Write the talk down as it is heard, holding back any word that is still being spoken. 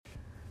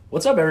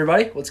What's up,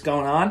 everybody? What's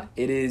going on?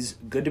 It is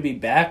good to be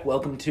back.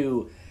 Welcome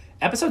to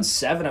episode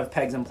 7 of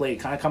Pegs and Plate.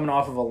 Kind of coming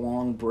off of a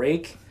long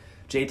break.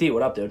 JT,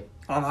 what up, dude?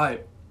 I'm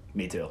hype.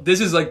 Me too. This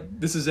is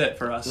it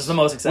for us. This is the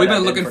most exciting. We've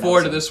been looking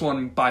forward to this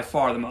one by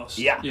far the most.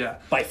 Yeah.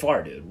 By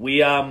far, dude.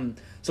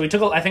 So we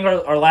took. I think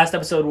our last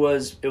episode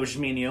was just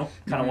me and you,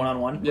 kind of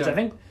one-on-one, which I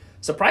think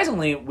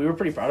surprisingly we were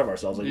pretty proud of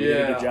ourselves. Like we did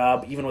a good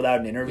job, even without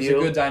an interview. It's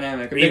a good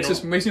dynamic.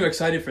 It makes me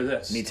excited for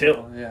this. Me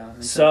too.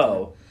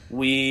 So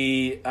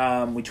we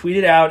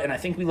tweeted out, and I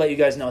think we let you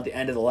guys know at the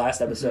end of the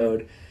last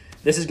episode.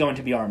 This is going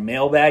to be our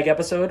mailbag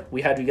episode.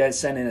 We had you guys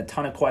send in a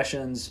ton of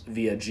questions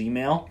via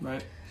Gmail.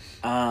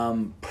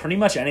 Right. Pretty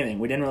much anything.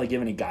 We didn't really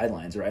give any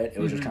guidelines, right? It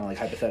was just kind of like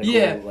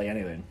hypothetical, like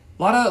anything.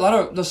 A lot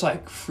of just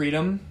like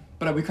freedom,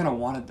 but we kind of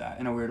wanted that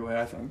in a weird way,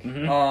 I think.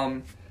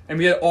 And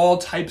we had all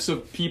types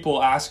of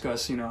people ask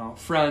us,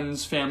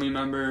 friends, family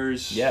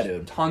members. Yeah,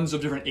 dude. Tons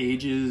of different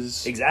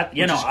ages. Exactly.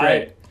 Which is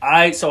great.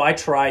 I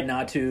tried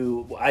not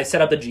to. I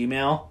set up the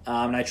Gmail,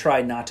 and I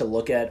tried not to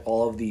look at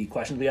all of the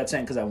questions we got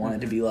sent because I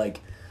wanted to be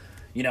like,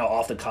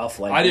 off the cuff,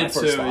 like I did my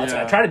first too. thoughts.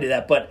 Yeah. I tried to do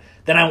that, but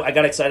then I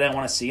got excited. I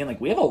want to see, and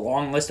like we have a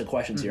long list of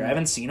questions here. I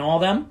haven't seen all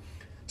of them,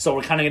 so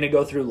we're kind of going to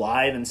go through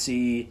live and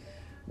see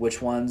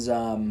which ones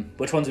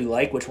we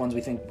like, which ones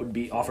we think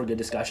would offer good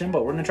discussion.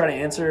 But we're going to try to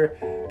answer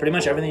pretty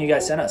much everything you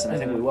guys sent us, and I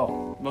think we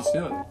will. Let's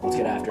do it. Let's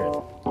get after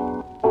it.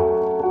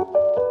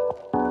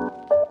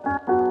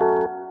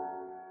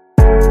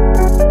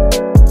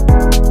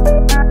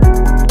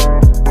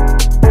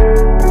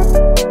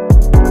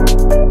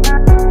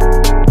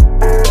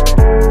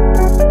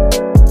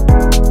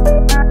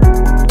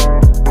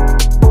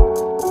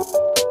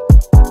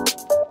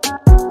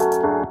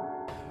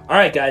 All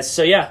right, guys.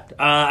 So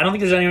I don't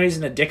think there's any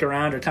reason to dick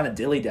around or kind of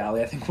dilly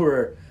dally. I think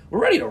we're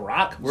ready to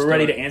rock. We're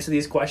ready to answer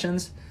these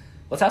questions.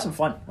 Let's have some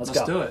fun. Let's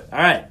go. do it. All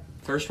right.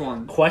 First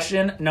one.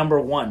 Question number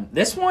 1.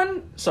 This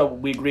one. So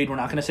we agreed we're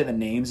not going to say the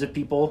names of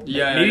people.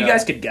 Maybe you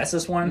guys could guess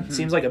this one.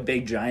 Seems like a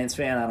big Giants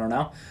fan. I don't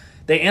know.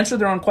 They answered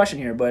their own question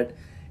here, but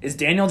is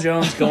Daniel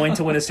Jones going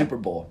to win a Super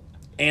Bowl?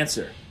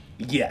 Answer.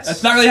 Yes.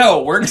 That's not really how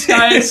it works,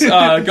 guys.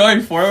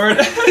 Going forward.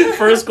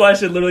 First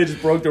question literally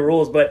just broke the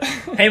rules. But,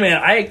 hey,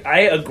 man, I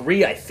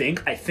agree, I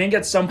think. I think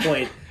at some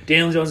point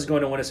Daniel Jones is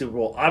going to win a Super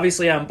Bowl.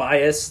 Obviously, I'm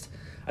biased.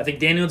 I think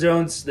the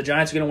Giants are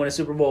going to win a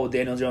Super Bowl with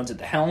Daniel Jones at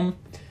the helm,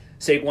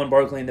 Saquon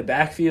Barkley in the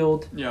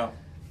backfield,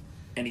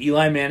 and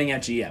Eli Manning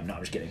at GM. No,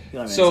 I'm just kidding.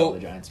 Eli Manning's for the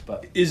Giants.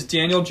 But is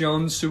Daniel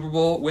Jones' Super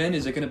Bowl win,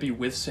 is it going to be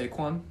with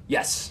Saquon?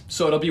 Yes.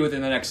 So it'll be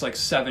within the next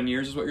 7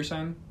 years is what you're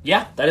saying?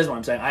 Yeah, that is what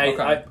I'm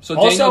saying. So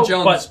Daniel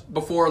Jones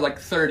before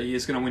 30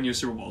 is going to win you a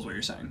Super Bowl is what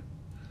you're saying.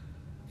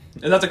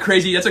 And that's a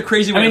crazy way to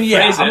phrase it.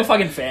 I'm a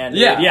fucking fan.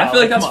 Yeah, I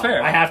feel like that's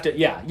fair. I have to.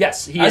 Yeah,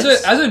 yes, he is.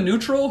 As a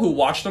neutral who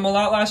watched him a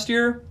lot last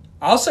year,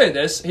 I'll say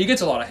this: he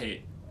gets a lot of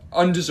hate,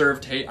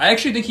 undeserved hate. I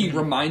actually think he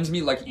reminds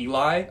me like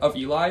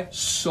Eli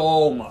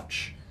so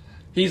much.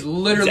 He's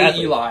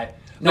literally Eli.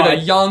 A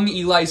young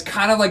Eli's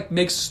kind of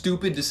makes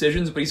stupid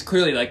decisions, but he's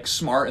clearly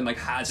smart and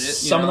has it.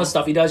 Some of the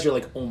stuff he does, you're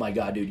like, oh my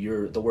god, dude,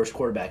 you're the worst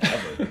quarterback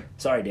ever.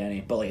 Sorry,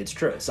 Danny, but it's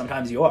true.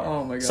 Sometimes you are.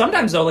 Oh my god.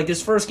 Sometimes though,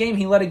 his first game,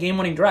 he led a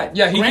game-winning drive.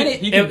 Yeah,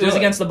 it was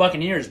against the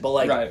Buccaneers,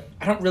 but I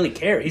don't really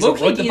care. He's a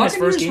rookie in his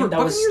first game. That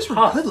was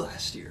tough. Were good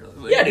last year.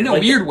 Yeah, in a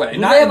weird way.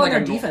 Not they have on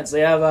their defense.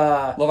 They have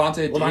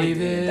Levante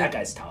David. That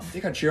guy's tough. They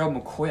got Gerald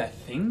McCoy, I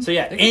think. So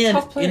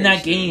and in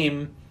that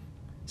game.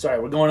 Sorry,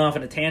 we're going off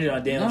on a tangent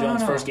on Daniel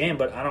Jones' first game,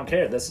 but I don't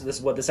care. This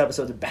is what this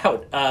episode's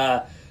about.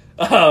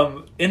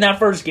 In that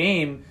first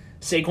game,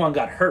 Saquon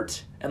got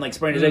hurt and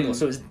sprained his ankle.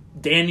 So it was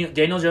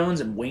Daniel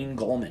Jones and Wayne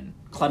Gallman,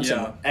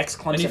 Clemson,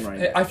 ex-Clemson right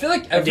now. I feel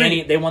like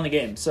they won the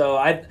game. So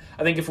I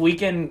think if we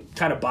can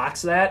kind of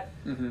box that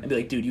and be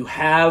like, dude, you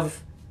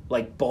have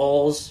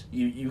balls,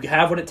 you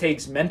have what it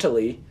takes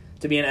mentally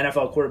to be an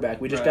NFL quarterback.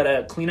 We just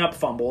gotta clean up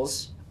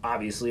fumbles.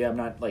 Obviously, I'm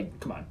not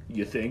come on,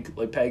 you think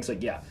Peg's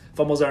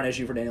fumbles are an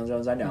issue for Daniel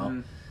Jones, I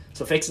know.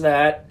 So fix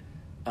that.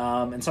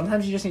 And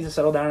sometimes you just need to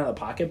settle down in the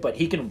pocket, but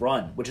he can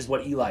run, which is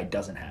what Eli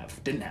didn't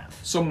have.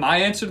 So my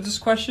answer to this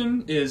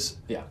question is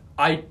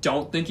I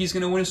don't think he's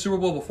going to win a Super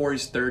Bowl before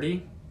he's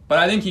 30, but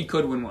I think he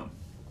could win one.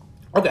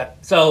 Okay.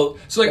 So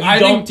I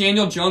think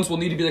Daniel Jones will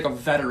need to be a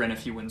veteran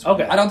if he wins one.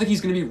 Okay. I don't think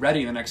he's going to be ready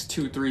in the next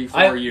 2, 3,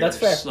 4 years.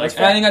 That's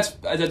fair. And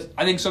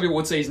I think some people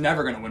would say he's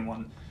never going to win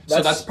one.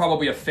 So that's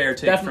probably a fair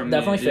take from me.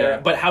 Definitely fair.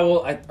 But how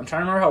old? I'm trying to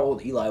remember how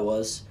old Eli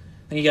was.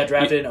 I think he got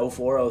drafted in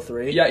 04,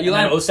 03. Yeah,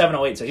 Eli. And then 07,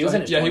 08. So he was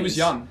in his 20s. Yeah, he was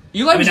young.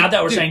 Not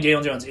that we're saying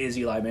Daniel Jones is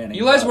Eli Manning.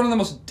 Eli's one of the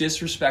most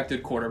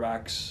disrespected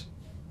quarterbacks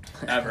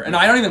ever, and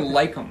I don't even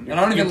like him. And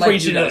I don't even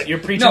like you guys. You're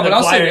preaching the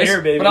choir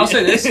here, baby. But I'll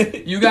say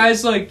this: you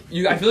guys I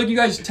feel like you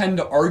guys tend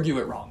to argue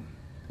it wrong.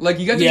 You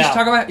guys just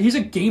talk about. He's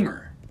a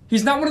gamer.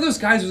 He's not one of those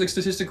guys who's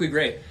statistically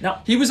great. No.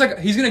 He was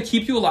he's gonna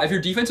keep you alive. If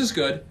your defense is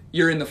good,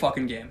 you're in the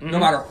fucking game, no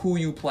matter who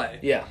you play.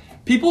 Yeah.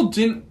 People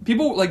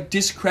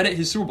discredit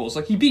his Super Bowls.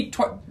 He beat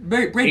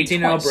Brady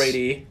 18-0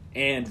 Brady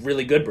and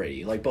really good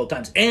Brady, both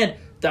times. And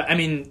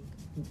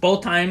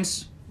both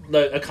times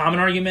a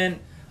common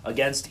argument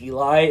against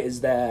Eli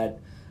is that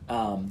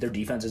their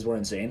defenses were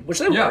insane, which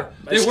they Yeah, were.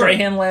 they were.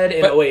 Strahan led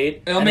in But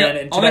 08, I'll and make- then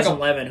in I'll make a-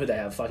 2011, who they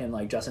have fucking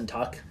like Justin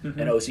Tuck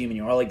and O.C.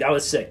 Manure. Like that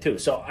was sick too.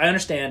 So I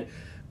understand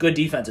good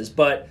defenses,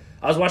 but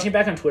I was watching it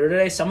back on Twitter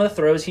today. Some of the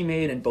throws he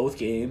made in both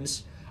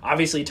games,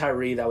 obviously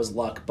Tyree, that was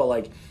luck, but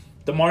like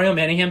the Mario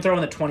Manningham throw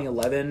in the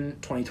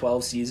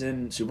 2011-2012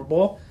 season Super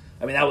Bowl.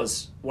 I mean, that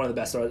was one of the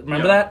best throws.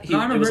 Remember Yeah. that? No,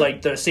 I remember. It was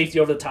like the safety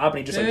over the top,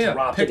 and he just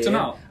dropped Picked it him in.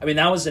 out. I mean,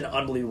 that was an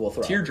unbelievable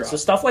throw. Teardrop. So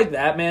stuff like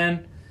that,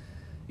 man.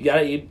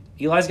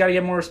 Eli's got to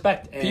get more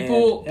respect. And,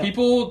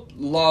 People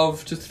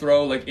love to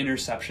throw like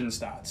interception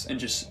stats and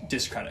just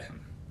discredit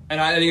him,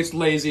 and I think it's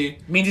lazy.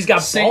 means he's got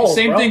Same balls,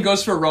 bro. thing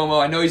goes for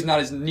Romo. I know he's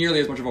not nearly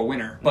as much of a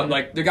winner, but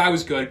like the guy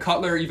was good.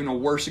 Cutler, even a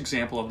worse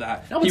example of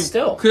that. No, but he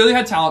still. clearly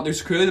had talent.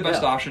 There's clearly the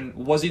best Yeah. option.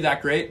 Was he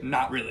that great?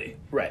 Not really.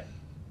 Right.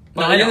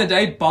 But No, at the I end of know.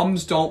 the day,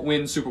 bums don't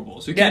win Super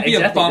Bowls. You Yeah, can't be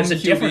exactly. a bum There's a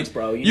QB. difference,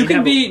 bro. You You can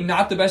have be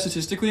not the best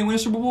statistically and win a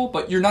Super Bowl,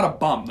 but you're not a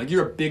bum. Like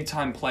you're a big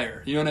time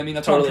player. You know what I mean?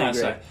 That's Totally what I'm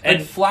trying agree. to say. And-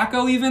 And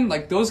Flacco, even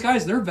like those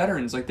guys, they're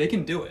veterans. Like they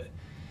can do it.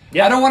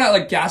 Yeah. I don't want to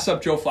like gas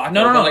up Joe Flacco.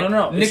 No, but, like,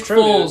 no. Nick It's true,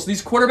 Foles, dude.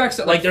 these quarterbacks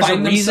that Like, there's a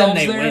find reason themselves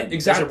they there. win.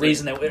 Exactly. There's a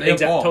reason they win. They have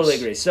Exactly. balls. Totally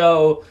agree.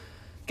 So,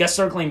 guess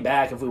circling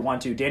back, if we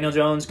want to, Daniel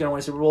Jones going to win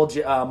a Super Bowl?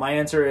 My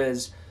answer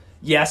is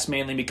yes,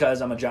 mainly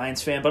because I'm a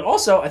Giants fan, but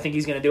also I think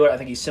he's going to do it. I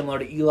think he's similar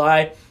to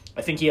Eli.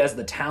 I think he has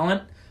the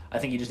talent. I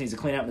think he just needs to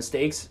clean up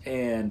mistakes.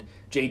 And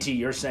JT,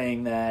 you're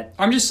saying that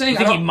I'm just saying. I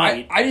think I don't- he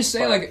might, I just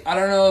say but- like I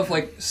don't know if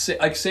like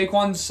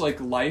Saquon's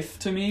like life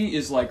to me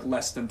is like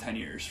less than 10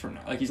 years from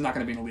now. Like he's not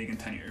going to be in the league in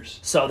 10 years.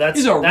 so that's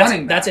He's a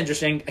running back. That's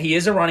interesting. He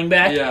is a running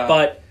back, Yeah.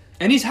 but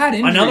And he's had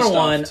injury another stuff,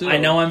 one. too. I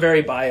know I'm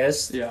very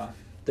biased. Yeah.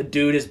 The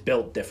dude is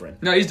built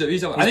different. No, he's I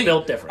think,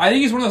 built different. I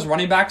think he's one of those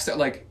running backs that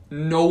like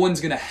no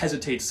one's gonna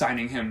hesitate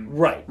signing him.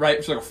 Right.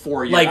 Right. For like a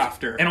 4 year Like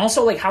after. and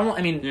also like how long?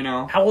 I mean, You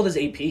know? how old is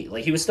AP?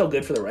 Like he was still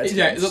good for the Redskins.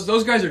 Yeah,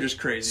 those guys are just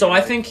crazy. So I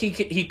Like, think he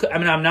could. I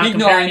mean, I'm not No,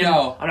 comparing I him.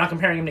 know. I'm not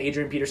comparing him to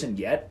Adrian Peterson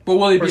yet. But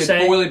will he per be? se.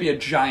 But will he be a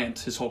giant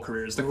his whole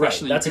career? Is the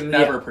question that you can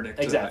never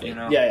predict. Exactly. That,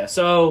 you know? Yeah.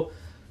 So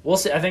we'll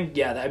see. I think.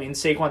 Yeah. I mean,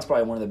 Saquon's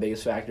probably one of the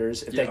biggest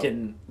factors. If they Yeah.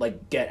 can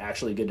like get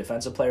actually good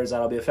defensive players,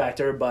 that'll be a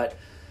factor. But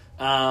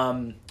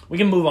we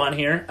can move on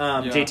here.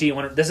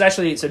 JT, this is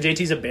actually so.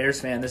 JT's a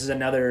Bears fan. This is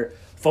another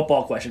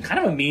football question, kind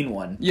of a mean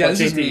one. Yeah, But this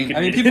is JT, you mean. can I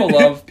mean, read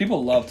it.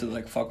 people love to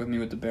like fuck with me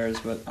with the Bears,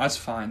 but that's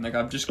fine. Like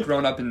I've just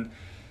grown up in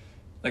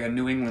like a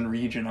New England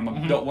region. I'm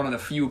one of the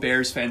few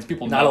Bears fans.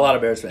 People Not know. a lot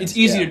of Bears fans. It's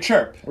easy Yeah. to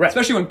chirp, Right.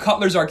 especially when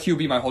Cutler's our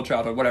QB my whole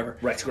childhood. Whatever.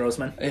 Rex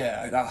Grossman.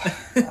 Yeah,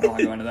 I don't want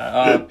to go into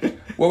that.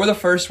 What were the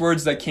first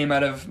words that came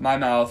out of my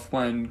mouth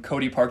when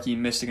Cody Parkey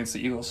missed against the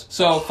Eagles?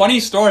 So funny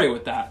story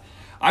with that.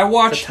 I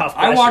watched tough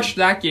question.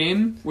 that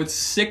game with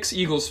 6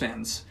 Eagles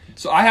fans.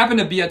 So I happened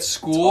to be at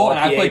school all and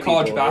I PA played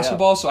college people, yeah.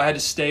 basketball, so I had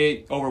to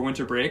stay over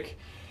winter break.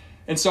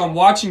 And so I'm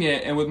watching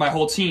it and with my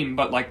whole team,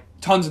 but like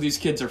tons of these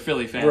kids are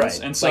Philly fans. Right.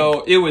 And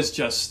so it was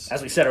just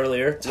As we said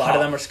earlier, a lot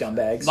of them are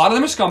scumbags. a lot of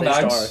them are They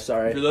scumbags. just are,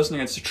 sorry. If you're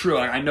listening, it's true.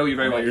 Like, I know you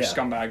very well. You're Yeah. a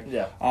scumbag.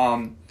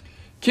 Yeah.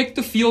 Kicked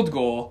the field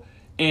goal,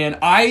 and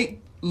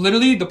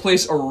the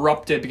place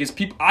erupted because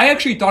I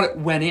actually thought it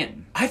went in.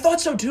 I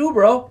thought so too,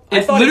 bro. I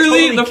It's thought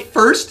literally it the totally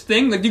first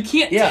thing. Like you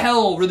can't Yeah.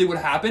 tell really what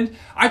happened.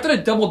 I thought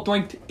it double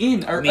doinked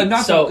in, or mean,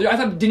 not. so- I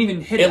thought it didn't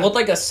even hit. It looked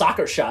like a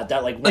soccer shot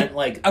that like went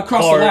like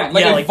across VAR, the line.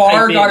 Like yeah, if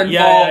VAR pipe got in.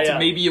 involved, Yeah.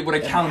 maybe it would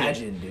have counted.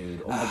 Imagine,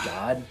 dude. Oh my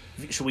god.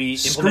 Should we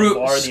Screw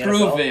implement VAR in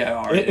the NFL?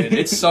 VAR. Dude.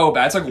 It's so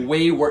bad. It's like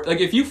way worse. Like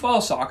if you follow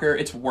soccer,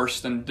 it's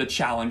worse than the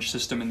challenge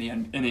system in the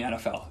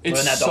NFL. It's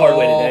Learn that the so hard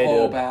way today,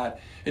 dude. bad.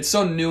 It's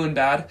so new and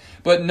bad.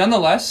 But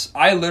nonetheless,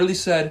 I literally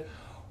said,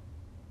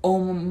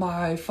 "Oh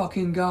my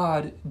fucking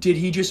god, did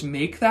he just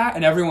make that?"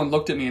 And everyone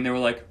looked at me and they were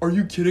like, "Are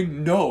you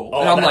kidding? No." Oh,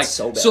 and I'm that's like,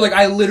 so bad. so like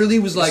I literally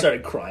was I like,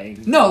 started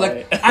crying. no,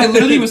 like I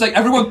literally was like,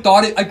 everyone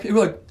thought it. Like they were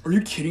like, "Are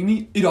you kidding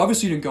me? It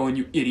obviously didn't go in,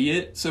 you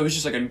idiot." So it was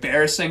just like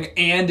embarrassing,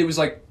 and it was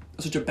like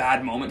such a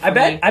bad moment. For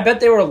me. I bet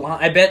they were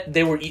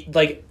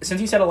like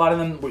since you said a lot of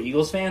them were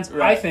Eagles fans.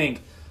 Right. I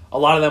think a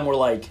lot of them were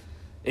like,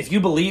 if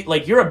you believe,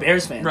 like you're a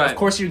Bears fan, Right. of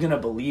course you're gonna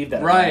believe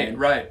that. Right, man.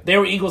 right. They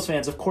were Eagles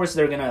fans, of course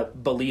they're gonna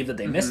believe that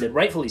they missed it,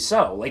 rightfully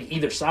so. Like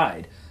either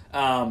side.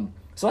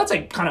 So that's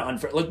like kind of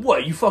unfair. Like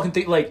what you fucking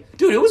think? Like,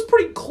 dude, it was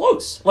pretty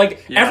close.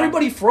 Like Yeah.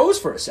 everybody froze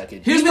for a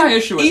second. Here's my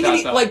issue with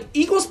that, though. Like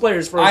Eagles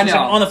players froze I for a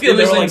second know. on the field.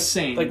 It was they were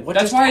insane. Like what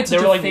That's just why it's they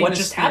such were a like, what famous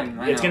just thing.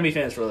 happened? I It's know. gonna be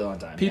famous for a really long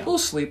time. People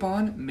sleep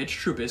on Mitch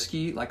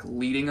Trubisky like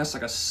leading us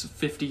like a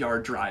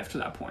 50-yard drive to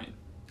that point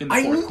in the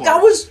I fourth quarter.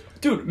 that was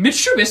Dude,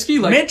 Mitch Trubisky,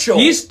 like, Mitchell.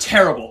 he's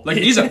terrible. Like,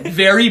 he's a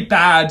very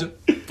bad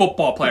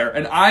football player,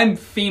 and I'm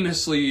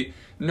famously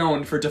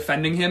known for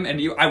defending him,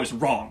 and I was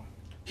wrong.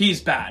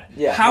 He's bad.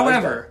 Yeah,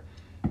 However,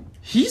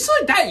 he's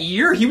like, that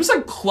year, he was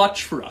like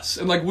clutch for us,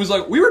 and like,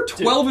 we were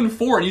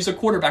 12-4, and he's a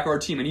quarterback of our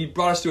team, and he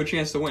brought us to a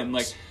chance to win.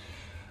 Like,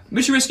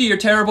 Mitch Trubisky, you're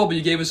terrible, but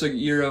you gave us a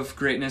year of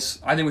greatness.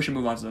 I think we should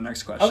move on to the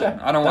next question. Okay.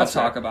 I don't want That's to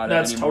talk fair. about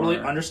That's it anymore.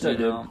 totally understood,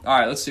 dude. All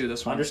right, let's do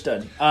this one.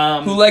 Understood.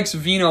 Who likes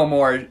vino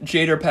more,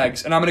 Jade or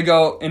Pegs? And I'm going to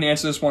go and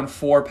answer this one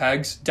for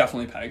Pegs.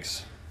 Definitely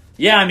Pegs.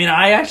 Yeah, I mean,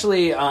 I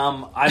actually,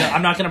 I'm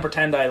not going to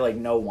pretend I, like,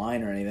 know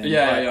wine or anything.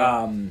 Yeah, but,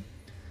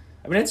 yeah.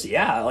 I mean, it's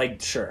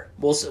like sure.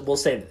 We'll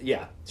say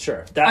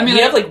sure. That, I mean,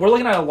 we have we're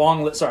looking at a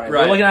long list. Sorry,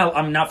 right. we're looking at.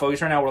 I'm not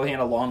focused right now. We're looking at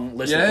a long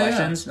list of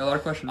questions. Yeah, a lot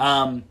of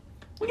questions.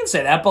 We can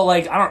say that, but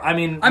I don't. I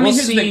mean, we'll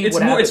here's see the thing. It's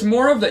what more. happens. It's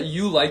more of that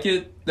you like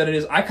it than it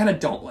is. I kind of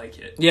don't like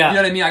it. Yeah, you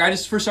know what I mean. Like, I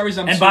just for some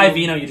reason. And by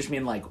vino, you just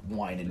mean like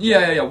wine and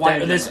yeah,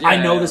 wine. I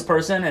know this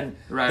person, and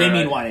they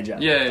mean wine in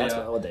general. Yeah, that's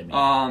what they mean.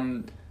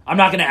 I'm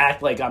not gonna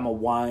act like I'm a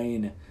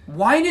wine.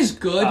 Wine is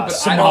good, but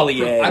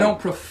sommelier. I don't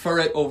prefer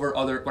it over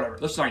other whatever.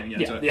 Let's not even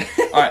get into it.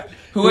 Yeah. All right,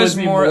 who has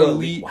more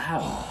elite?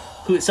 Wow.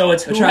 So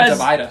it's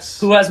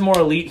who has more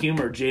elite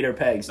humor, Jade or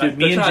Pegs? Dude,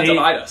 me and Jade,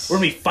 we're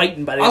gonna be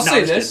fighting by the end.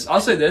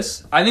 I'll say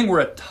this. I think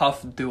we're a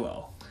tough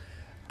duo.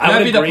 I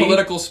might be the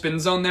political spin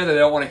zone there that they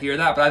don't want to hear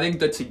that, but I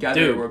think that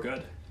together we're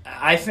good.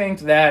 I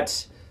think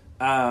that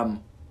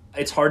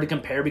it's hard to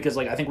compare because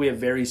I think we have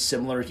very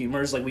similar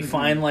humors. We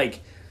find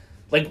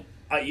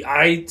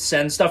I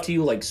send stuff to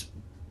you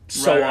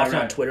often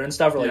on Twitter and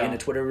stuff, or into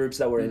Twitter groups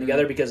that we're in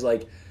together because I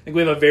think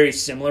we have a very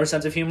similar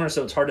sense of humor.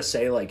 So it's hard to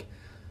say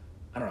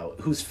I don't know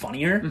who's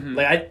funnier.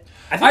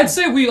 I'd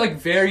say we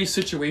vary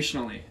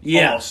situationally.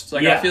 Almost.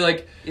 I feel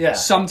like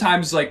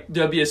sometimes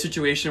there'll be a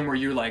situation where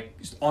you're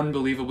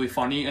unbelievably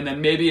funny, and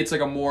then maybe it's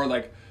a more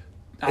I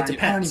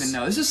don't even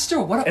know. This is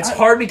still what it's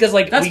hard because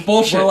that's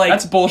bullshit.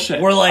 That's bullshit.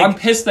 We're I'm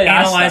pissed they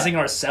analyzing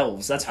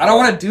ourselves. That's hard. I don't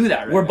want to do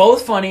that. We're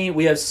both funny.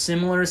 We have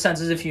similar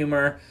senses of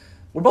humor.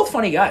 We're both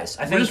funny guys.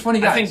 We're just funny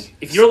guys. I think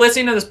if you're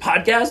listening to this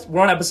podcast,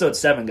 we're on episode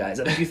 7, guys.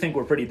 I think you think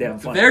we're pretty damn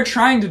funny. They're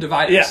trying to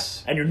divide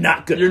us. And you're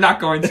not good. You're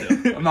not going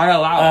to. I'm not gonna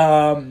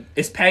allow it.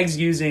 Is Pegs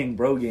using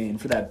Rogaine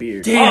for that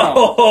beard? Damn.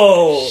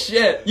 Oh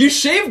shit! You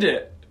shaved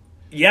it.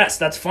 Yes,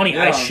 that's funny.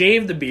 Yeah. I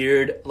shaved the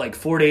beard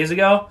 4 days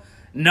ago.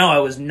 No, I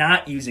was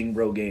not using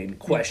Rogaine.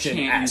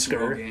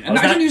 Asker.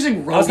 Imagine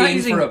using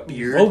Rogaine for a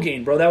beard.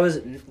 Rogaine, bro. That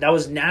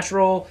was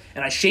natural,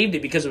 and I shaved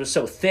it because it was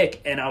so thick,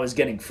 and I was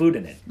getting food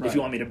in it. Right. If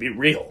you want me to be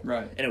real,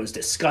 right? And it was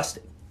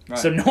disgusting. Right.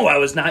 So no, I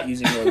was not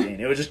using Rogaine.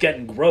 It was just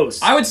getting gross.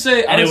 I would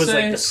say, and it was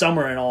the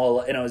summer and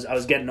all, and I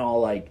was getting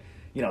all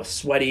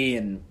sweaty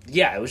and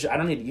it was. I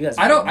don't need you guys.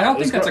 I don't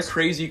think that's a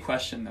crazy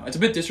question though. It's a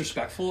bit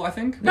disrespectful. I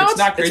think. No, it's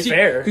not crazy. It's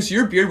fair because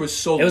your beard was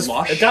so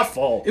lush. It got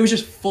full. It was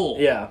just full.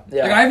 Yeah.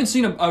 I haven't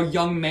seen a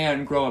young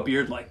man grow a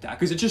beard like that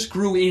because it just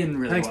grew in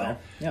really well.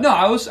 Yeah.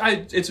 No,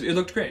 it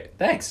looked great.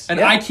 Thanks. And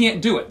I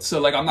can't do it, so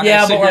I'm not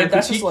gonna sit here and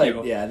critique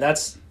you. Yeah,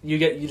 that's you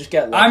just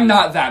get. Lucky. I'm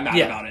not that mad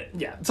about it.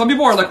 Yeah. Some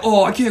people are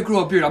oh, I can't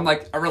grow a beard. I'm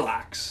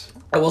relax.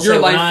 I will say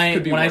when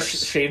I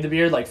shaved the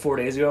beard 4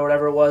 days ago or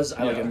whatever it was,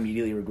 I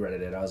immediately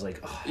regretted it. I was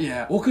oh.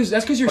 Yeah, well,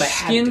 that's because your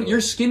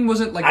skin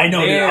wasn't I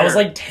know, dude, I was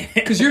tan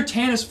because you're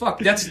tan as fuck.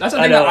 That's the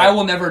thing that I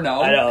will never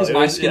know because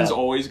my skin's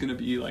always gonna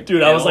be dude.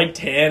 Pale. I was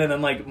tan and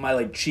then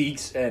my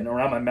cheeks and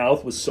around my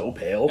mouth was so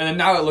pale, and then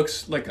now it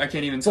looks I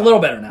can't even. It's a little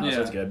better now, so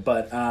it's good.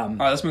 But all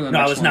right, let's move on. No,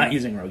 I was not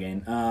using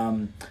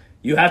Rogaine.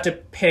 You have to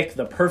pick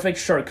the perfect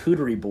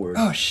charcuterie board.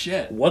 Oh,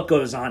 shit. What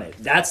goes on it?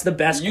 That's the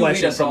best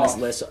question from this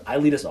list. I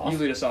lead us off. You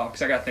lead us off,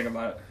 because I got to think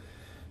about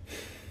it.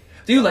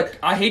 Dude,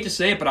 I hate to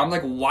say it, but I'm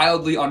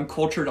wildly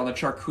uncultured on the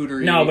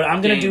charcuterie. No, but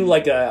I'm gonna do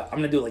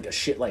a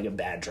shit a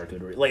bad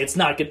charcuterie. It's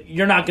not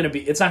gonna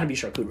be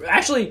charcuterie.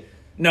 Actually,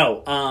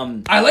 no.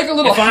 I like a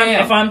little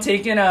ham. If I'm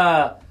taking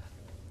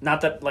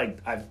not that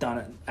I've done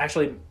it.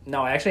 Actually,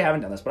 no, I actually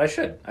haven't done this, but I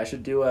should. I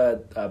should do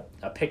a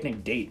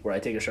picnic date where I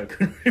take a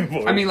charcuterie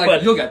board. I mean,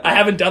 you'll get that. I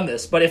haven't done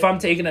this, but if I'm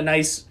taking a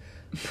nice,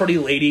 pretty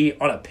lady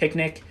on a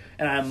picnic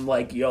and I'm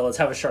yo, let's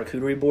have a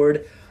charcuterie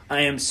board,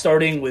 I am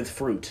starting with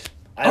fruit.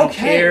 I don't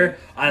care.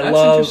 I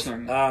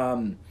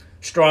love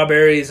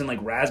strawberries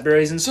and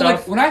raspberries and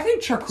stuff. When I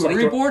think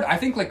charcuterie board, I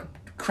think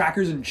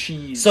crackers and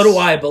cheese. So do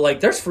I, but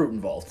there's fruit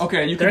involved.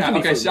 Okay, you can.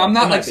 Okay, so I'm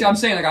not I'm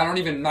saying I don't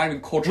even not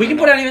even culture. We can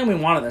put anything we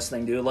want on this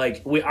thing, dude.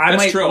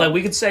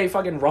 We could say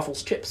fucking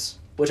Ruffles chips,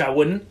 which I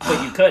wouldn't,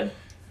 but you could.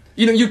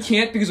 You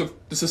can't because of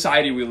the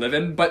society we live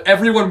in, but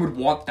everyone would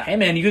want that. Hey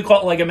man, you could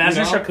call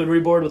imagine a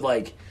charcuterie board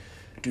with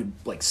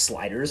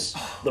sliders,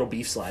 little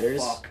beef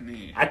sliders. Fuck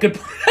me. I could.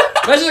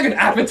 That's just an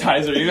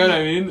appetizer. You know what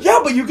I mean? Yeah,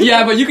 but you could.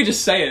 Yeah, but you could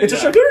just say it. It's a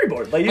charcuterie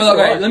board.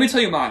 Okay, let me tell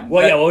you mine.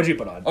 Well, what would you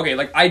put on? Okay,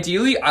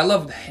 ideally, I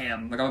love the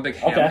ham. I'm a big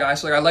ham guy,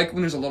 so I like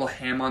when there's a little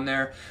ham on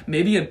there.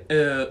 Maybe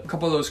a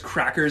couple of those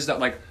crackers that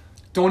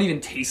don't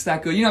even taste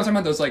that good. You know what I'm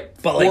talking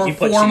about?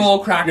 Those formal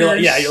crackers.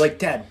 You're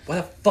Dad, why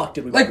the fuck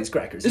did we buy these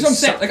crackers? That's what I'm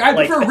saying. I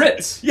prefer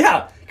Ritz.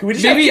 Yeah. Can we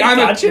just maybe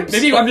I'm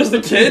just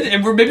the kid,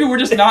 and maybe we're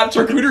just not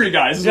charcuterie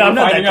guys. Yeah, I'm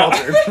not that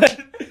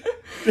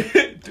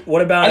cultured.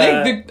 What about?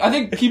 I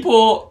think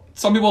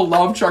some people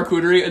love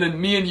charcuterie, and then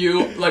me and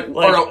you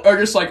are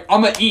just I'm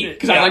gonna eat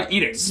because I like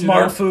eating.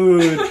 Smart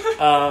food,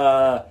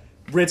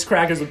 Ritz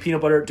crackers with peanut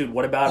butter, dude.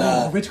 What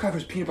about Ritz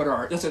crackers with peanut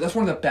butter? That's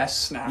one of the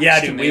best snacks.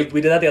 Yeah, dude,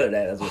 we did that the other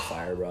day. That's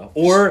fire, bro.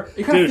 Or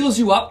it kind of fills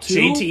you up too.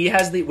 JT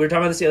has we were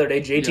talking about this the other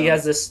day. JT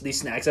has these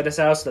snacks at his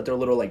house that they're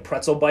little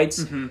pretzel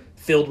bites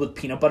filled with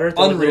peanut butter.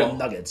 They're little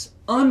nuggets.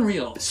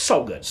 Unreal.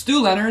 So good.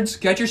 Stu Leonard's,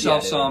 get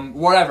yourself some.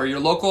 Whatever your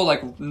local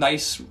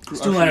nice.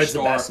 Stu Leonard's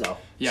the best though.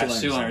 Yeah,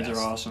 Stu Leonard's are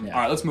awesome. Yeah.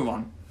 All right, let's move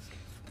on.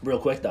 Real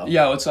quick though.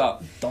 Yeah, what's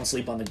up? Don't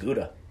sleep on the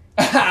Gouda.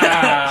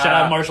 Shout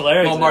out Marshall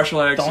Erickson. Well,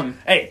 Marshall Erickson.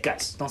 Hey,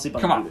 guys, don't sleep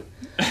on Come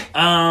the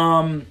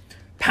on.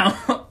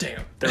 Pound.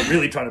 Damn. They're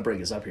really trying to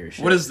break us up here.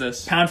 Shit. What is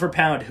this? Pound for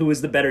pound, who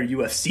is the better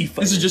UFC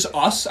fighter? This is just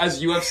us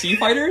as UFC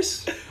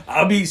fighters?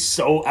 I would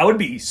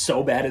be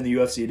so bad in the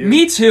UFC, dude.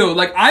 Me too.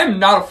 Like, I'm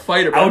not a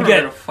fighter, but I would I've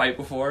never get- been a fight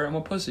before. I'm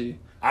a pussy.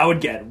 I would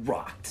get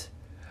rocked.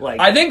 Like,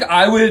 I think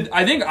I would.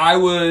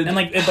 and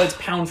like, but it's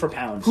pound for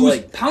pound. So Who's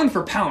like, pound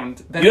for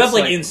pound? Then you have it's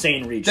like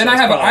insane reach. Then so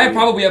it's I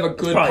probably have a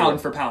good probably-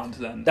 pound for pound.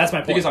 Then That's my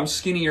point. because I'm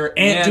skinnier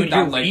and dude, your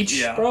I'm like, reach,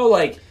 yeah. bro,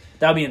 like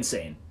that would be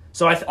insane.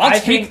 So I I'll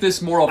take think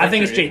this moral I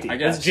think victory, it's JT. I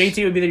guess.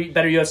 JT would be the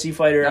better UFC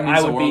fighter. That means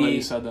I would the world that be.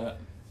 you said that.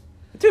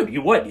 Dude,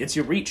 you would. It's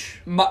your reach.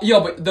 But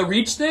the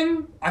reach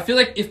thing, I feel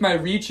like if my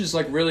reach is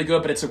like really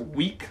good, but it's a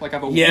weak, like I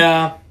have a weak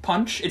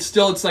punch, it's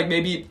like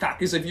maybe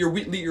because if your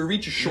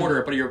reach is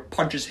shorter, but your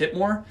punches hit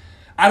more.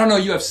 I don't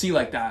know UFC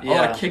like that. A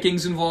lot of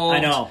kicking's involved. I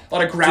know. A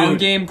lot of ground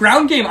game.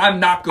 Ground game, I'm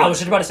not good. I was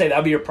just about to say that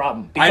would be your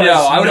problem. I know.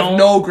 I would have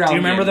no ground Do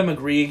you remember game. the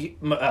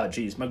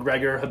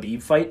McGregor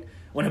Habib fight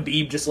when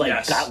Habib just like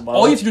Yes. got low?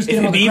 All you have to do is get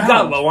him on the Habib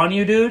got ground. low on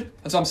you, dude,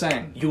 That's what I'm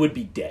saying. you would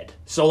be dead.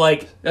 So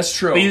like, That's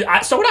true.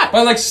 so would I.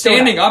 But like So would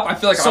standing I. up, I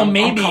feel like So I'm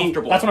maybe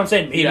uncomfortable. that's what I'm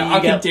saying. Maybe Yeah, you I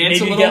can get, dance maybe a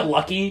you little. get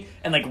lucky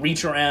and like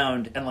reach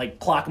around and like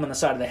clock him on the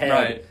side of the head,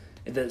 Right.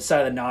 the side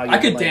of the noggin. I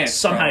could and, like, dance,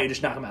 somehow. bro. You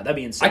just knock him out. That'd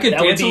be insane. I could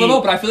That would dance a be-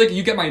 little, but I feel like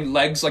you get my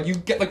legs, like you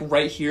get like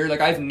right here.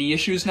 Like I have knee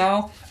issues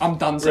now. I'm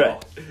done.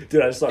 Right.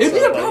 Dude, I just thought It'd be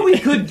so a funny. probably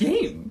good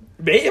game.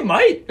 It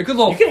might. A good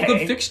little You can good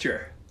hang.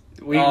 fixture.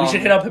 We should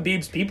hit up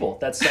Habib's people.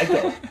 That's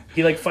psycho.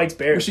 He like fights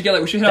bears.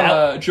 We should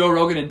have Joe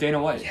Rogan and Dana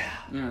White.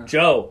 Yeah.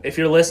 Joe, if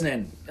you're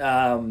listening,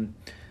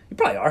 you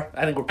probably are.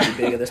 I think we're pretty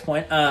big at this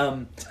point.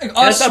 Like that's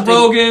us, something-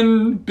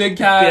 Rogan, Big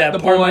Cat, Yeah, the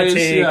part of my boys.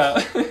 take.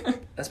 Yeah.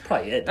 That's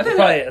probably it. I think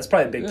That's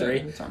probably a big three.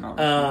 that's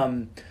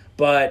not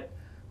But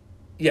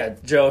yeah,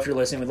 Joe, if you're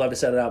listening, we'd love to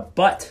set it up.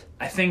 But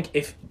I think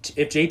if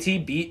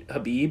JT beat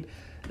Habib,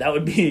 that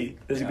would be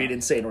would be an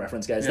insane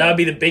reference, guys. That would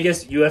be the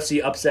biggest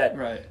UFC upset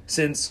Right.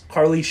 since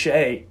Carly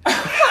Shay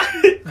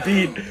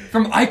beat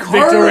From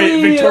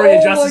iCarly. Victoria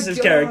Oh Justice's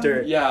my God.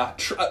 character. Yeah,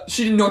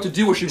 she didn't know what to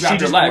do when she She grabbed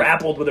her just leg.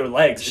 grappled with her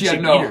legs. She and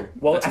had no- beat her.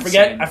 Well, that's I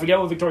forget. insane. I forget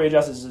what Victoria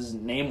Justice's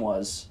name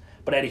was,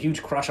 but I had a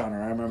huge crush on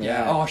her. I remember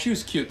Yeah. that. Oh, she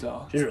was cute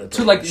though. She's really To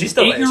pretty. like She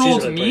still is. She's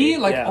 8-year-old really me, pretty.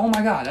 like Yeah. oh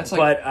my God, that's like.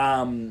 But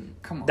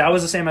Come on. that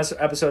was the same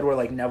episode where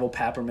like Neville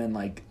Papperman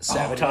like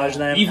sabotaged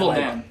them. Evil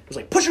and, like, man. It was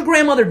like push your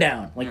grandmother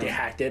down. Like Yeah. they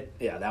hacked it.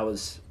 Yeah, that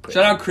was crazy.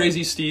 Shout out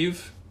Crazy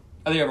Steve.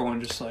 I think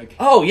everyone just like.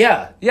 Oh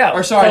yeah.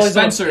 Or sorry, Carly's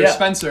own- Spencer. yeah.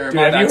 Spencer. Dude,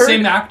 my have bad. you heard,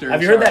 Same actor.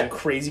 Have you heard sorry. that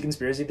crazy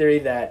conspiracy theory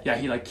that Yeah,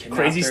 he like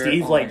kidnapped Crazy her.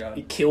 Steve Oh my like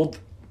God. killed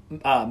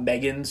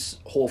Megan's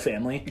whole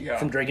family Yeah.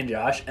 from Drake and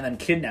Josh, and then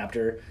kidnapped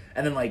her,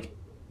 and then like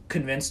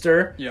convinced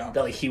her Yeah.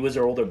 that like he was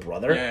her older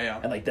brother, Yeah.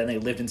 and like then they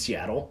lived in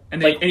Seattle,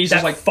 And like, he's that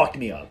just, like- fucked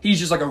me up. He's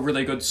just like a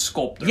really good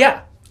sculptor.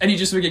 Yeah, And he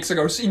just makes like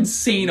an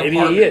insane maybe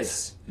apartment. he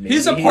is. Maybe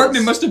His he apartment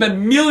is. must have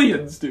been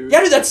millions, dude.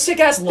 Yeah, dude, that sick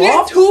ass They had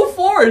loft. 2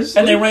 floors.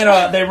 And they Like,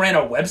 ran a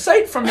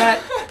website from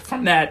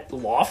that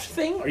loft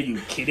thing. Are you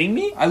kidding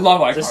me? I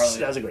love iCarly.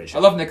 That was a great show.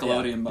 I love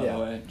Nickelodeon, by Yeah. the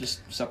way. Just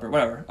separate,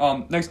 whatever.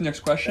 Next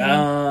question.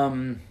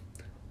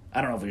 I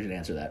don't know if we should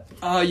answer that.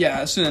 Yeah,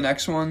 let's do the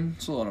next one.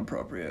 It's a little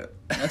inappropriate.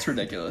 That's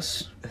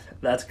ridiculous.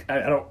 That's I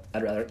don't.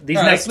 I'd rather these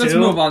All right, next let's two.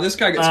 move on. This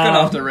guy gets kind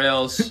of off the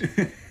rails.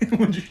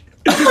 Would you,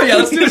 Yeah,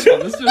 let's do this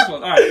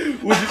one. All right.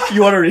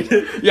 you want to read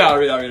it? Yeah, I'll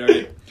read.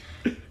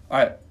 All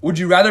right. Would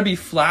you rather be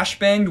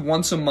flashbanged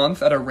once a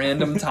month at a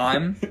random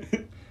time,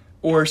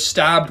 or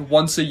stabbed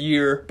once a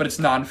year, but it's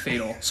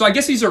non-fatal? So I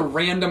guess these are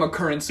random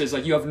occurrences.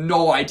 Like you have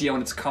no idea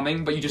when it's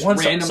coming, but you just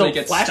randomly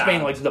get flashbang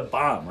stabbed. like the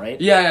bomb, right?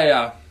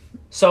 Yeah.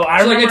 So I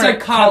So like remember it's like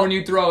caught when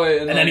you throw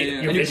it, and then then your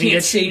you vision can't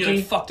gets see, you're shaky.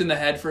 like fucked in the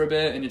head for a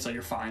bit, and it's like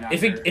you're fine.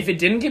 if after. it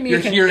didn't give me Your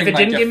hearing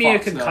might get a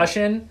fucked, though.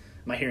 concussion,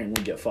 my hearing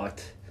would get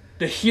fucked.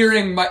 The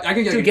hearing might. I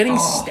could get Dude, getting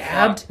oh,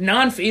 stabbed, fuck.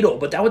 non-fatal,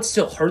 but that would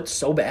still hurt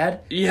so bad.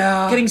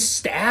 Yeah. Getting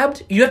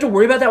stabbed, you have to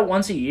worry about that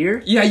once a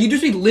year. Yeah, you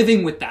just be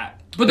living with that.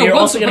 But You're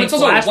also but getting it's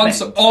also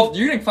flashbanged.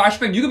 you're getting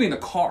flashbang. You could be in the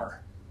car.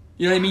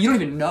 You know what I mean? You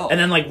don't even know. And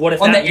then like, what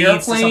if on that the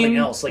leads to something airplane,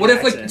 else? Like what an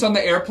if like accident? it's on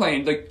the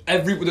airplane? Like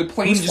the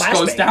plane Who's just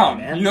goes flashbanging, down.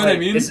 man? You know what I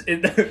mean?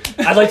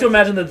 I'd like to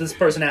imagine that this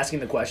person asking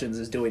the questions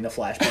is doing the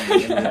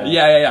flashbang.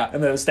 Yeah.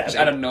 And then stabbing Just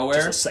out of nowhere.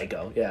 Just a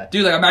psycho. Yeah.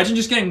 Dude, like imagine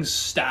just getting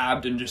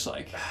stabbed and just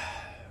like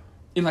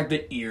in like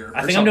the ear.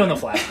 I think I'm doing the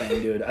flashbang,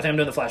 dude. I think I'm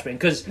doing the flashbang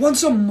because,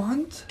 once a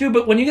month. dude.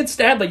 But when you get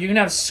stabbed, like you're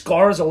gonna have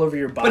scars all over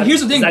your body. But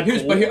here's the thing. Is that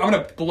But cool? here, I'm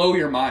gonna blow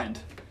your mind.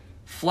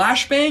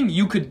 Flashbang,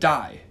 you could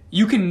die.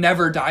 You can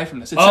never die from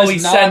this. It Oh, says he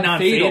said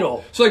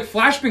non-fatal. So like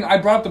flashbang, I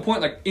brought up the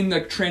point like in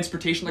the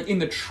transportation, like in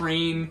the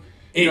train.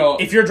 You know,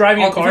 if you're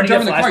driving a if car you're and you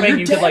get driving the car, flashbang, you're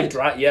you could like dead.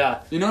 drive.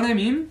 Yeah. You know what I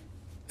mean?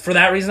 For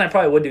that reason, I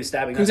probably would do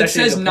stabbing. Because That's it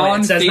actually says a good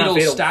point. It says non-fatal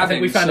non-fatal. I stabbing,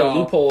 think we found a so-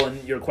 loophole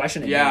in your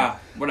questioning. Yeah,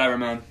 whatever,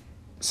 man.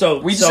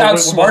 So We just we're both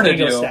outsmarted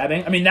gonna go you.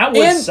 stabbing. I mean, that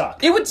would And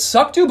suck. it would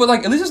suck too, but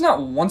like at least it's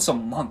not once a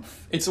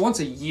month. It's once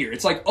a year.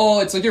 It's like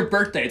it's like your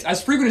birthday. It's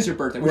as frequent as your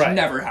birthday, which Right.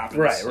 never happens.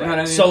 Right. You know what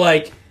I mean? So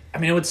like, I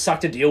mean, it would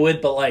suck to deal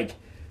with, but like,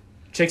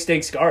 chicks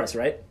take scars,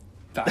 right?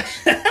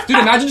 Facts. Dude,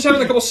 imagine just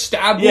having a couple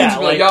stab wounds. Yeah,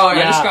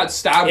 I just got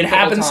stabbed. It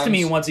happens to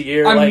me once a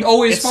year. I'm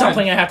always it's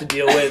something I have to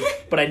deal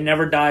with, but I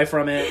never die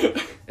from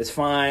it. It's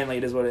fine. Like,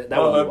 it is what it.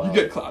 That would be you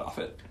get clout off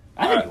it.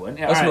 I think you would.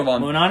 Yeah, let's move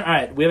on. Moving on. All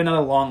right, we have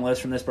another long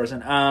list from this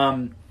person.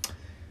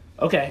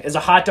 Okay, is a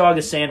hot dog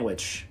a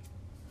sandwich?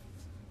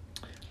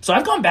 So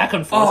I've gone back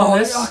and forth on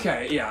this.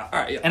 Okay, yeah, all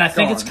right. Yeah. And I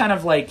think it's kind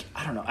of like,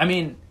 I don't know. I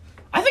mean,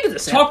 I think it's a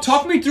sandwich.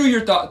 Talk me through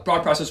your thought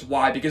process.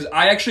 Why? Because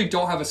I actually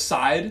don't have a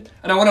side,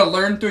 and I want to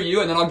learn through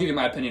you, and then I'll give you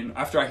my opinion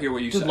after I hear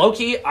what you say. Low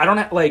key, I don't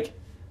have, like.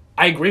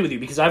 I agree with you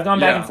because I've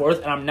gone back and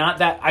forth, and I'm not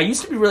that. I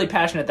used to be really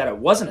passionate that it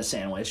wasn't a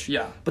sandwich.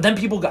 Yeah. But then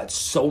people got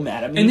so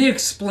mad at me, and they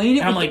explain it.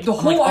 And I'm like, the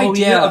whole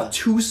idea of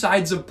two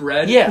sides of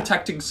bread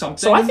protecting something.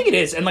 So I think it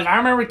is, and like I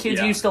remember kids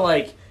used to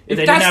like. If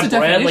they didn't have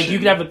bread, like you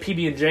could have a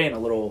PB&J and a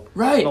little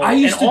I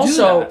used to do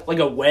that. Like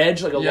a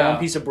wedge, like a long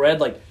piece of bread,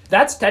 like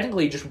that's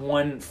technically just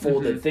one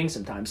folded thing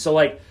sometimes. So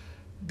like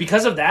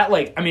because of that,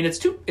 like I mean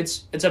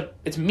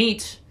it's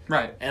meat,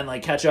 right? And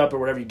like ketchup or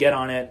whatever you get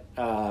on it,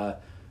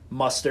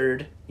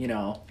 mustard,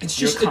 it's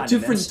just a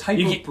different type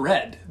of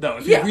bread, though.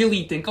 If you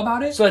really think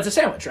about it, so it's a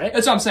sandwich, right?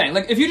 That's what I'm saying.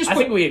 Like if you just I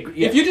think we agree,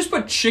 if you just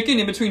put chicken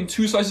in between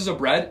two slices of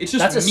bread, it's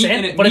just that's meat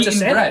in it, but meat it's a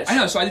sandwich. Bread. I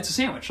know, so it's a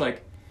sandwich,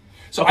 like.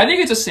 So I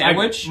think it's a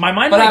sandwich. My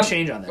mind might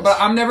change on this.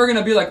 But I'm never going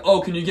to be like, oh,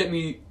 can you get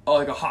me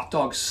like a hot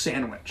dog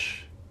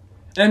sandwich?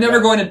 And I'm never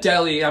going to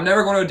deli. I'm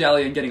never going to a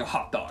deli and getting a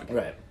hot dog.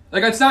 Right.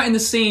 Like it's not in the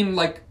same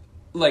like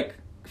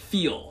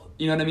feel.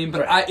 You know what I mean?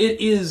 But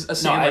it is a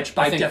sandwich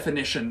by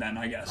definition. Then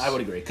I guess I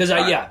would agree because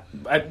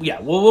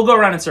we'll go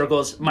around in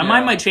circles. My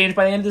mind might change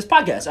by the end of this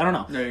podcast. I don't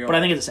know. There you go. But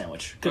I think it's a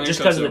sandwich just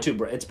because of the two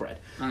bread. It's bread.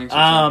 I think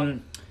so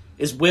too.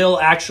 Is Will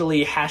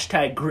actually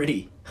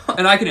 #gritty?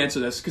 And I can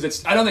answer this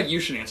because I don't think you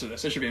should answer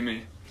this. It should be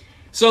me.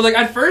 So like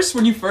at first,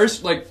 when you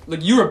first like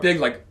you were a big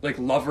like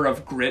lover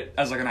of grit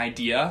as like an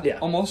idea,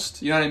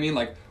 almost. You know what I mean?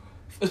 Like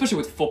especially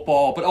with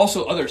football, but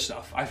also other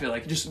stuff. I feel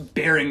like just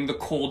bearing the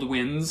cold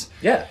winds.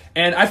 Yeah.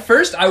 And at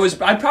first,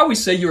 I'd probably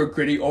say you were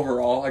gritty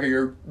overall. Like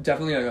you're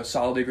definitely like a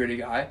solidly gritty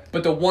guy.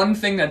 But the one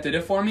thing that did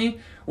it for me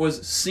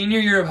was senior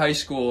year of high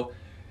school.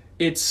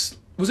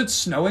 Was it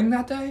snowing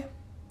that day?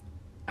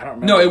 I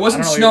don't remember. No, it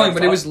wasn't snowing,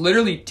 but it was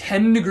literally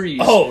 10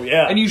 degrees. Oh,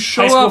 yeah. And you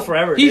show up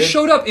forever, he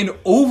showed up in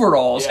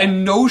overalls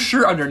and no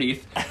shirt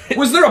underneath.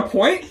 Was there a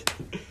point?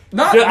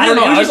 Not I don't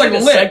know. It was I was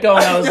just lit. Psycho,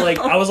 and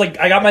I was like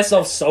I got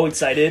myself so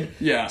excited.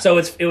 Yeah. So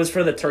it was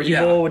for the Turkey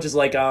Bowl, which is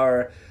like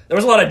there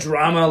was a lot of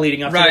drama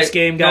leading up to this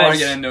game, guys. Don't want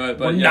to get into it,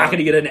 but we're not going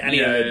to get into any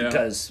of it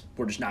because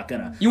we're just not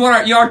gonna.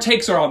 Our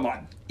takes are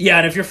online. Yeah,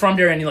 and if you're from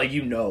there and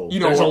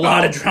there's a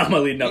lot of drama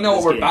leading up to this game. You know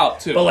what we're about,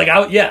 too. But,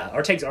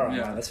 our takes are on.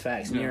 Yeah. That's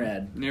facts. Near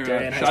ad.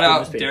 Shout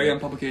out Darien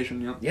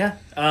Publication, Yeah.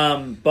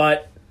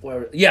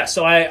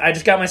 So I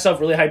just got myself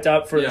really hyped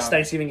up for this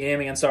Thanksgiving game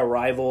against our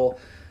rival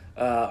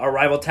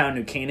town,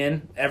 New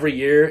Canaan. Every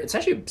year. It's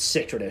actually a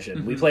sick tradition.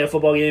 Mm-hmm. We play a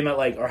football game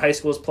at, our high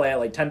schools play at,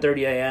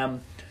 10:30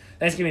 a.m.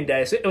 Thanksgiving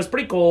Day. So it was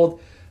pretty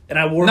cold. And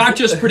I wore... Not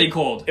just pretty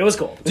cold. It was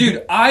cold.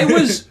 Dude, I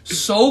was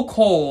so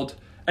cold...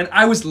 And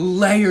I was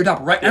layered up,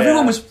 right? Yeah.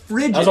 Everyone was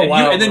frigid.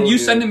 And then you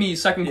send to me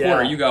second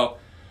quarter, you go,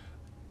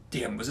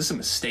 damn, was this a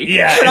mistake?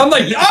 Yeah. And I'm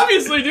like,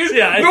 obviously, dude.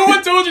 No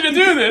one told you to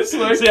do this.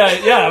 Like,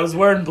 I was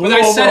wearing blue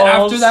overalls.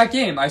 But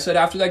I said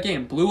after that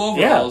game, blue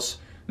overalls,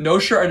 no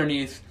shirt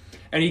underneath,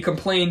 and he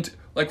complained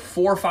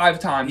 4 or 5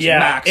 times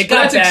max. It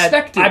got bad.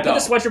 Expected, I put the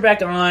sweatshirt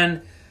back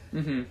on.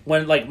 Mm-hmm.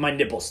 When my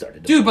nipples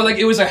started to bleed. But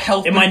it was a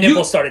health and my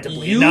nipples started to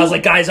bleed. And I was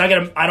like, guys, I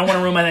don't want to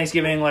ruin my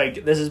Thanksgiving.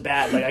 This is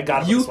bad. I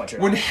gotta put the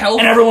sweatshirt on.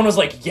 And everyone was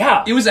like,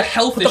 yeah. It was a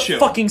health issue. Put the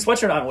fucking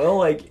sweatshirt on,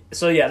 Will.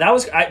 That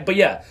was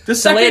the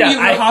second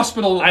your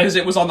hospital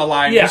visit was on the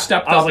line, you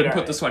stepped up and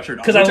put the sweatshirt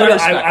on. Because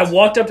I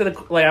walked up to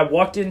I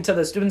walked into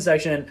the student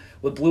section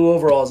with blue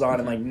overalls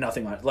on and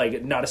nothing on,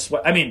 not a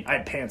sweat. I mean, I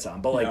had pants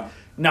on, but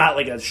not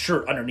a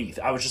shirt underneath.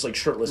 I was just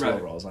shirtless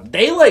overalls on.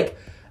 They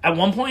at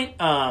one point,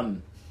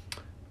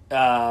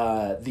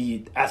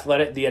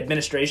 the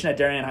administration at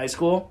Darien High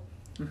School,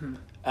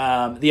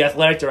 the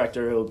athletic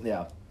director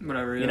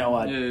whatever, you know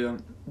what,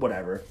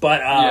 whatever,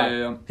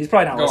 but he's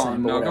probably not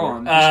listening. Go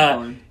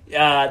on.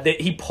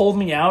 He pulled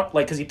me out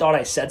because he thought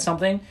I said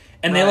something,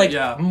 and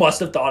they must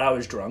have thought I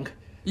was drunk.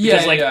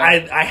 Because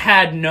I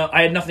had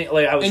nothing.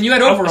 I was, and you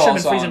had overalls I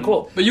been freezing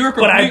cold, but you were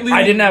completely. But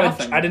I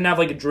didn't have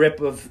a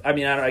drip of. I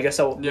mean, I guess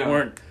we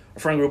weren't. Our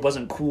friend group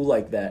wasn't cool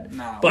like that.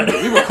 Nah, but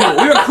we were cool.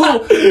 We were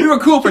cool. We were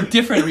cool for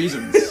different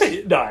reasons.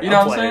 No, you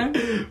know what I'm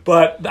saying?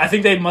 But I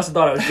think they must have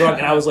thought I was drunk,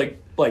 and I was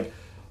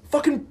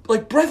fucking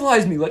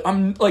breathalyze me.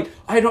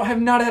 I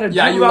have not had a drink.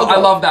 Yeah, I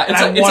love that.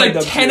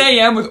 It's 10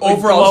 a.m. with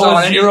overalls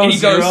on, and he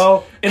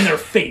goes in their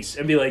face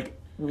and be like,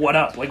 what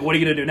up? What are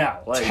you going to do now?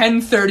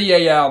 10:30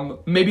 a.m.,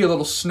 maybe a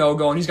little snow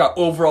going. He's got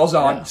overalls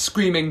on,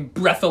 screaming,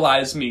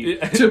 breathalyze me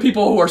to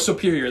people who are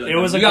superior than him.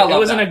 It was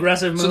an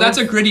aggressive move. So that's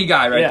a gritty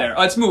guy right there.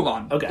 Let's move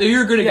on. Okay.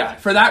 You're a gritty guy.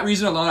 For that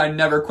reason alone, I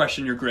never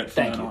question your grit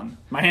from then on. You.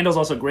 My handle's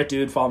also Grit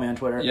Dude. Follow me on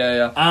Twitter.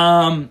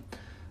 Yeah.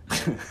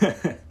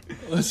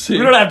 Let's see.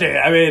 We don't have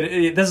to. I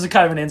mean, this is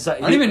kind of an insight.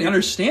 I don't even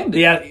understand it.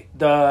 Yeah,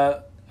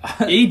 AD?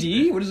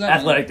 What does that mean?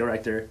 Athletic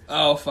director.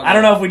 Oh, fuck. I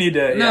don't know if we need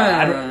to. No,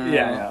 Yeah, no.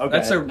 yeah.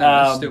 Okay.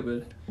 That's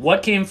stupid.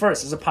 What came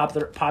first? This is a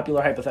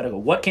popular hypothetical.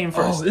 What came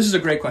first? Oh, this is a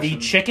great question.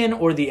 The chicken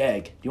or the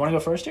egg? Do you want to go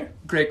first here?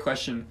 Great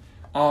question.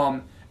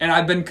 And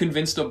I've been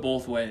convinced of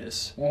both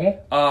ways.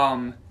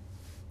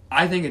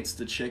 I think it's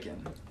the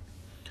chicken.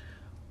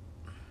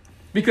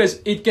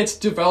 Because it gets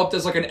developed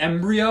as like an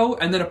embryo,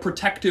 and then a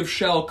protective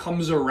shell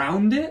comes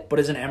around it. But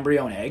is an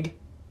embryo an egg?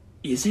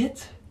 Is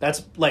it?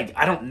 That's like,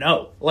 I don't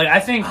know. Like, I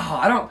think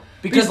I don't,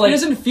 because like, it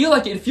doesn't feel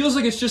like it. It feels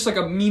like it's just like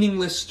a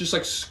meaningless, just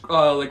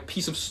like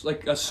piece of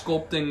like a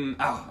sculpting.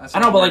 That's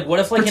I know, but like, what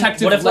if like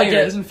protective layer?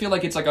 It doesn't feel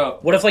like it's like a.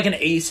 What if like an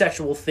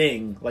asexual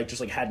thing like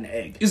just like had an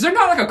egg? Is there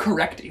not like a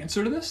correct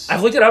answer to this?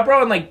 I've looked it up,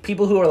 bro, and like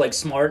people who are like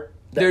smart,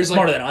 There's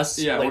smarter like, than us,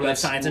 yeah, like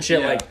science and shit.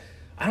 Yeah. Like,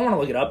 I don't want to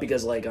look it up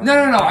because like no.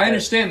 I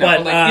understand that.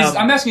 But like,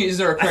 I'm asking, is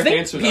there a correct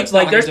answer?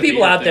 Like, there's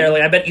people out there.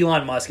 Like, I bet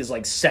Elon Musk is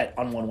like set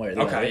on one way or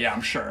the other. Okay, yeah,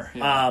 I'm sure.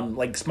 Yeah.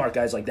 Like smart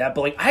guys like that.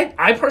 But like,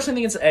 I personally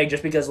think it's an egg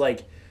just because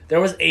like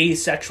there was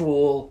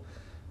asexual.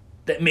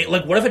 That made,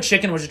 like, what if a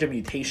chicken was just a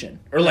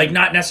mutation, or like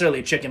not necessarily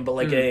a chicken, but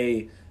like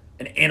an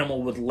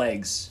animal with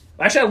legs?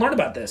 Actually, I learned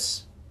about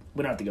this.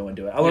 We don't have to go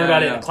into it. I learned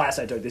about it in a class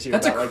I took this year.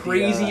 That's about, a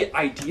crazy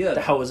idea.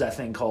 How was that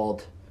thing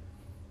called?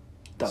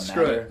 Doesn't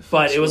Screw matter. it.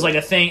 But it was like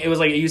a thing. It was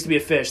like it used to be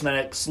a fish, and then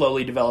it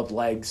slowly developed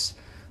legs.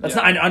 That's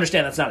not. I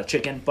understand that's not a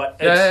chicken, but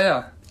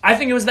yeah. I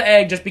think it was the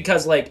egg, just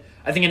because like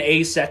I think an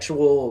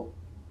asexual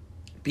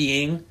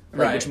being,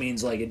 like, Right. which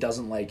means like it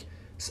doesn't like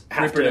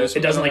have Reproduce to.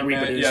 It doesn't like with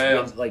another man. reproduce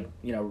Yeah. with like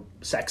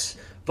sex.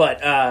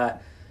 But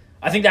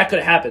I think that could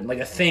have happened, like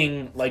a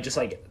thing, like just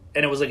like,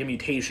 and it was like a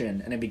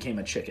mutation, and it became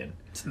a chicken.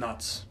 It's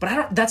nuts. But I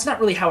don't. That's not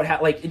really how it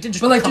happened. Like it didn't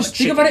just. But like, become just a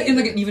think chicken. about it in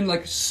like an even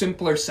like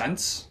simpler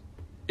sense.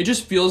 It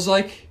just feels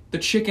like the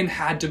chicken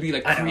had to be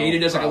like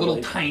created as like a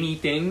little tiny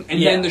thing,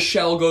 and then the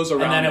shell goes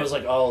around. And then it was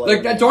like, oh,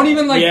 like that. Don't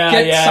even like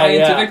get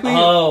scientifically. Yeah.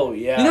 Oh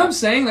yeah. You know what I'm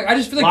saying? Like I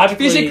just feel like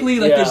Logically, physically,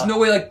 like there's no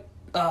way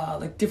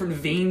like different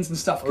veins and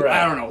stuff. Right.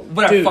 I don't know.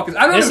 Whatever. Dude, fuck is,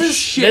 I don't know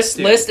shit. This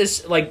dude. list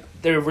is like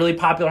they're really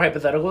popular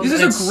hypotheticals. This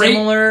is it's a great.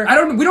 similar.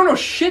 We don't know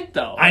shit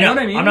though. I know. You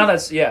know what I mean? I'm not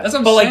that. Yeah. That's what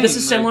I'm but like saying, this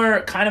is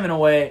similar, kind of in a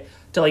way,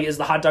 to like, is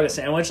the hot dog a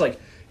sandwich? Like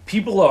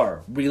people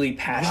are really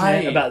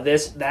passionate about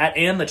this, that,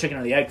 and the chicken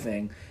or the egg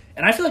thing,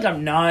 and I feel like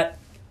I'm not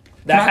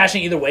that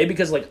passionate either way,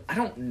 because like I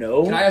don't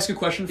know. Can I ask a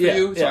question for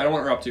you? So I don't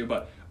want to interrupt you,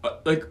 but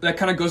like that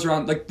kind of goes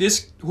around like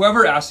this.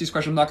 Whoever asked these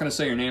questions, I'm not going to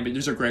say your name, but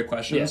these are great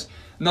questions. Yeah.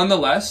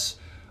 Nonetheless,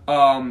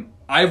 I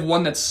have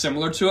one that's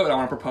similar to it that I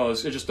want to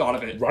propose. I just thought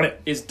of it. Run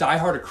it. Is Die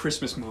Hard a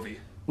Christmas movie?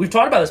 We've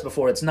talked about this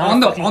before. It's not on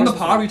the Christmas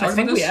pod. movie. We talked I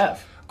think about this. we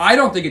have. I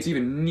don't think it's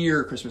even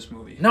near a Christmas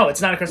movie. No,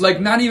 it's not a Christmas.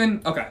 Like not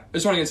even. Okay, I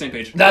just want to get the same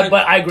page. But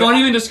I agree. Don't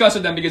even discuss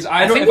it then, because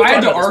I don't. think If we've I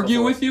had talked to about this argue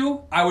before. with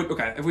you, I would.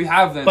 Okay, if we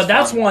have, then. But it's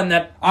that's fine. one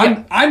that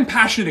I'm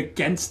passionate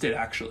against it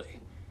actually.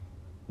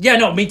 Yeah,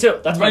 no, me too.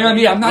 That's Right, what I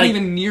mean, I'm not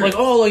even near like, it.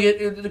 oh,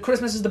 like the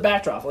Christmas is the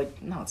backdrop. Like,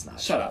 no, it's not.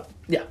 Shut up.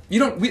 Yeah. You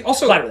don't. We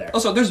also. Glad we're there.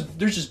 Also, there's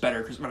just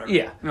better. Whatever.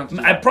 Yeah. We don't have to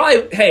do I that.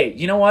 probably, hey,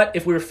 you know what?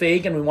 If we were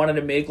fake and we wanted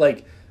to make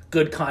like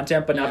good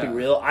content but not be Yeah.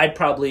 real, I'd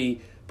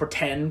probably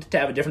pretend to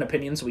have a different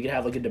opinion so we could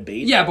have like a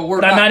debate. Yeah, but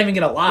I'm not even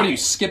gonna lie. What do you,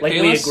 Skip like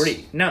Bayless? we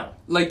agree. No.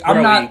 Like What I'm are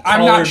we, not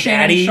Caller Shannon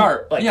Daddy?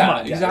 Sharp. Like, yeah, come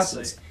on, guys.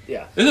 exactly.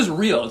 Yeah. This is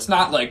real. It's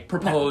not like No,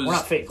 proposed. we're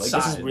not fake. Like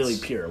this is sides. really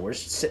pure. We're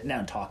just sitting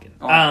down talking.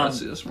 Oh, let's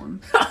see this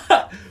one.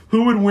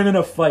 Who would win in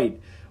a fight?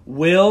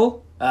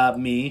 Will,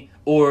 me,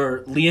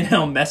 or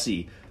Lionel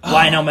Messi?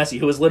 Lionel Messi,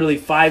 who is literally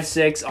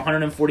 5'6",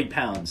 140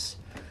 pounds.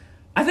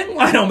 I think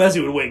Lionel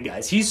Messi would win,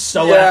 guys. He's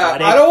so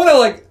athletic. I don't want to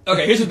like.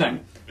 Okay, here's the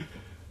thing.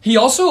 He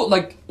also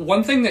like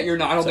one thing that you're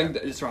not. I don't think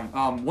that it's wrong.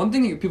 One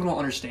thing that people don't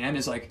understand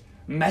is like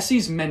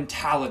Messi's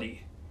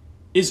mentality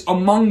is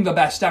among the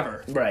best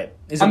ever. Right.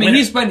 I mean,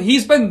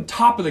 he's been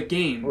top of the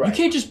game. Right. You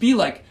can't just be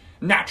like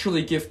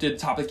naturally gifted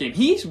top of the game.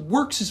 He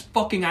works his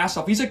fucking ass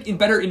off. He's like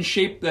better in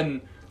shape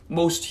than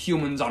most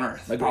humans on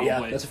Earth. Probably.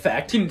 Yeah, that's a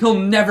fact. He'll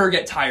never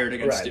get tired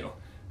against Right. you.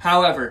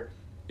 However,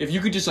 if you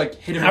could just like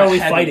hit him How in are the we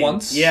head fighting?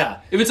 once, Yeah.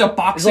 If it's a Is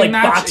boxing it like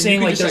match, boxing,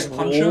 and you like could there's just like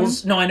punch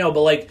rules? him. No, I know,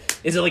 but like,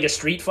 is it like a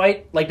street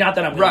fight? Like, not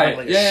that I'm gonna Right.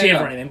 like a Yeah, shiv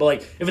yeah. or anything, but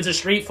like, if it's a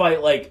street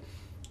fight, like,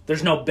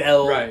 there's no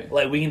bell. Right.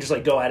 Like, we can just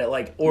like go at it,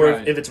 like, or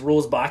Right. if it's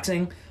rules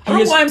boxing. I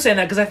don't know why I'm saying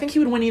that, because I think he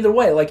would win either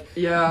way. Like,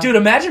 Yeah. dude,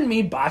 imagine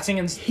me boxing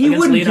against wouldn't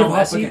Lionel give up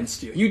Messi.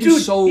 against you. You'd Dude,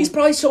 just so he's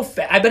probably so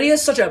fat. I bet he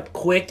has such a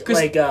quick,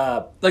 like like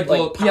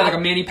a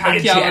Manny Pacquiao,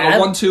 like jab,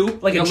 a 1-2,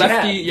 like a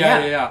lefty.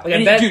 jab. Yeah. Like, I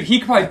And bet, dude, he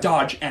could probably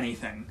dodge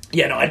anything.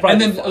 yeah, no, I'd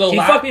probably. And then he'd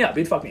fuck me up.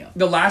 He'd fuck me up.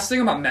 The last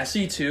thing about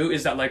Messi too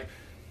is that like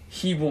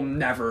he will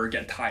never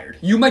get tired.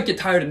 You might get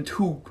tired in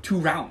two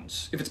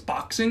rounds if it's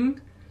boxing.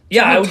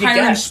 Yeah, I the would get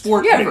tiring gassed.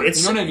 sport yeah, ever.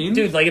 It's, you know what I mean,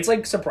 dude? Like, it's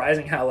like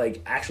surprising how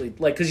like actually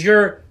like, because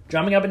you're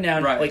jumping up and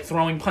down, Right. like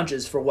throwing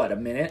punches for what, a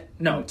minute?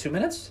 No, 2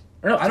 minutes?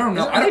 Or no, I don't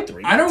know. Are they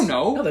 3 I don't minutes?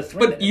 know. No, they're 3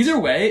 but minutes. either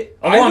way,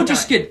 A I long would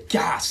just time. get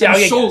gassed. Yeah, I'm I'll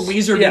get so gassed.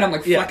 lasered in. Yeah, I'm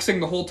like yeah. flexing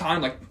the whole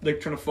time, like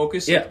trying to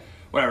focus. Yeah. Like,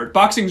 whatever.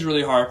 Boxing's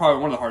really hard. Probably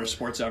one of the hardest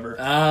sports ever.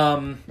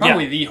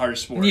 Probably the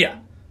hardest sport. Yeah.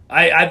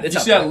 I Did you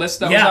see that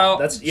list that was out?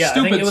 That's, yeah, I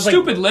Stupid, think it was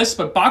stupid list,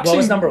 but boxing. What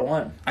was number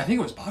one? I think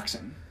it was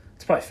boxing.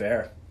 It's probably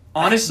fair.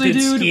 honestly,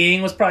 dude,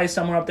 skiing was probably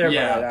somewhere up there.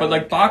 Yeah, but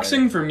like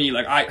boxing for me,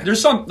 like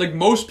there's some like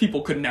most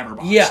people could never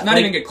box. Yeah, not like,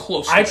 even get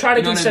close. I try to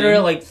you know consider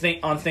what I mean? it like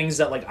on things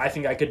that like I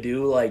think I could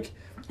do. Like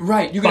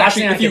right, you could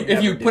actually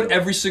if you put do.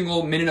 every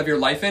single minute of your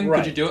life in,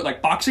 could you do it?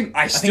 Like boxing,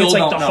 I think it's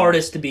like don't the know.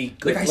 hardest to be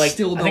good. Like, I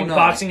still don't think know.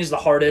 boxing is the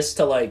hardest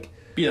to like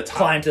be the top.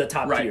 climb to the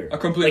top tier. I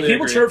completely like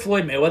people agree. cheer at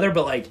Floyd Mayweather,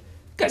 but like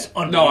guy's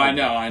unreal. No, I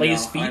know. Like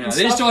his feet and They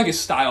stuff. just don't like his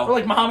style. Or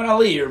like Muhammad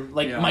Ali or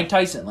like Mike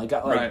Tyson. Like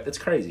it's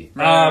crazy.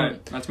 Right.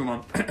 Let's move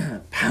on.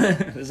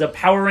 There's a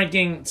power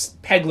ranking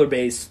Pegler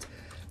based.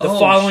 The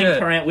following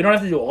current. We don't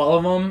have to do all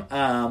of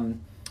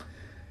them.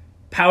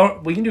 Power.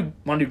 We can do.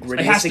 Want to do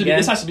grittiest again?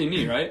 This has to be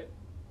me, right?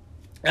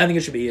 I think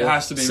it should be you. It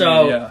has to be me.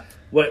 Yeah.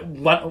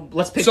 What?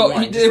 Let's pick. So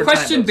one, the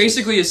question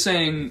basically is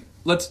saying,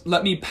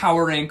 let me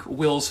power rank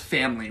Will's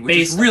family, which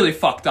is really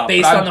fucked up.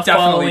 Based on the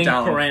following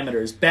down.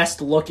 parameters: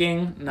 best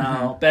looking,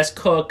 best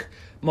cook,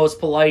 most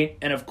polite,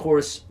 and of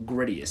course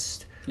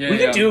grittiest. We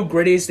can do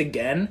grittiest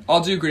again.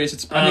 I'll do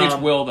grittiest. I think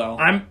it's Will though.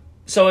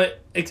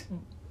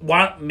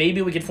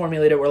 Maybe we could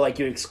formulate it where like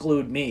you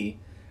exclude me,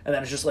 and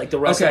then it's just like the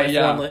rest of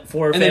my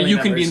four and then you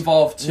can be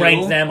involved too.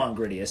 Rank them on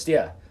grittiest,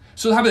 yeah.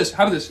 So how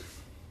about this?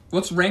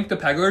 Let's rank the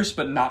Peglers,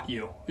 but not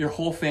you. Your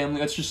whole family.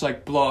 Let's just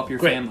like blow up your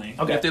family.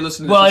 Okay. If they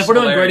listen to this, if we're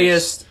doing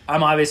grittiest,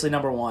 I'm obviously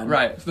number one.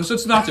 Right. So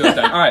let's not do it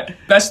then. All right.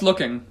 Best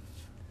looking.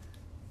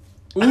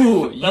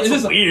 Ooh, this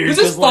is weird. This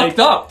is fucked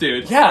up,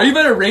 dude. Yeah. Are you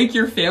gonna rank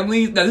your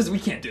family? We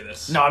can't do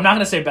this. No, I'm not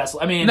gonna say best.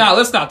 I mean, no,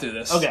 let's not do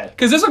this. Okay.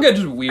 Because this will get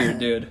just weird,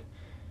 dude.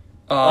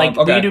 We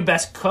can do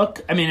best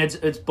cook. I mean,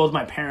 it's both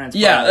my parents.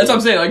 Yeah, that's what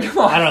I'm saying. Like, come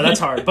on. I don't know. That's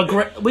hard.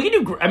 But we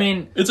can do. I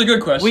mean, it's a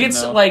good question. We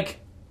can like.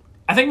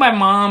 I think my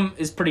mom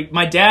is pretty.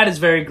 My dad is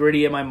very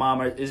gritty, and my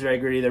mom is very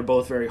gritty. They're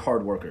both very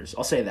hard workers.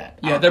 I'll say that.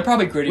 Yeah, they're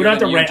probably grittier. We don't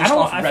have to rank. Just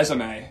off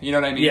resume. You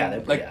know what I mean?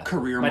 Yeah,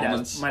 career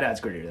moments. My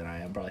dad's grittier than I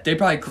am. Probably. They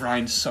probably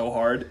grind so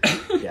hard.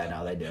 Yeah,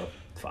 no, they do.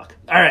 Fuck.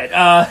 All right.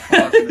 All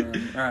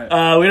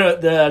right. We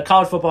don't the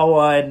college football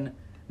one.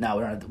 No,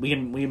 we don't. We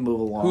can move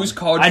along. Who's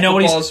college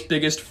football's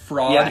biggest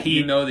fraud? Yeah,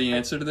 you know the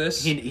answer to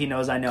this. He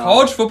knows. I know.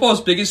 College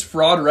football's biggest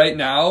fraud right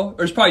now.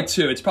 There's probably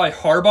two. It's probably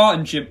Harbaugh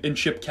and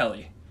Chip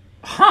Kelly.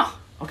 Huh.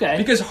 Okay.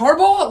 Because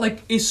Harbaugh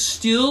is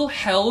still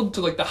held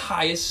to the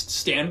highest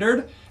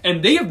standard,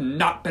 and they have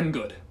not been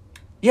good.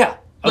 Yeah.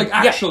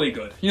 Actually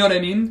good. You know what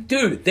I mean?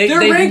 Dude, they're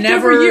ranked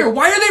every year.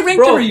 Why are they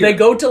ranked every year? They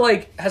go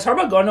to has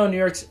Harbaugh gone to a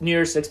New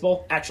Year's Six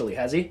Bowl? Actually,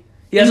 has he?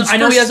 He hasn't. I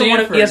know he hasn't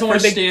won. He hasn't won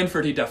a big.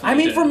 Stanford, he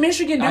definitely. For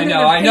Michigan. Dude,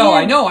 I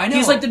know.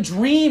 He's like the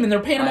dream, and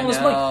they're paying him all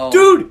this money.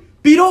 Dude,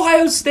 beat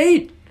Ohio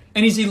State.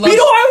 And beat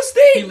Ohio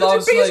State.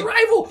 That's their biggest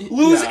rival.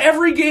 Lose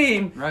every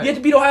game. Right. You have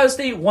to beat Ohio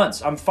State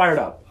once. I'm fired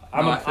up.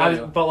 Do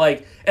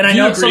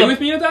you agree with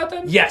me at that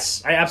then?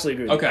 Yes, I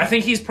absolutely agree. Okay. I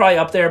think he's probably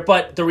up there,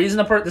 but the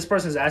reason this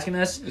person is asking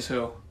this is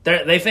who?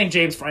 They think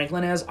James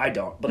Franklin is. I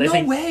don't. But they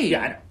think no way.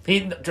 Yeah, I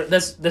know.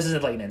 This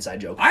isn't like an inside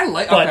joke.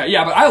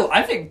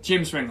 I think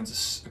James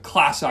Franklin's a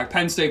class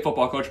Penn State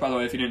football coach, by the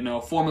way, if you didn't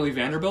know, formerly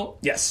Vanderbilt.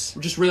 Yes.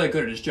 Just really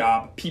good at his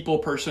job. People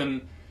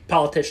person.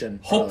 Politician.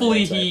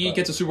 Hopefully he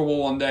gets a Super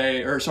Bowl one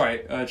day, a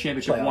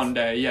championship one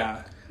day,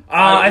 yeah.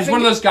 He's one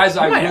of those guys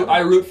I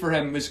root for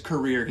him his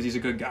career because he's a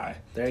good guy.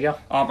 There you go.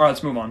 All right,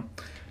 let's move on.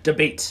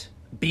 Debate: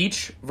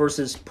 beach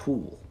versus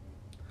pool.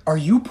 Are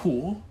you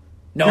pool?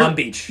 No, I'm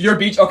beach. You're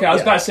beach? Okay, I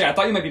was about to say, I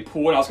thought you might be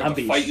pool and I was going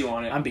to fight you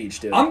on it. I'm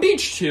beach, dude. I'm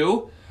beach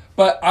too,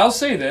 but I'll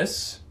say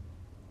this.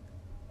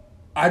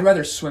 I'd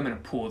rather swim in a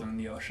pool than in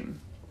the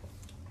ocean.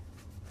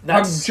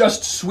 I'm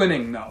just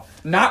swimming though,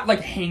 not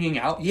hanging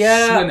out.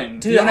 Yeah, swimming.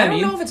 Dude, you know what I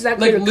don't know if it's that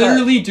clear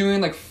literally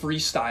doing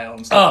freestyle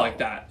and stuff like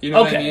that. You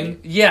know what I mean?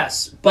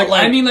 Yes, but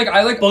I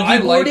like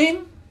boogie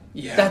boarding.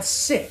 Yeah, that's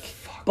sick.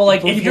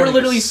 But if you're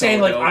literally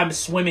saying I'm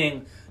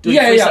swimming, doing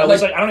freestyle,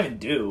 which I don't even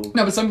do.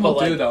 No, but some people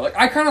do though.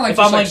 I kind of if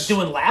I'm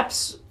doing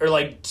laps or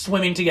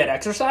swimming to get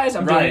exercise,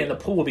 I'm doing it in the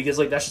pool because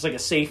that's just a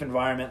safe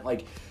environment.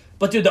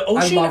 But dude, the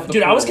ocean.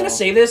 I was gonna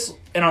say this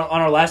on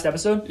our last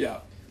episode. Yeah.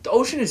 The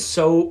ocean is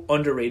so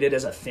underrated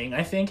as a thing,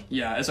 I think.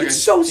 Yeah,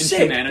 it's so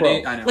sick,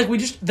 bro. I know.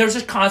 There's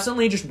just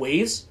constantly just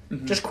waves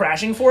just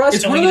crashing for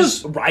us, and we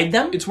just ride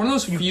them. It's one of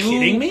those few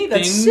kidding me?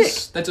 That's things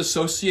sick. That's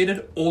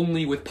associated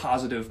only with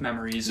positive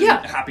memories and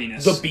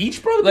happiness. The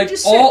beach, bro. The beach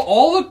is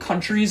all the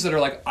countries that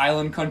are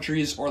island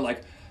countries or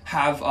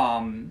have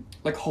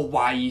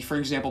Hawaii, for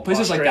example,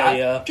 places Australia. like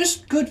that.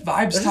 Just good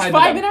vibes. They're just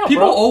vibing out,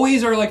 people bro.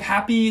 always are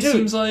happy. It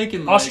seems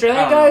and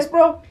Australian guys,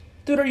 bro.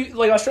 Dude, are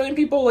you Australian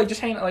people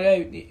just hanging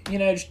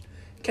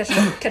just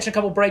catching a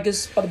couple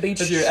breakers by the beach?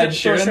 That's your Ed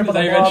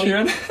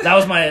Sheeran? That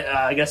was my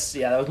I guess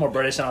that was more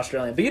British than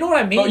Australian. But you know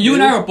what I mean? You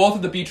and I were both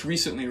at the beach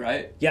recently,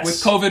 right? Yes. With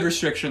COVID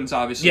restrictions,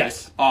 obviously.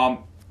 Yes. And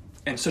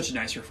such a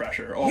nice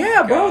refresher. Oh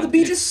yeah, my bro, God. the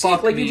beach is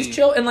sick. You just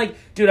chill and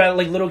dude, I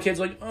little kids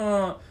I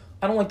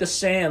don't like the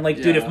sand.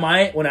 Dude,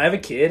 when I have a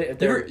kid, if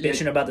they're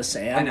bitching about the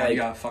sand, I know you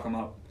gotta fuck them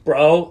up.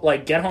 Bro,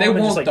 get home. They and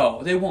won't just,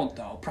 though. They won't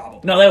though.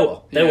 Probably. No, they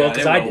will. They will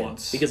because I did.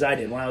 Once. Because I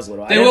did when I was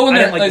little. They will when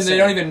they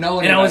don't even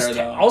know any better,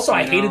 though. Also,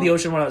 I hated the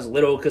ocean when I was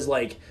little because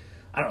I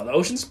don't know, the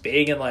ocean's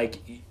big and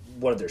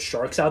what are there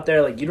sharks out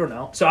there? Like, you don't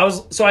know. So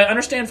I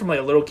understand from like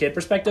a little kid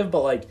perspective,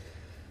 but like,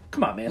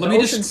 come on, man. The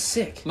ocean's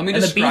sick. Let me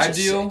describe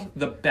to you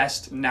the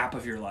best nap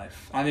of your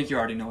life. I think you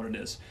already know what it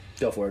is.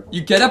 Go for it.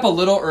 You get up a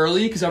little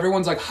early because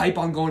everyone's like hype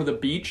on going to the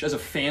beach as a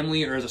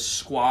family or as a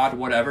squad,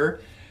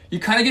 whatever. You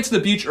kind of get to the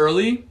beach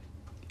early,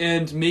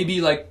 and maybe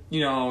like,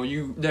 you know,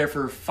 you there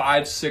for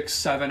 5, 6,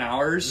 7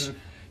 hours. Mm-hmm.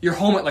 You're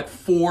home at like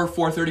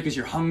 4:30 because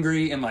you're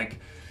hungry and like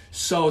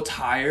so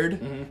tired,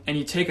 and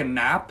you take a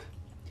nap,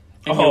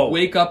 and you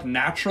wake up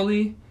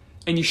naturally,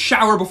 and you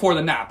shower before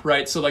the nap,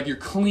 right? So like you're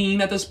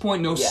clean at this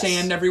point, no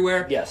sand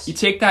everywhere. Yes. You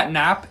take that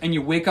nap, and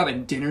you wake up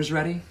and dinner's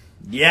ready.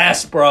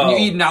 Yes, bro. And you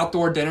eat an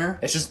outdoor dinner.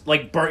 It's just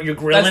like you're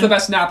grilling. That's the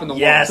best nap in the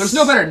world. There's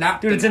no better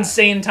nap. Dude, it's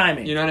insane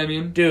timing. You know what I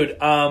mean? Dude,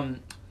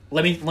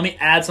 let me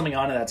add something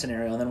onto that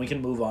scenario, and then we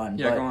can move on.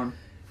 Yeah, go on.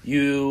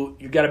 You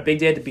got a big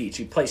day at the beach.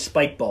 You play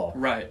spike ball.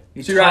 Right.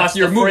 So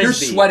you're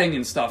sweating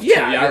and stuff.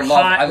 Yeah, too. I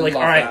love like,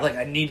 all right, that. Like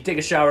I need to take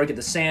a shower, get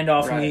the sand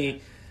off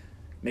me,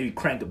 maybe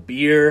crank a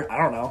beer. I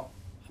don't know.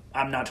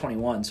 I'm not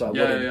 21, so I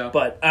wouldn't.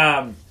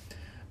 Yeah.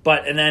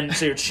 But and then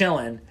so you're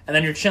chilling, and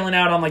then you're chilling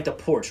out on like the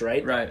porch,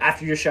 right? Right.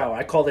 After your shower,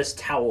 I call this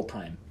towel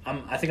time.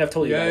 I think I've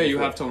told you. Yeah, you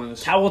have told me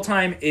this. Towel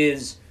time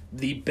is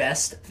the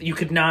best. You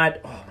could not.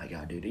 Oh my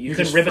god, dude! You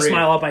could rip a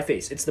smile off my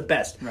face. It's the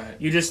best. Right.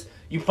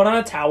 You put on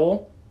a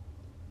towel.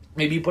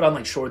 Maybe you put on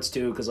like shorts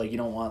too, because like you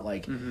don't want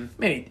like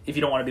maybe if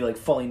you don't want to be like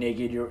fully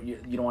naked, you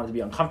don't want it to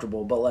be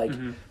uncomfortable. But like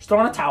just throw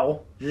on a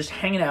towel. You're just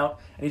hanging out,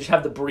 and you just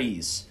have the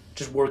breeze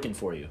just working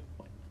for you.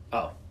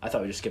 Oh, I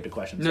thought we just skipped a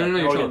question. No,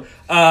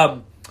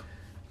 you're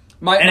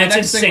My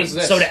next thing was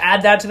this. So to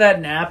add that to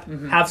that nap,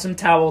 have some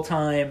towel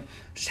time,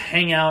 just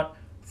hang out,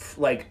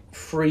 like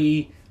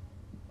free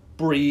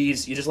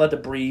breeze. You just let the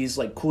breeze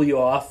like cool you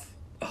off.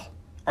 Oh,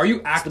 are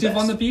you active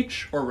on the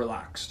beach or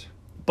relaxed?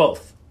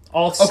 Both.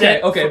 All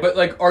okay, but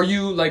like, are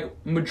you like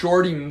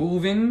majority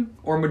moving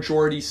or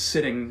majority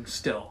sitting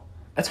still?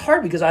 That's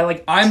hard because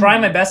I'm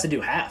trying my best to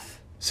do half.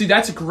 See,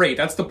 that's great.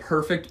 That's the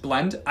perfect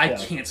blend. I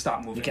can't stop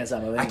moving. You can't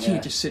stop moving. I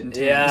can't just sit and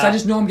tan because I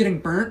just know I'm getting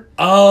burnt.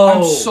 Oh,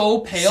 I'm so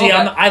pale. See,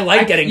 I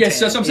like getting tan. Yes,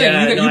 that's what I'm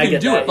saying. You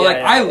can do it, but like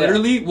I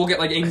literally will get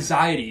like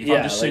anxiety if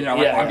I'm just sitting there.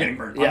 I'm getting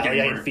burnt. I'm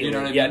getting burnt. You know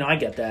what I mean? Yeah, no, I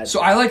get that.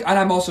 So and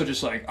I'm also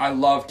just like I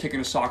love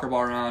kicking a soccer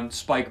ball around,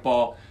 spike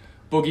ball,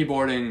 boogie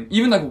boarding,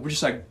 even like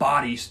just like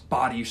body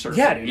surfing.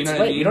 Yeah, dude, you know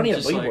what I mean? You don't need a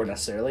boogie board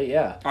necessarily.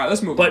 Yeah. All right,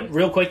 let's move. But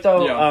real quick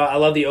though, I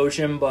love the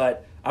ocean,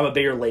 but I'm a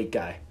bigger lake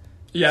guy.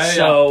 Yeah.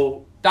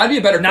 So. That'd be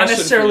a better not question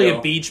necessarily for you.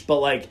 A beach, but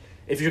like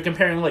if you're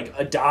comparing like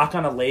a dock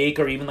on a lake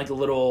or even like a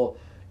little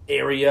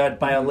area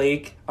by a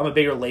lake, I'm a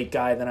bigger lake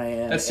guy than I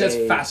am that's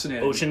a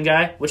fascinating. Ocean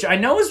guy, which I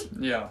know is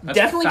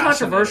definitely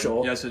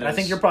controversial. Yes, it is. I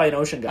think you're probably an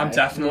ocean guy. I'm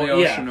definitely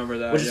ocean over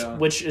that.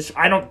 Which is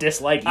I don't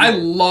dislike. I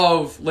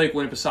love Lake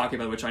Winnipesaukee, by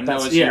the way, which I know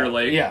is your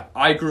lake. Yeah.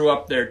 I grew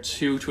up there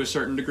too, to a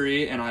certain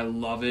degree, and I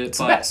love it. It's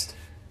the best,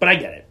 but I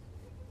get it.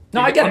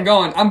 No, I get it.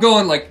 I'm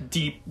going like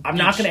deep. I'm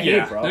not going to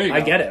hate, bro.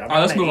 I get it. All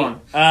right, let's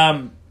move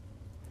on.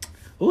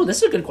 Ooh,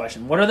 this is a good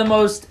question. What are the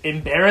most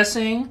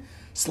embarrassing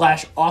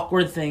 /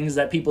 awkward things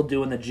that people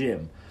do in the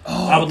gym?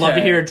 I would love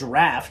to hear a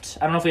draft.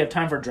 I don't know if we have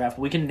time for a draft,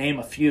 but we can name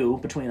a few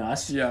between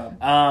us. Yeah.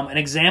 An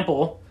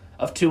example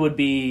of two would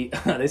be,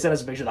 they sent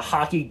us a picture of the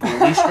hockey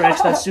goalie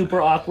stretch that's super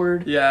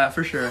awkward. Yeah,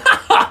 for sure.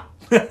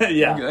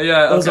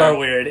 Yeah, those are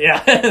weird.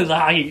 Yeah, the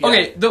hockey.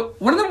 Okay,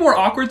 one of the more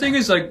awkward things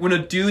is like when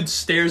a dude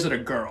stares at a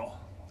girl.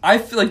 I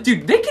feel like,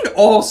 dude, they can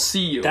all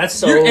see you. That's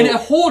so... and a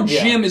whole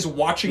gym is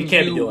watching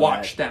you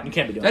watch them. You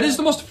can't be doing that. That is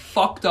the most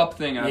fucked up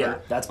thing ever. Yeah,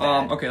 that's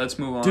bad. Okay, let's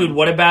move on. Dude,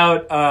 what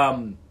about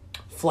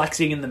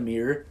flexing in the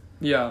mirror?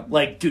 Yeah.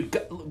 Like, dude,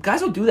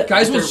 guys will do that.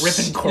 Guys like, will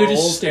ripping curls. They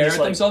just stare at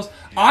themselves.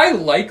 I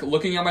like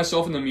looking at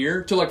myself in the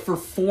mirror to like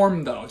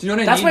perform though. Do you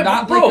know what I mean?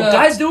 That's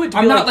guys do it.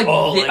 I'm not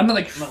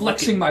like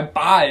flexing my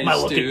buys, am I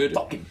looking dude.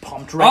 Fucking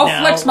pumped right now.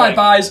 I'll flex my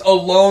buys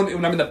alone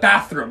when I'm in the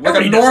bathroom,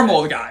 like a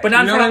normal guy, but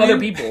not in front of other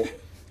people.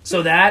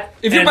 So that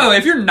by the way,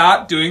 if you're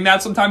not doing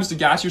that sometimes to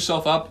gas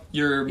yourself up,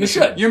 you're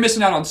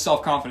missing out on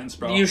self-confidence,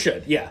 bro. You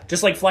should, yeah.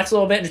 Just like flex a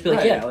little bit and just be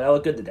like, I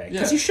look good today.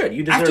 Because you should.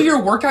 You deserve After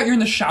your workout, you're in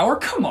the shower?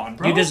 Come on,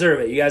 bro. You deserve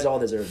it. You guys all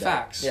deserve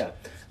that. Facts.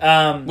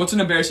 Yeah. What's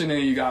an embarrassing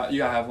thing you got? You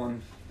gotta have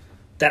one.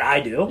 That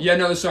I do? Yeah,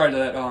 no, sorry,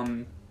 that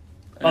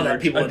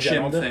that people in gym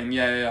general thing.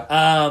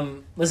 Yeah.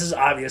 This is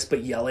obvious,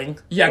 but yelling.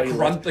 Yeah,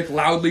 grunt, like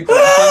loudly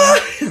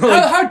grunting.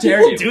 how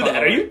dare you do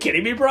that? Are you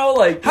kidding me, bro?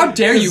 Like, how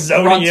dare you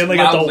grunt in, like,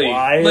 loudly?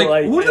 At the y,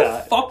 like, who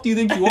the fuck do you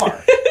think you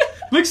are?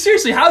 Like,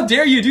 seriously, how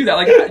dare you do that?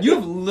 Like, you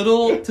have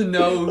little to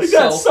no like, self-awareness.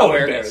 That's so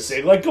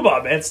embarrassing. Like, come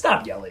on, man,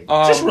 stop yelling.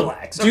 Just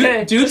relax,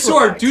 okay? Dudes who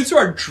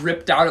are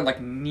dripped out in like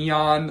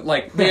neon,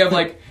 like they have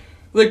like.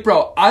 Like,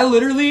 bro, I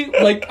literally,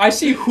 like, I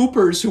see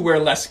hoopers who wear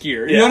less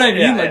gear. You know what I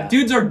mean?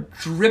 Dudes are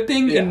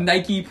dripping in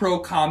Nike Pro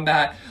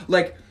Combat.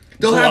 Like,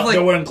 they'll have, like,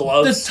 they're wearing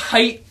gloves.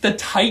 The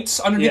tights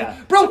underneath.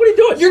 Yeah. Bro, so what are you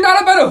doing? You're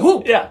not about to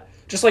hoop. Yeah.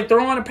 Just, like,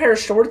 throw on a pair of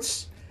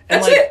shorts.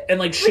 And, That's it. And,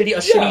 like,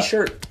 shitty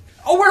shirt.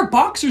 I'll wear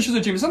boxers to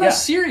the gym. It's not that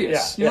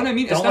serious. You know what I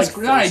mean? That's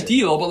not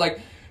ideal, but, like,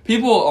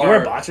 People are. You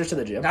wear boxers to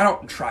the gym? I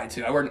don't try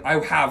to. I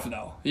have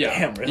though. Yeah.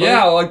 Damn, really?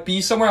 Yeah, I'll like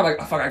be somewhere. I'm like,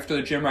 oh, fuck, I have to go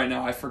to the gym right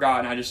now. I forgot,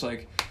 and I just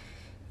like,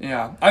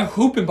 yeah. I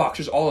hoop in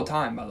boxers all the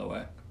time. By the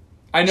way,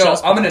 I know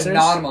Just I'm boxers? an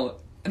anomaly.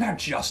 Not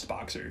just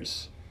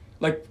boxers,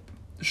 like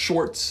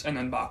shorts and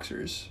then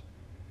boxers.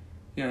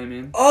 You know what I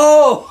mean?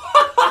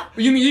 Oh!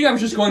 You mean I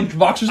was just going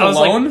boxers I was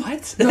alone? like,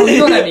 what? No, you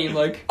know what I mean.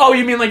 Like, Oh,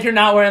 you mean like you're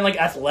not wearing like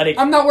athletic?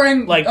 I'm not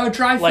wearing like a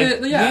dry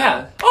fit.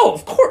 Yeah. Oh,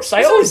 of course. I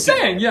That's what I'm always do.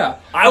 saying. Yeah.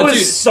 I But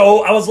was dude,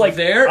 I was like,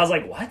 there- I was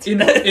like, what? in-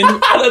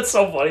 That's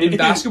so funny. in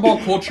basketball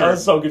culture, I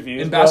was so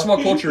confused. in bro.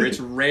 basketball culture, it's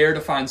rare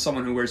to find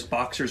someone who wears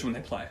boxers when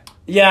they play.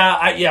 Yeah,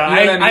 I know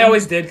what I mean?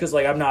 always did because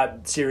like I'm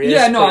not serious.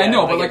 Yeah, no, but I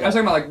know, but get like I that. was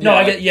talking about like No, yeah,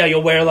 I get. Yeah,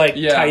 you'll wear like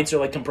Yeah. tights or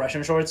like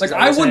compression shorts. like Is that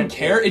I what you're wouldn't saying?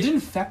 care. It didn't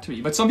affect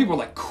me, but some people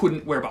like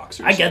couldn't wear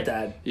boxers. I get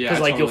that Yeah, because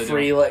I like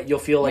totally you'll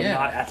feel like Yeah.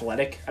 not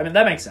athletic. I mean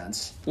that makes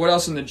sense. What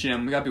else in the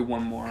gym? We gotta be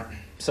one more.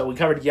 So we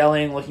covered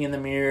yelling, looking in the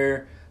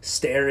mirror,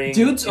 staring.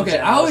 Dudes, in okay,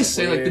 general I always is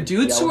say like the weird.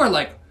 dudes who Yelling. are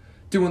like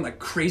doing like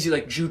crazy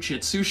like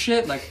jujitsu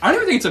shit. Like I don't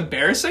even think it's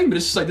embarrassing, but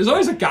it's just like there's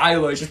always a guy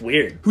like just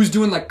weird. who's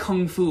doing like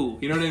kung fu.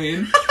 You know what I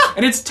mean?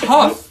 And it's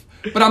tough,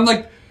 but I'm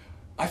like.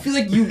 I feel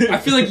like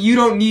you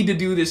don't need to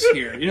do this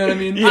here. You know what I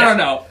mean? Yeah. I don't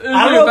know.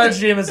 I don't know But, if the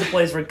gym is the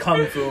place for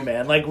kung fu,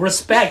 man. Like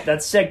respect,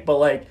 that's sick, but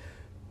like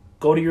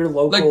go to your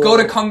local.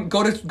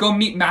 like go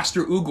meet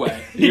Master Uguay.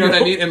 You know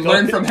what I mean? And Go-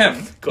 learn from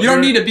him. go You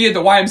don't to- need to be at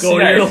the YMCA. Go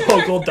to your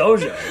local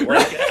dojo.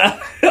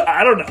 Like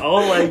I don't know.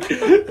 Like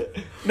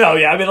no,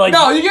 yeah, I mean like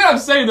No, you get what I'm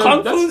saying. Though.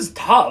 kung That's- fu's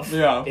tough.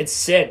 Yeah. It's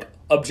sick.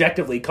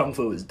 Objectively, kung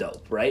fu is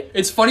dope, right?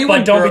 It's funny when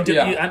But don't girl- be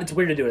doing. yeah. It's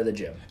weird to do it at the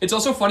gym. It's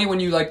also funny when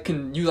you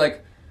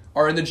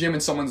are in the gym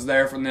and someone's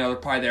there for they're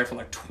probably there for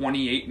like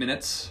 28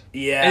 minutes.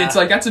 Yeah, And it's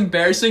like that's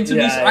embarrassing to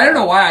me. Yeah, So I don't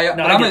know why. No,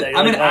 But I I'm get an, that. You're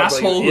I'm an like, oh, but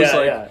asshole yeah, who's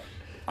like yeah.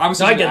 I'm No,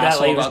 such I an get that.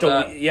 asshole Like, about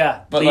just that.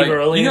 yeah, But leave like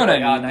early. you know what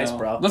like, I mean? Oh, nice, though.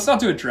 bro. Let's not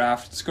do a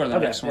draft. Let's go to the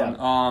Okay, next yeah.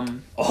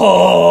 one.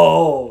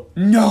 Oh,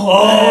 No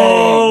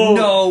way.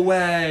 No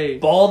way.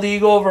 bald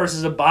eagle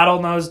versus a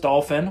bottlenose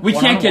dolphin. We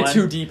can't get 1-on-1.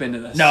 too deep into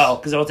this. No,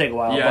 because it'll take a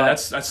while. Yeah, but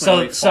that's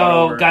gonna be so. far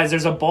over. Guys,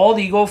 there's a bald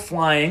eagle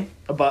flying.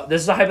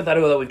 This is a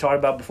hypothetical that we've talked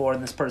about before,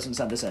 and this person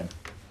sent this in.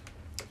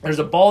 There's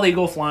a bald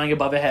eagle flying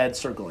above a head,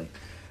 circling.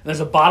 And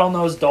there's a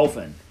bottlenose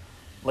dolphin,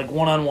 like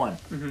 1-on-1,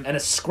 Mm-hmm. and a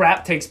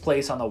scrap takes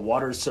place on the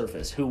water's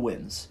surface. Who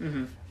wins?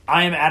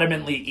 I am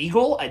adamantly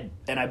eagle,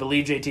 and I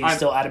believe JT is I'm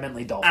still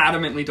adamantly dolphin.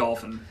 Adamantly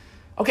dolphin.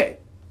 Okay,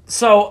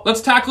 so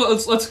Let's tackle.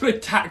 Let's go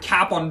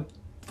cap on.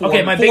 Four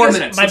my minutes.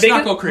 biggest, Let's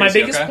not go crazy. my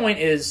biggest okay? point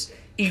is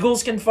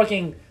eagles can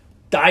fucking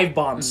dive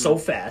bomb Mm-hmm. so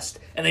fast,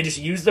 and they just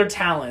use their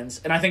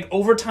talons. And I think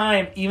over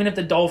time, even if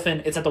the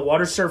dolphin, it's at the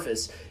water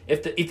surface,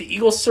 if the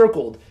eagle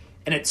circled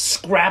and it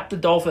scrapped the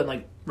dolphin,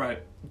 like Right.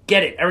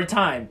 get it every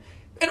time.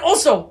 And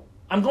also,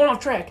 I'm going off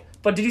track,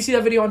 but did you see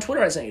that video on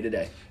Twitter I sent you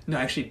today? No,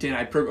 I actually didn't.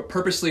 I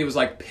purposely was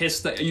like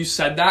pissed that you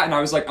said that, and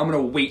I was like, I'm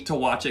gonna wait to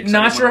watch it. 'cause I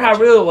Not didn't sure wanna how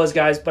watch it. real it was,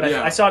 guys, but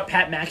Yeah. I saw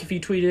Pat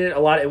McAfee tweeted it a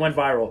lot. It went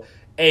viral.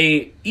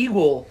 A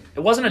eagle, it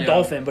wasn't a Yeah.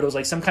 dolphin, but it was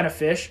like some kind of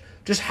fish,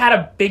 just had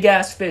a big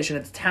ass fish in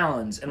its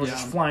talons and was Yeah.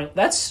 just flying.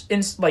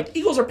 Like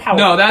eagles are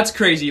powerful. No, that's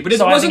crazy. But it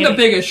So I wasn't think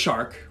the biggest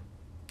shark.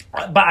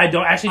 but I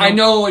don't actually. I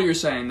know what you're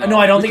saying. Though. No,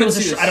 I don't We think it was.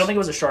 couldn't see I don't think it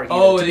was a shark. Either,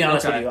 Oh, to be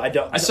honest okay. with you, I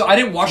don't. I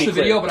didn't watch to the be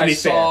clear, video, but to I be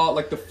saw fair.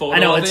 like the photo. I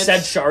know of it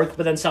said shark,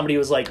 but then somebody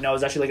was like, "No, it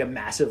was actually like a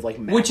massive like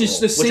mackerel," which is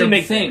the which are same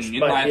big thing fish, in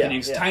but my yeah,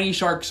 opinion. yeah. Tiny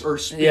sharks or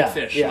big Yeah,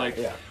 fish. yeah, like,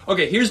 yeah.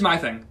 okay, here's my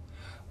thing.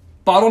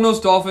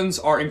 Bottlenose dolphins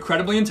are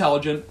incredibly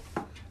intelligent.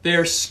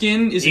 Their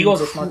skin is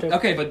Eagles are smart too.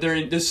 Okay, but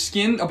the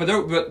skin. I'm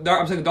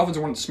saying the dolphins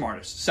are one of the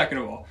smartest. Second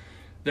of all,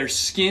 their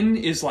skin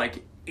is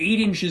like 8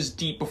 inches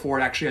deep before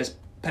it actually has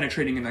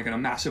penetrating in like a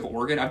massive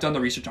organ. I've done the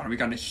research on it. We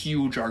got in a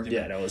huge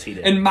argument. Yeah, that was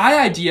heated. And my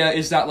idea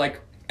is that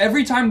like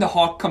every time the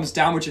hawk comes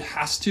down, which it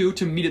has to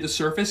meet at the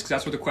surface, because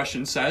that's what the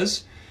question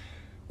says.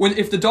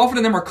 If the dolphin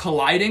and them are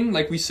colliding,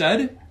 like we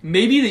said,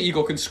 maybe the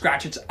eagle can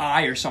scratch its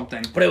eye or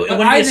something. But it wouldn't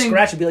be a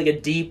scratch. It'd be like a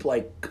deep,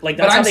 like that's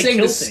But how I'm they saying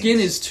kill the skin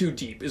things. is too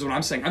deep, is what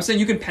I'm saying. I'm saying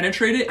you can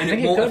penetrate it and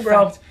think it it won't could,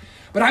 bro. affect.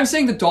 But I'm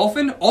saying the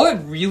dolphin, all it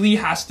really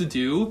has to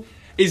do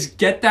is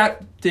get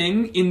that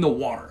thing in the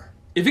water.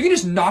 If it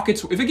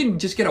can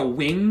just get a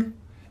wing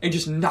and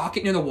just knock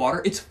it in the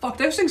water, it's fucked.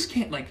 Those things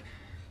can't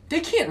they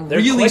can't They're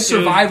really quick, dude.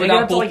 survive They get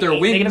without up to, both like, their They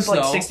get up wings. to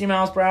like though. 60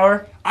 miles per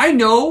hour. I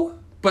know,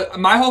 but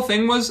my whole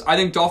thing was I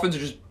think dolphins are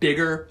just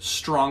bigger,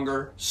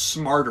 stronger,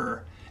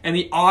 smarter, and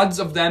the odds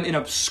of them in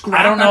a scrap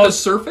I don't at know the if-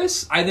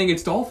 surface, I think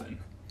it's dolphin.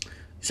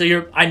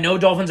 So I know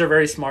dolphins are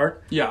very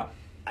smart. Yeah.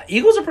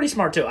 Eagles are pretty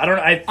smart too.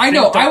 I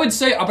know. I would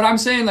say, but I'm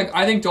saying like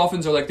I think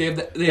dolphins are like they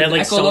have the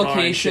like, sonar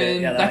and shit.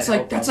 echolocation. Yeah, that that's might like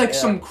help that's them, like yeah.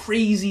 some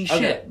crazy shit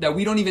Okay. that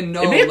we don't even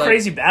know. It'd be a like-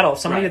 crazy battle if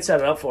somebody Right. could set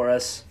it up for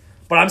us.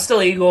 But I'm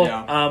still Eagle.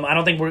 Yeah. I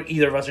don't think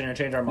either of us are going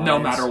to change our minds. No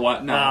matter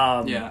what,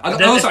 no. Yeah.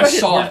 Unless I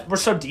saw it. We're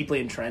so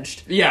deeply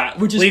entrenched. Yeah,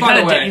 which is Well, you by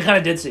the kind way,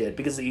 of did see it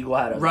because the Eagle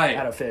had a Right.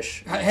 had a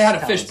fish. I had a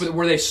talons. fish, but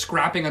were they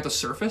scrapping at the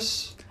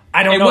surface?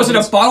 I don't It know. wasn't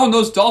a It's-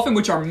 bottlenose dolphin,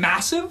 which are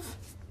massive.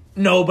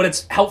 No, but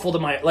it's helpful to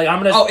my like. I'm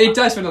gonna. Oh, it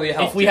definitely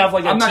helps. If we have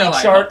like a I'm not gonna team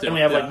lie, chart helped and we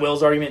it, have yeah. like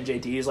Will's argument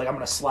and JT's, like I'm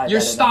gonna slide Your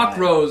that into stock mine.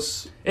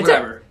 rose. It's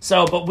Whatever.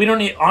 but we don't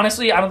need.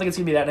 Honestly, I don't think it's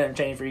gonna be that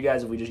entertaining for you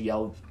guys if we just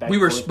yell back. We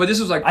and were, forth. but this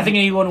was like. I think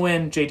anyone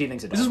win. JT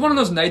thinks it. This is one of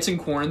those nights in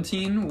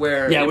quarantine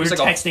where Yeah, it we was were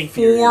like texting a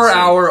furiously.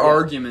 4-hour Yeah.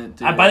 argument.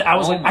 Dude. I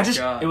was Oh like, my I just.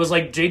 God. It was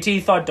like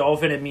JT thought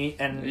Dolphin and me,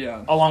 and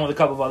Yeah. along with a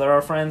couple of other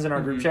our friends in our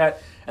Mm-hmm. group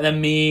chat, and then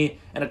me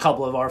and a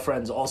couple of our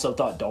friends also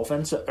thought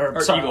Dolphin,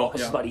 Or sorry, Eagle, also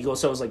yeah. thought Eagle.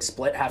 So it was like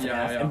split half and Yeah,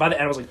 half. yeah. And by the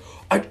end,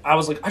 I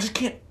was like, I just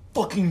can't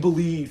fucking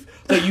believe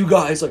that you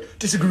guys like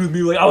disagree with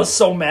me. Like I was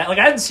so mad. Like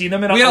I hadn't seen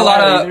them in We had a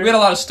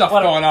lot of stuff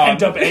going on.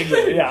 Pent up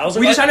anger. Yeah, I was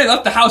like, We just hadn't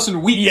left the house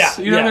in weeks. yeah,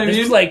 you know what I This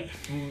mean? was like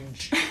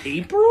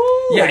April.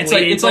 Yeah, it's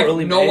like- late it's like April,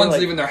 early no May. one's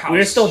Like, leaving their house We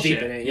were still deep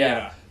shit. in it. Yeah.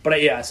 Yeah,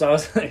 but yeah. So I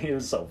was like, it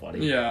was so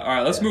funny. Yeah. All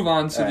right. Let's move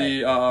on to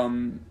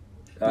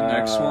the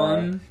next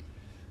one.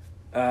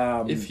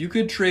 If you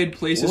could trade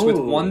places with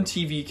Ooh. one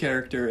TV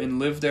character and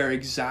live their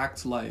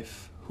exact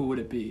life, who would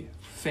it be?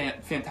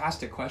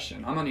 Fantastic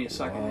question. I'm gonna need a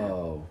second here.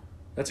 Oh,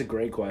 that's a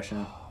great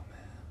question.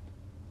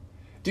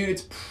 Dude,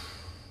 it's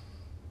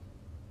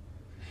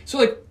so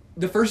like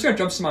the first thing that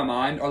jumps to my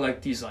mind are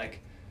like these like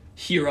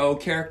hero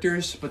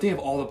characters, but they have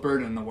all the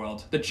burden in the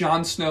world. The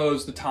Jon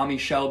Snows, the Tommy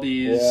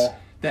Shelbys, Yeah.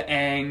 the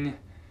Aang,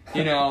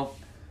 you know.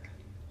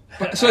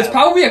 But, so it's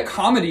probably a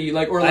comedy,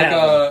 like or like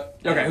a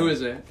okay. Who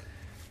is it?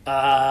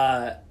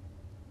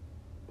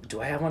 Do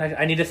I have one?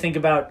 I need to think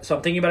about. So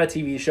I'm thinking about a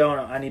TV show,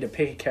 and I need to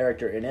pick a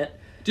character in it.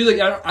 Dude,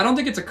 like I don't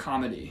think it's a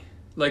comedy.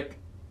 Like,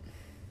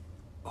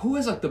 who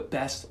has like the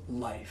best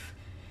life?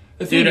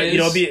 The thing Dude, is, you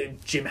know,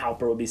 Jim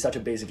Halper would be such a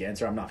basic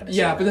answer. I'm not going to say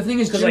yeah, that. but the thing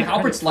is, 'Cause, Jim like,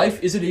 Halpert's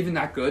life is it even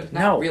that good?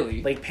 Not no,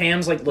 really. Like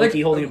Pam's like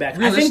Loki holding it back.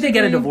 I think they get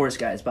a realistically- divorce,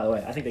 guys. By the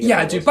way, I think they get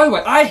Yeah, a divorce. dude. By the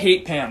way, I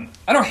hate Pam.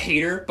 I don't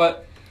hate her,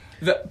 but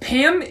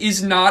Pam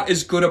is not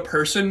as good a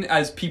person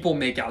as people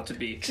make out to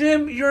be.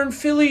 Jim, you're in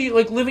Philly,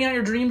 like living out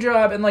your dream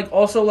job, and like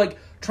also like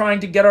trying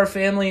to get our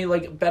family,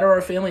 like better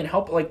our family and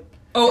help. Like,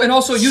 Oh, and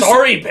also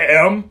sorry,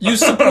 Pam, you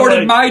supported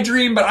Like, my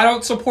dream, but I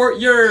don't support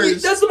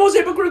yours. That's the most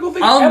hypocritical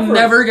thing I'll ever.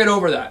 never get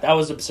over that. That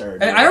was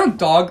absurd. And I don't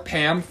dog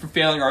Pam for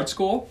failing art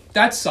school.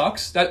 That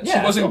sucks. That Yeah,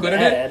 she wasn't I feel good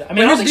bad. at it. I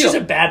mean, I don't But think here's she's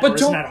the a bad deal.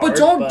 person at But heart,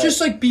 don't but-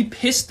 just like be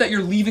pissed that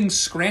you're leaving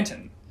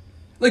Scranton.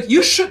 Like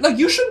you should. Like,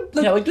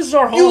 yeah, like this is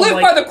our home. you live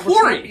like, by the we're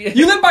quarry. trying-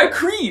 You live by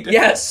Creed.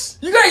 Yes.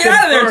 You gotta get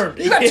out of there. Confirmed.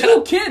 You got Yeah.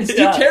 2 kids. Do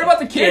you Yeah. care about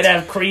the kids? They'd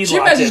have Creed Jim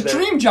locked has his in there.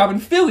 dream job in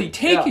Philly,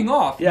 taking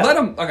off. Yeah. Let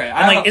him. Okay,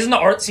 And like, isn't the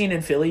art scene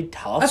in Philly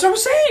tough? that's what I'm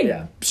saying.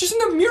 Yeah. She's in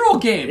the mural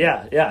game.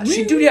 Yeah.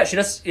 Really? She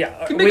does.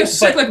 Yeah. You can make a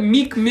sick like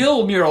Meek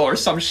Mill mural or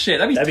some shit.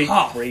 That'd that'd be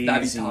tough. crazy.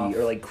 That'd be tough.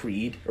 Or like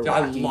Creed. Or Dude,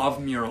 I Rocky,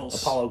 love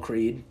murals. Apollo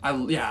Creed.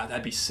 Yeah,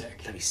 that'd be sick.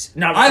 That'd be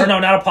not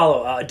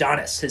Apollo.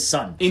 Adonis, his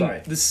son. In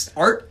Sorry. this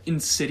art in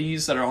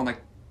cities that are on like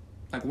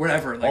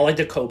whatever. Like, All like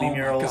the Kobe oh my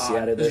murals. God,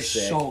 Yeah, they're those are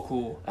sick. so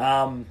cool.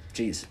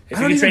 Jeez. If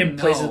I you don't could trade even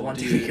places know, with one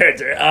dude. TV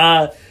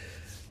character.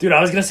 Dude, I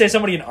was gonna say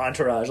somebody in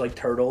Entourage, like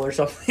Turtle or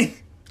something.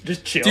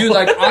 Just chill. Dude,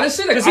 like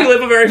honestly, like Does he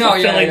live a very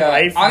fulfilling yeah.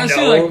 life?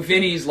 Honestly, No. like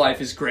Vinny's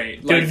life is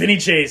great. Dude, Like, Vinny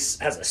Chase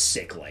has a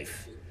sick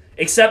life.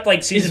 Except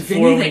like season Vinny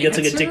 4 when the he gets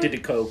like answer? addicted to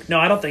coke. No,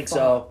 I don't think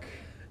so.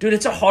 Dude,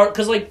 it's a hard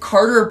because like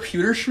Carter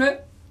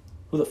Pewterschmidt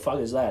who the fuck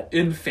is that?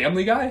 in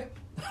Family Guy.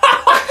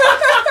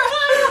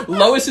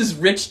 Lois's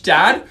rich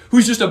dad,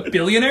 who's just a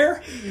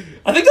billionaire.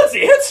 I think that's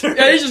the answer.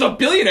 Yeah, he's just a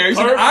billionaire. He's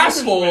Carter an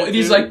asshole, Pewterschmidt, and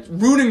he's dude. like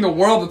ruining the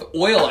world with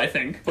oil. I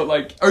think, but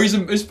like, or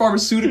he's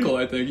pharmaceutical.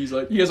 I think he's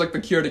like he has like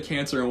the cure to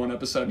cancer in one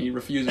episode, and he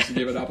refuses to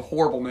give it up. A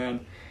horrible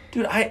man.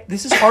 Dude,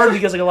 this is hard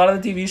because like a lot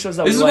of the TV shows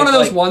that This we is one of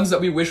those like, ones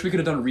that we wish we could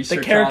have done research.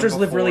 the characters on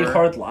live really before.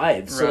 hard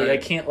lives. So like, I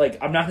Right. can't like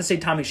I'm not gonna say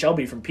Tommy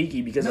Shelby from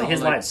Peaky because like No,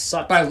 his like, lives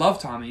suck. But I love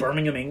Tommy.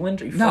 Birmingham,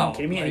 England? Are you No, fucking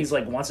kidding me? like- And he's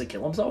like wants to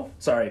kill himself?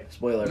 Sorry,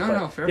 spoiler. No, but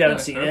no, fair you haven't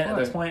play, seen fair it at play.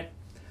 this point.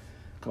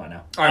 Come on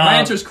now. All right, my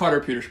answer is Carter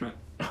Pewterschmidt.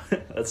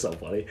 That's so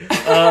funny.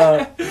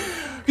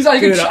 Because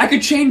I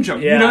could change him.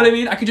 Yeah. You know what I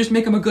mean? I could just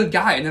make him a good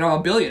guy, and then I'm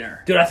a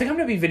billionaire. Dude, I think I'm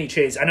gonna be Vinny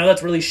Chase. I know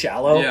that's really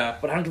shallow, Yeah.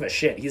 but I don't give a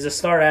shit. He's a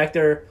star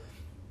actor,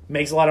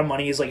 makes a lot of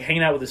money. He's like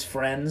hanging out with his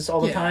friends all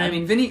the time. I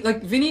mean, Vinny,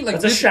 like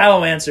that's a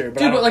shallow answer,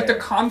 but I dude. don't But like care.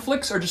 the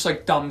conflicts are just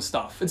like dumb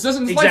stuff. It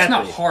doesn't. Exactly. Life's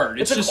not hard.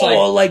 It's just like,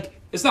 oh, like like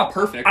it's not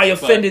perfect. I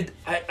but-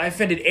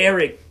 offended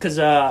Eric because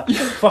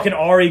fucking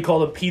Ari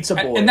called him Pizza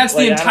Boy, and that's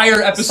the Like,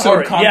 entire episode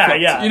sorry. conflict. Yeah,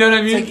 yeah. You know what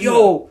I mean? It's like,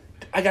 yo,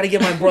 I gotta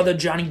get my brother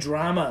Johnny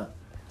Drama.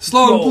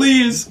 Sloan, Yo.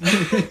 please.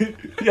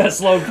 Yeah,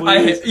 slow,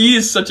 please. He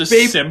is such a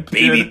simp,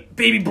 dude.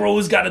 Baby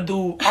bro's got to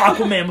do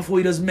Aquaman before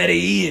he does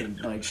Medellin.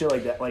 Like, shit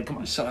like that. Like, come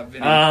on. Shut up,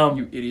 Vinny.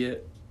 You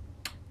idiot.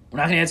 We're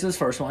not going to answer this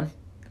first one.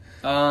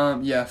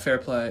 Yeah, fair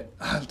play.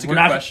 It's a We're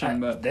good not question,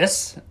 but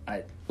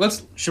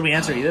let's. should we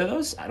answer either of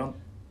those?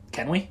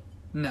 Can we?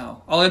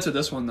 No, I'll answer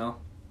this one though.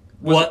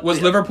 What?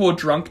 Was Liverpool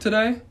drunk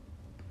today?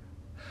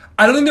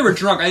 I don't think they were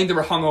drunk. I think they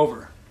were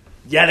hungover.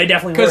 Yeah, they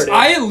definitely were. Because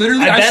I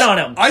literally I bet on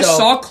him. I so-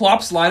 saw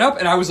Klopp's lineup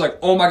and I was like,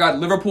 oh my god,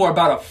 Liverpool are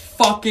about to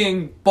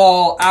fucking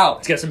ball out.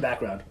 Let's get some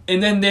background.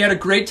 And then they had a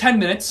great 10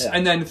 minutes, Yeah.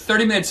 and then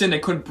 30 minutes in, they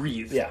couldn't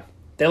breathe. Yeah.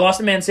 They lost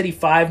to Man City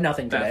 5-0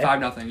 today.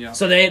 5-0, yeah.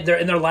 So they're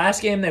in their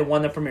last game. They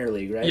won the Premier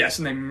League, right? Yes,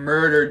 and they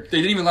murdered. They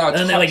didn't even allow a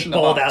touch And then they in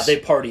balled the box. out. They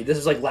partied. This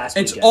is last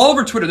It's weekend. all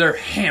over Twitter. They're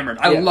hammered.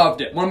 I Yeah.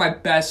 loved it. One of my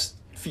best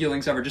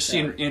feelings ever. Just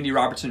seeing Andy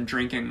Robertson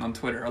drinking on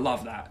Twitter. I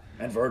love that.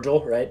 And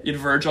Virgil, right? In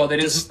Virgil, they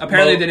didn't. Does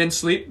Apparently, Mo- they didn't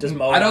sleep. does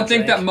Mo I don't not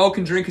think drink? that Mo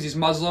can drink because he's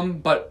Muslim.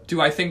 But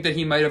do I think that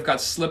he might have got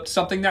slipped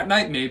something that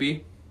night?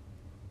 Maybe.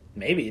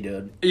 Maybe,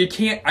 dude. You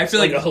can't. I feel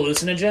Like like a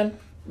hallucinogen?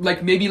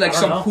 maybe I don't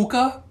some know.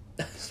 hookah.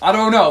 I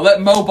don't know.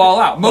 Let Mo ball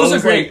out. Mo's a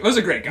great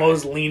guy.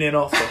 Mo's leaning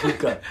off the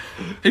hookah.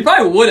 He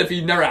probably would if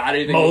he never had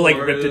anything. Mo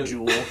before. ripped a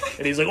jewel,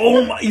 and he's like,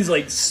 "Oh my!" He's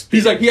like,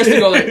 He's like he has to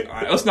go like. All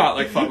right, let's not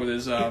fuck with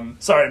his.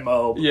 "Sorry,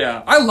 Mo."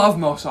 Yeah, I love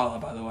Mo Salah,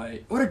 by the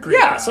way. What a great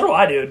Yeah, guy. so do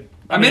I, dude.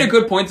 I made a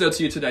good point though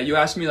to you today. You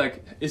asked me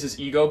is his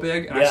ego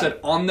big? And I Yeah. said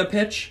on the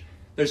pitch,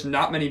 there's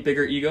not many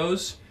bigger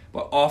egos,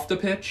 but off the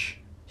pitch,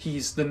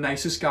 he's the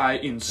nicest guy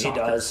in He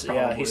soccer. does. Yeah,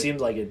 probably. he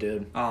seems like it,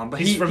 dude. But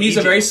He's from he's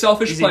a very Egypt.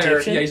 selfish He's player.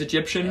 Egyptian? Yeah, he's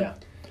Egyptian. Yeah.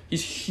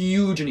 He's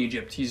huge in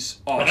Egypt. He's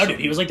I awesome. know, dude.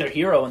 He was like their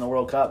hero in the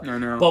World Cup. I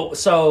know. But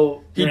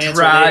so He your answer,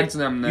 dragged they-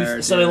 them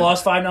there, So they dude.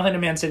 lost 5-0 to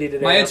Man City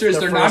today. My answer is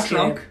Their they're not first game.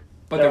 drunk,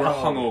 but they They're were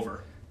hungover. hungover.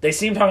 They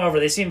seemed hungover.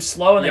 They seemed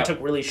slow, and Yep. they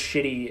took really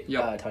shitty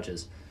Yep.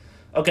 touches.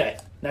 Okay,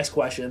 next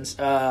questions.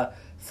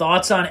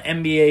 Thoughts on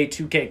NBA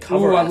 2K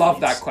cover? Ooh, I love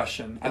athletes? that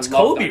question. It's I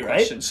love Kobe, that right?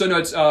 question. So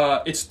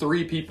no, it's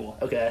 3 people.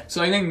 Okay.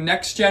 So I think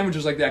next gen, which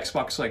is like the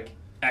Xbox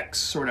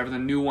X or whatever, the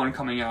new one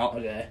coming out.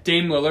 Okay.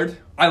 Dame Lillard.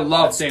 I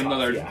love That's Dame tough,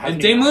 Lillard. yeah. How And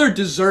can you Dame not? Lillard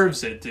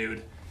deserves it,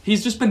 dude.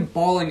 He's just been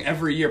balling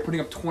every year, putting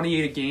up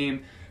 28 a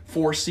game,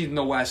 4 seed in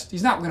the West.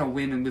 He's not going to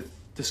win with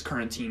this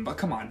current team, but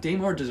come on, Dame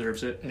Lillard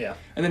deserves it. Yeah.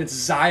 And then it's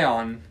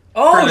Zion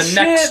Oh, for the shit,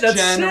 next that's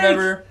gen sick. or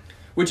whatever,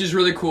 which is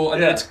really cool.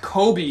 And Yeah. then it's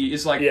Kobe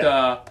is like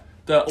Yeah.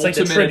 the It's like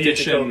the ultimate tribute to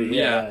edition. Kobe.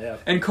 Yeah.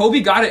 And Kobe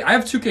got it. I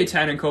have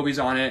 2K10 and Kobe's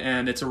on it,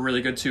 and it's a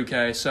really good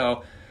 2K.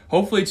 So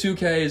hopefully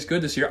 2K is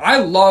good this year. I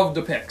love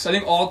the picks. I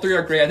think all 3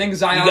 are great. I think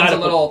Zion's a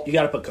little. You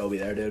gotta put Kobe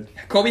there, dude.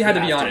 Kobe had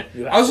You to be have on to. it.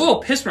 You have I was to. a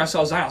little pissed when I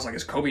saw Zion. I was like,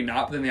 is Kobe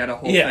not? But then they had a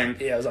whole Yeah, thing.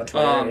 yeah, it was on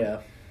Twitter. Yeah.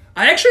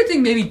 I actually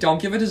think maybe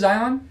don't give it to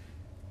Zion.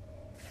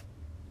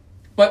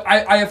 But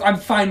I'm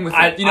fine with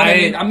it. You know what I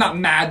mean? I'm not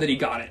mad that he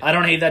got it. I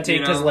don't hate that take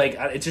You because know?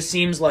 it just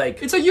seems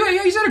like It's like,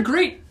 yeah, he's had a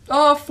great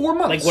 4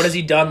 months. what has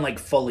he done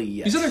fully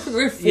yet? He's had a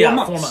great 4 yeah,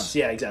 months. 4 months.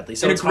 Yeah, exactly.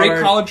 So In a it's great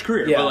hard. college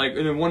career. Yeah. But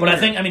in one But I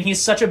year. think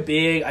he's such a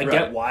big. I Right.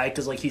 get why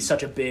because he's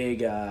such a big.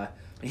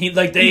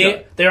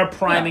 They are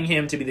priming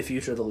him to be the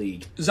future of the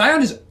league.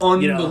 Zion is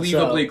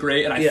unbelievably so-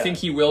 great, and I yeah. think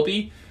he will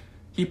be.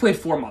 He played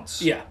 4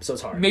 months. Yeah, so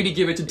it's hard. Maybe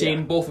give it to Dame,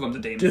 Yeah. both of them to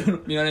Dame. Dude.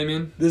 You know what I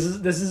mean? This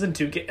isn't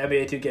 2K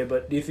NBA 2K,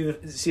 but do you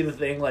see the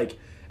thing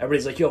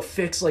everybody's like, yo,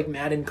 fix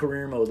Madden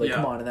career mode, Yeah.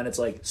 come on, and then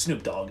it's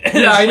Snoop Dogg. And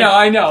Yeah, it's,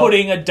 I know.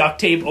 Putting a duct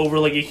tape over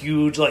a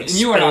huge And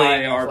you and I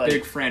spilling, are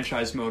big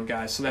franchise mode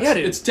guys, so that's Yeah,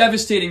 dude. it's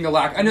devastating to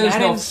lack. I know there's no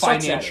Madden sucks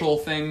at financial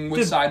thing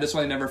with Dude. side, that's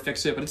why they never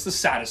fix it, but it's the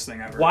saddest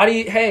thing ever. Why do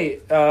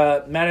you,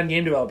 Madden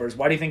game developers,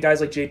 why do you think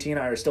guys like JT and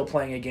I are still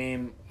playing a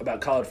game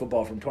about college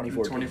football from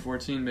 2014?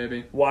 2014,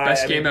 baby. Why?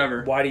 Best game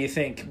ever. Why do you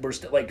think we're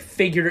still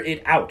figure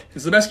it out?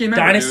 It's the best game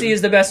ever. Dynasty dude.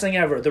 is the best thing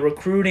ever. The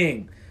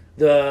recruiting,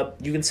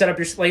 you can set up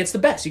your it's the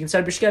best. You can set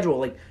up your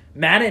schedule.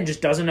 Madden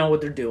just doesn't know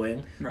what they're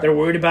doing. Right. They're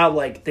worried about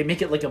they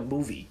make it like a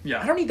movie.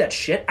 Yeah. I don't need that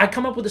shit. I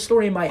come up with a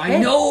story in my head. I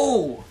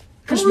know.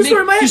 Come up with a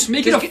story in my head. Just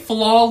make it a get-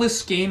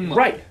 flawless game mode.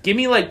 Right. Give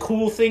me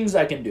cool things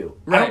I can do.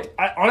 Right.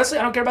 Honestly,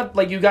 I don't care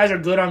about you guys are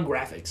good on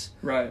graphics.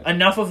 Right.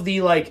 Enough of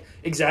the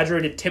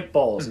exaggerated tip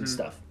balls and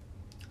stuff.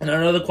 And I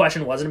know the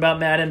question wasn't about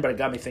Madden, but it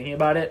got me thinking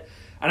about it.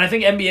 And I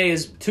think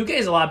 2K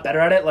is a lot better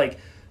at it.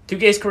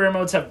 2K's career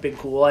modes have been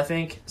cool, I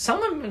think.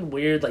 Some of them been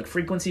weird,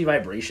 frequency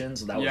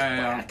vibrations. That was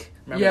whack.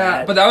 Remember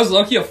that? But that was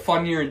low-key a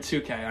fun year in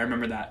 2K. I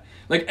remember that.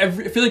 I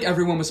feel like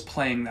everyone was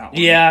playing that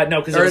one. Yeah, no,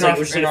 because it Or was in it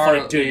was our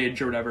funny, dude.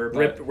 age or whatever.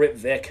 But Rip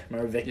Vic.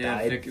 Remember Vic yeah,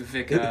 died?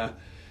 Vic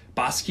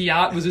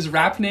Basquiat was his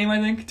rap name, I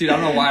think. Dude, I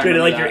don't know why I Dude,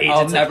 remember your that.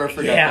 agent's I'll never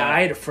forget yeah, that.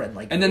 I had a friend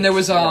And then there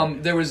was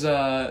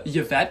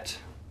Yvette.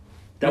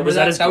 That was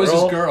his girl? That was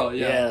his girl,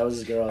 yeah. Yeah, that was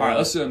his girl. All right,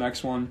 let's do the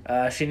next one.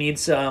 She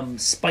needs some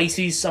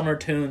spicy summer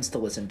tunes to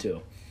listen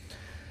to.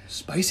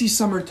 Spicy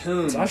summer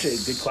tunes. It's actually a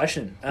good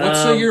question.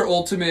 What's your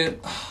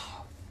ultimate...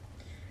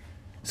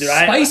 Dude,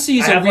 Spicy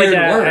is I a have weird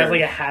word. I have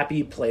a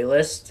happy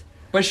playlist.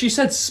 But she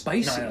said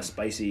spicy. No,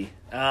 spicy.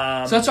 So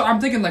that's what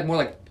I'm thinking, more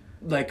like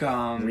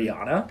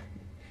Rihanna.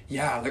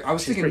 Yeah, I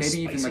was thinking maybe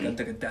pretty even spicy. like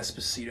a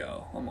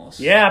Despacito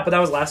almost. Yeah, but that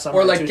was last summer.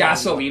 Or like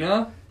 2000.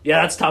 Gasolina.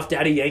 Yeah, that's tough,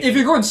 Daddy Yankee. If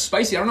you're going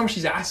spicy, I don't know what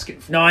she's asking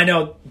for. No, I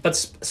know, but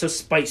so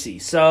spicy.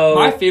 So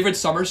My favorite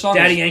summer song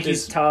Daddy is,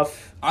 Yankee's is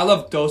tough. I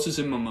love Doses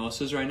and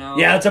Mimosas right now.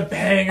 Yeah, it's a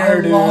banger,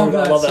 I dude. love I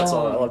that love that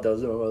song. song. I love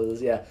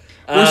those. Yeah.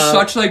 We're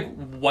such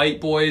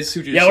white boys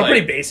who just Yeah, we're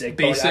pretty basic.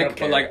 Basic,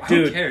 but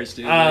who cares,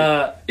 dude?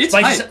 It's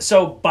Spicy, hype.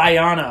 so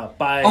Bayana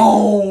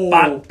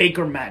by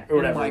Baker Matt or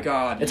whatever. Oh my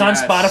God, It's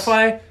yes. on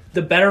Spotify.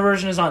 The better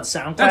version is on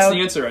SoundCloud. That's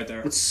the answer right there.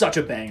 It's such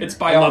a banger. It's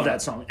I love Bayana.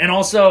 that song. And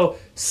also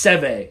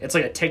Seve. It's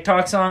like a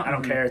TikTok song. I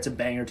don't Mm-hmm. care. It's a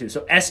banger too.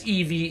 So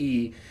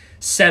Seve,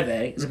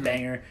 Seve is Mm-hmm. a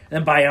banger.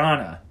 And then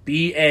Bayana,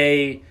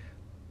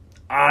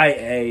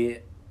 Baia.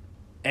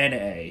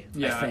 N-A.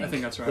 Yeah, I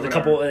think that's right. With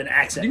whatever. an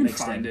accent You can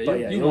mixed find in. it. But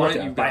You yeah, want look it,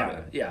 up you got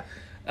Bayana. it.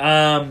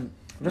 Yeah.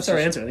 That's our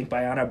answer. I think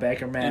Bayana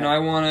Beckerman. And I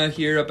want to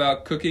hear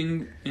about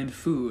cooking and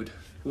food.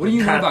 What do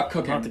you know about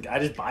cooking? I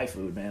just buy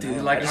food, man.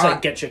 Dude, I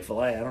just get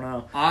Chick-fil-A. I don't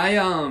know.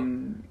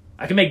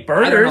 I can make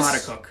burgers. I don't know how to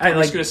cook. I'm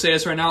just gonna say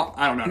this right now.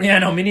 I don't know. Yeah,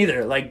 no, me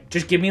neither. Like,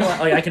 just give me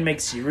like I can make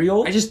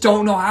cereal. I just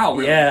don't know how.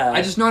 Really. Yeah,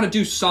 I just know how to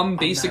do some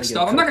basic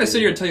stuff. I'm not gonna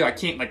sit here and tell you I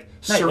can't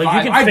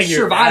survive. Like, I'd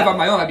survive on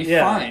my own. I'd be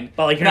fine.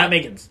 But like, you're not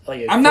making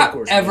like. I'm not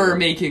ever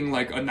making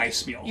like a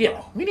nice meal. Yeah,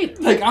 though. me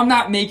neither. Like, I'm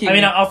not making. I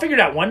mean, I'll figure it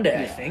out one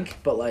day. I think,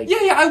 but like.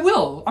 Yeah, I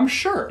will. I'm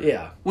sure.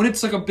 Yeah. When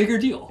it's like a bigger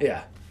deal.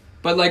 Yeah.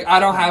 But like,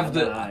 I don't have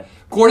the.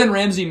 Gordon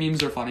Ramsay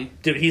memes are funny.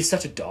 Dude, he's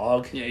such a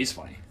dog. Yeah, he's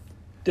funny.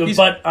 Dude,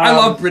 but I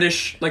love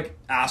British like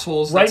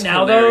assholes. Right That's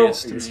now, though,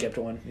 you skipped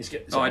one.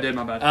 I did.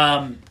 My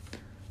bad.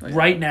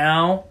 Right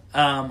now,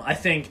 I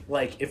think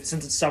like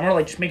since it's summer,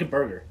 like just make a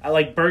burger. I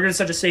like burgers.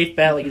 Such a safe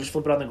bet. Like you just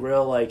flip it on the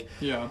grill. Like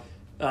yeah.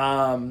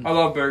 I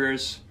love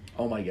burgers.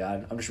 Oh my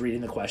god, I'm just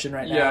reading the question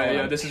right now.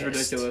 Yeah. This is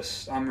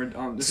ridiculous.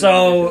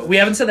 We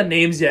haven't said the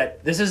names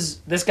yet.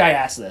 This guy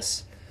asked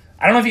this.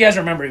 I don't know if you guys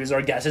remember. He was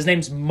our guest. His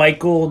name's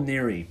Michael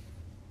Neary.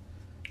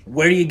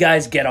 Where do you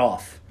guys get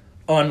off?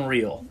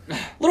 Unreal.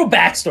 Little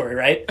backstory,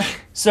 right?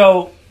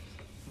 So,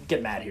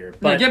 get mad here.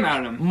 But get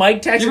mad at him.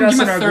 Mike texted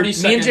us in our group.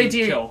 Me and JT,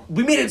 chill.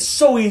 We made it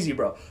so easy,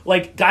 bro.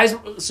 Like, guys,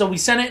 so we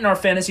sent it in our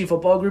fantasy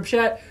football group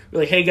chat. We're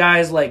like, hey,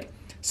 guys, like,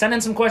 send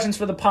in some questions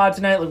for the pod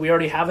tonight. Like, we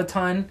already have a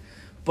ton.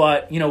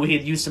 But, we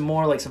had used some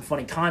more, like, some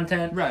funny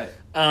content. Right.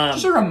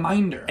 Just a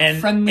reminder. A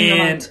friendly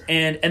reminder.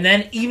 And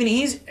then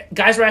even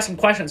guys were asking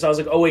questions. So I was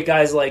like, oh, wait,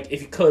 guys, like,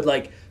 if you could,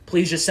 like,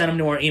 please just send them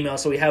to our email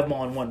so we have them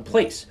all in one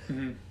place.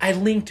 Mm-hmm. I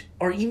linked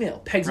our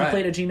email,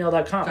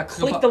 pegsandplate@gmail.com.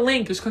 Click the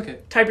link. Just click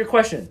it. Type your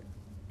question.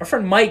 Our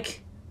friend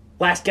Mike,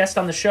 last guest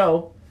on the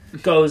show,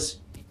 goes,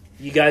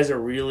 you guys are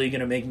really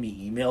going to make me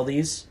email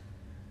these?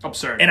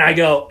 Absurd. And I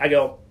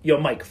go, yo,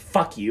 Mike,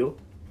 fuck you.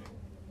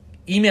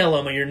 Email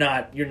them or you're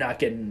not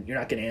getting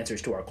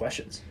answers to our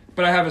questions.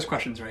 But I have his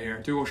questions right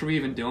here. Should we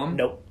even do them?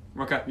 Nope.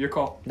 Okay, your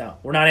call. No,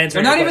 we're not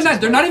answering. They're not even that.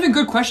 They're not even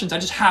good questions. I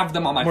just have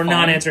them on my phone. We're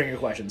not answering your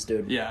questions,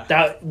 dude.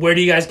 Yeah. Where do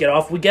you guys get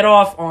off? We get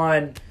off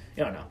on. I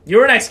don't know.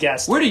 You're our next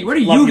guest. Where do you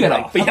get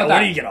off? But yeah, where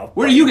do you get off?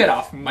 Where do you get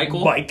off,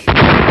 Michael? Mike.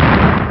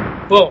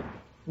 Boom.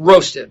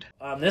 Roasted.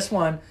 This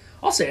one,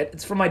 I'll say it.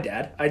 It's from my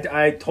dad.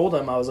 I told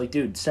him, I was like,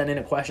 dude, send in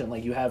a question.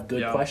 Like, you have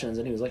good questions.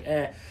 And he was like,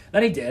 eh.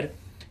 Then he did.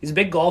 He's a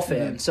big golf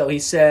fan. Mm-hmm. So he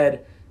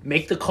said,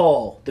 make the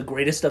call, the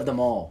greatest of them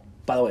all.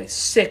 By the way,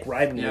 sick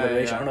rhyming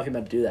alliteration. Yeah. I don't know if he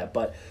meant to do that,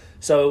 but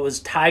so it was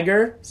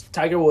Tiger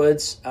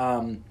Woods,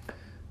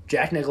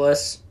 Jack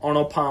Nicklaus,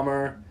 Arnold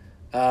Palmer,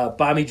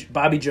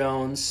 Bobby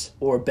Jones,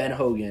 or Ben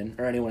Hogan,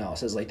 or anyone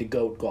else as like the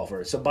GOAT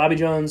golfers. So Bobby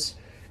Jones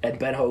and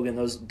Ben Hogan,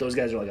 those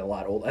guys are like a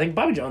lot old. I think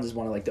Bobby Jones is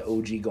one of like the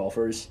OG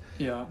golfers.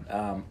 Yeah.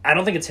 I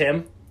don't think it's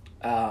him.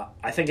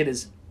 I think it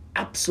is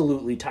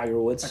absolutely Tiger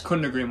Woods. I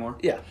couldn't agree more.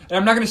 Yeah. And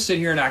I'm not going to sit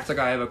here and act like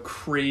I have a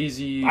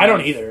crazy I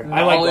don't either.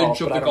 I like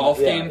golf, of the golf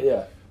game.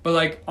 Yeah. But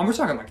like, we're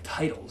talking like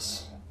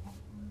titles.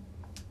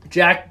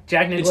 Jack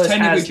Nicklaus it's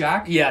technically has,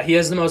 Jack? Yeah, he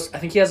has the most. I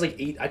think he has like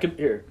 8. I could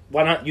here.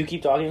 Why not you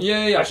keep talking?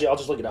 Yeah. Actually, I'll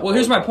just look it up. Well,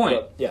 here's my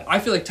point. Yeah. I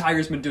feel like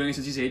Tiger's been doing it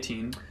since he's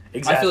 18.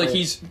 Exactly. I feel like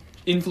he's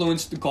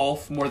influenced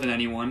golf more than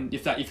anyone.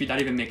 If that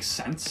even makes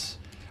sense.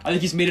 I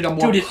think he's made it a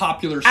more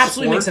popular sport.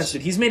 Absolutely makes sense,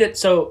 dude. He's made it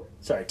so.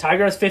 Sorry,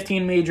 Tiger has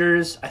 15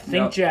 majors. I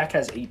think Jack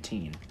has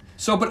 18.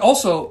 So, but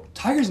also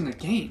Tiger's in the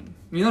game.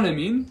 You know what I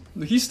mean?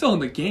 Like, he's still in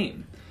the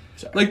game.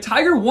 Sorry. Like,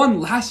 Tiger won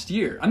last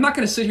year. I'm not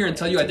going to sit here and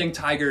tell you I think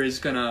Tiger is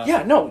going to...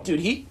 Yeah, no, dude.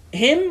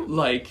 Him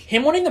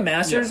winning the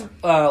Masters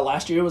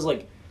last year was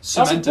like...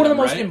 That was one of the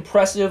most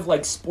impressive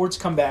like sports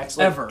comebacks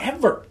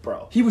ever,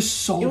 bro. He was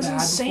so bad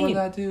insane.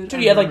 Before that, dude. Dude,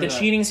 he had like the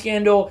cheating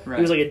scandal. Right.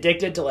 He was like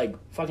addicted to like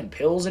fucking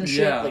pills and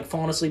shit, like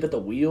falling asleep at the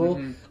wheel.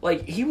 Mm-hmm.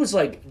 Like he was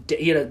like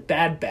he had a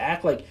bad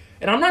back. Like,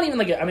 and I'm not even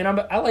like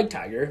I like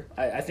Tiger.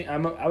 I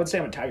would say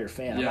I'm a Tiger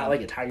fan. I'm not like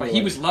a Tiger. But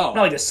he was low. I'm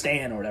not like a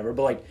stan or whatever.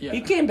 But like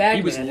he came back.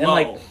 He was low. And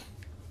like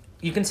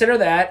you consider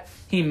that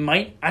he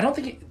might. I don't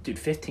think. Dude,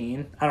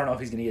 15. I don't know if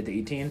he's gonna get to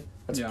 18.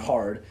 That's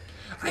hard.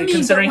 I mean,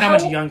 considering how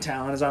much young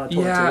talent is on the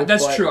tour, yeah,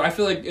 that's true. I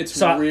feel like it's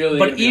really.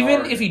 But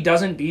even if he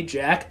doesn't beat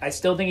Jack, I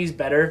still think he's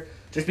better,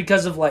 just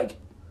because of like.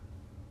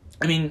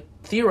 I mean,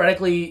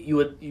 theoretically,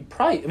 you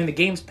probably. I mean, the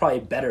game's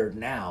probably better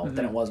now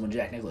than it was when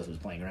Jack Nicklaus was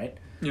playing, right?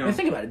 Yeah. I mean,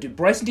 think about it, dude.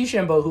 Bryson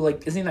DeChambeau, who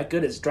like isn't that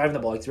good, is driving the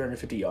ball like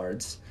 350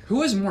 yards.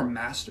 Who has more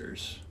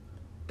Masters?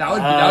 That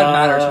would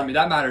matter to me.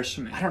 That matters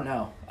to me. I don't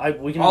know.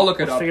 I'll look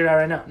it up. Figure it out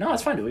right now. No,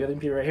 it's fine, dude. We got the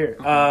computer right here.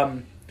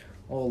 A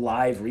little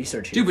live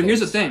research here, dude. But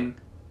here's the thing.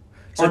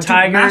 So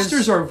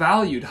Masters are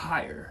valued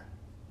higher.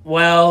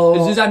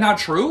 Well, is that not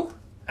true?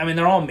 I mean,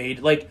 they're all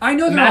made. Like I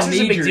know they're Masters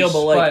all majors, is a big deal,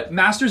 but like but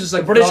Masters is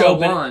like the British the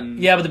Open. One.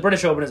 Yeah, but the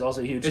British Open is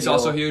also a huge. It's deal.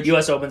 also huge.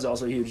 U.S. Open is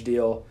also a huge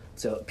deal.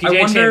 So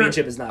PGA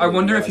Championship is not. I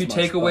wonder if you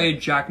take away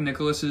Jack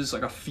Nicklaus's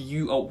like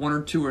one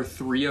or two or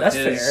three of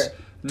his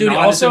Dude,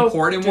 not also, as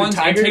important ones,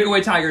 Tiger, and take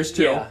away Tigers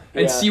too, Yeah,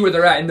 and yeah. see where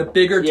they're at in the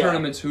bigger Yeah.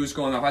 tournaments. Who's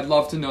going up? I'd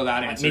love to know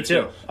that answer Me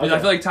too. Because Okay. I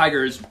feel like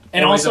Tiger is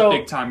and always also, a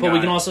big time but guy. we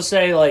can also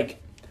say like,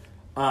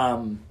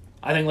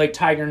 I think like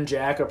Tiger and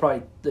Jack are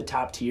probably the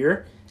top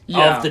tier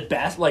Yeah. of the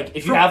best. Like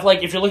if you For- have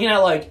like if you're looking at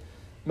like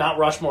Mount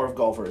Rushmore of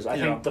golfers, I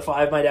Yeah. think the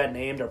 5 my dad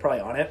named are probably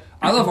on it.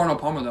 I love Arnold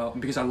Palmer though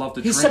because I love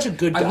the He's drink. such a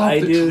good I guy,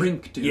 love the dude.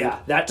 drink, dude. Yeah,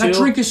 that That too.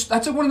 drink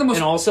that's one of the most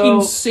And also,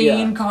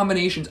 insane yeah.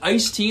 combinations.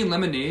 Iced tea and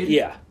lemonade.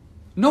 Yeah.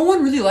 No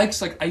one really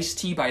likes like iced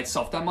tea by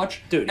itself that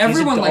much. Dude, he's a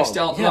everyone dog. likes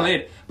Yeah.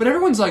 lemonade, but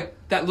everyone's like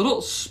that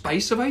little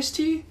spice of iced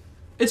tea.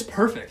 It's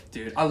perfect,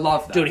 dude. I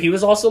love that. Dude, he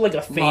was also like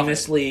a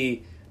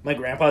famously. My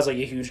grandpa's like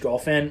a huge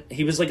golf fan.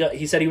 He was like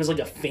he said he was like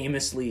a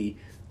famously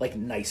like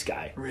nice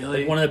guy. Really?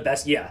 Like one of the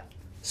best. Yeah.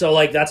 So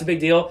like that's a big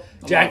deal.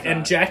 love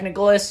that. Jack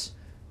Nicklaus,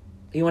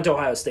 he went to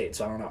Ohio State,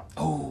 so I don't know.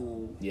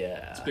 Oh,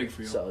 Yeah, it's big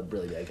for you. So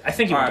really big. I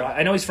think he. All Went right.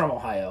 I know he's from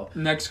Ohio.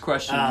 next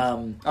question.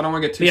 Um, I don't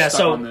want to get too Yeah.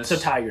 stuck on this. So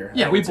Tiger.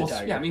 Yeah, I we would say both.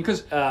 Tiger. Yeah, I mean,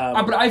 because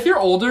Um, but if you're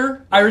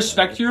older, I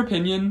respect your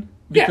opinion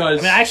Yeah, because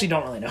I mean, I actually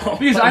don't really know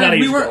because I'm not a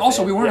we huge were golf also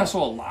fan. we weren't Yeah.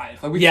 also alive.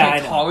 Like we Yeah, can't I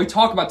know. talk. We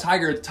talk about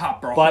Tiger at the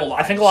top our But whole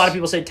lives. I think a lot of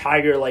people say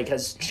Tiger like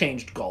has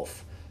changed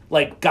golf.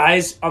 Like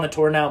guys on the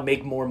tour now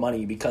make more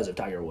money because of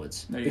Tiger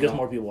Woods. There you Because go.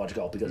 more people watch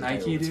golf because of Nike,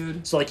 Tiger Woods.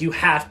 dude. So like you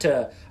have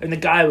to. I mean, the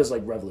guy was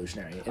like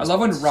revolutionary. in I love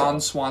when sports, Ron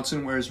so-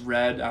 Swanson wears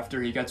red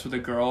after he gets with a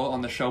girl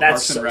on the show That's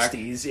Parks and so Rec.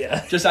 steez,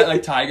 yeah. Just at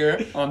like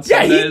Tiger on Yeah,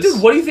 Sundays.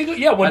 dude. What do you think?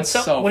 Yeah, when That's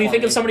so when you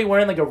think funny. of somebody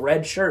wearing like a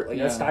red shirt, like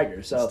that's Yeah,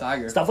 Tiger. So it's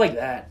Tiger. stuff like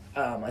that,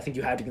 I think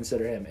you have to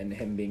consider him and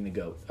him being the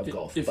GOAT of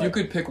golf. If But you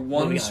could pick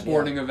one moving on,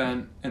 sporting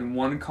event and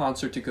one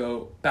concert to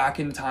go back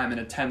in time and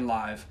attend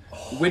live,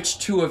 which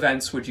two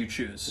events would you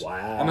choose?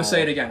 Wow. I'm gonna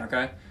say it again,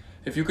 okay?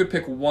 If you could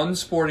pick one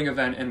sporting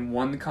event and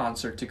one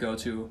concert to go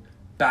to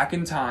back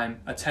in time,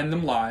 attend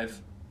them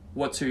live,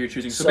 what two are you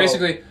choosing? So, So-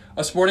 basically,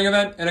 a sporting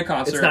event and a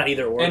concert. It's not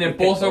either or. And You if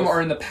pick both of them both.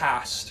 are in the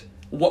past,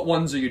 what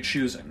ones are you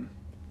choosing?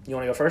 you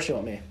want to go first? You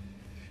want me?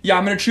 Yeah,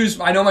 I'm gonna choose.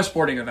 I know my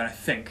sporting event. I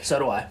think. So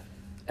do I.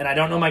 And I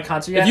don't know my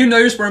concert yet. If you know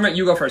your sporting event,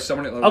 you go first.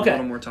 Someone a Okay.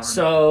 little more time.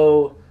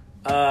 So,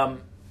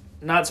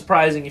 not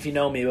surprising if you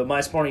know me, but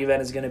my sporting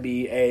event is going to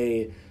be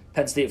a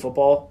Penn State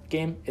football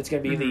game. It's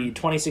going to be the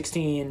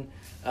 2016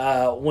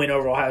 win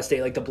over Ohio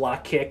State, like the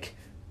block kick.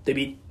 They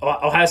beat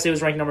Ohio State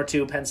was ranked number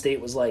 2. Penn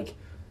State was like,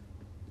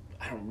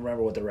 I don't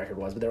remember what the record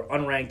was, but they were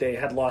unranked. They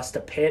had lost to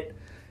Pitt,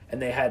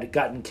 and they had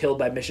gotten killed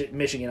by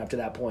Michigan up to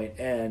that point.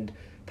 And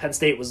Penn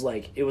State was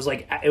like it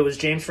was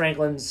James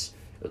Franklin's.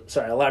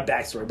 Sorry, a lot of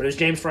backstory, but it was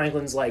James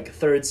Franklin's like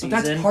third season.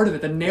 But that's part of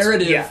it. The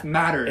narrative Yeah,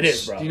 matters. It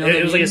is, bro. Do you know it what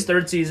I was like mean? his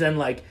third season.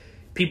 Like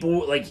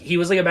people, like he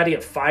was like about to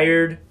get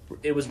fired.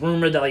 It was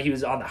rumored that like he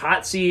was on the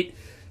hot seat,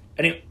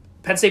 and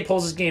Penn State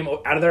pulls this game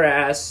out of their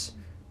ass.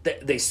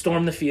 They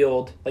storm the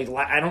field. Like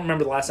I don't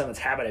remember the last time that's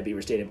happened at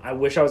Beaver Stadium. I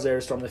wish I was there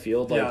to storm the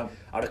field. Like Yeah.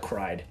 I would have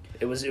cried.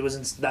 It was.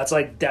 That's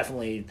like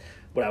definitely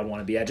what I would want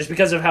to be at, just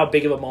because of how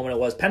big of a moment it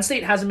was. Penn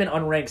State hasn't been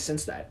unranked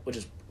since that, which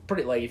is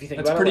pretty. Like if you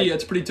think It's about pretty. it, like,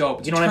 It's pretty dope.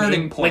 It's you know a what I turning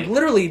mean? point. Like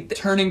literally,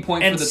 turning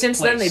point. and for the since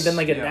then place. they've been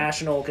like a Yeah.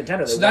 national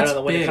contender. They So went that's on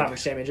to win the big.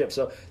 conference championship.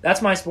 So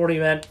that's my sporting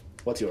event.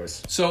 What's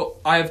yours? So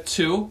I have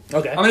two.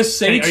 Okay. I'm gonna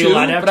say Are you two,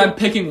 allowed to have but two? I'm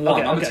picking one.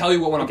 Okay, I'm gonna okay. tell you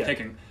what one Okay. I'm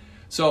picking.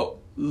 So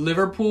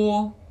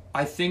Liverpool,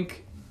 I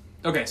think.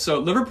 Okay, so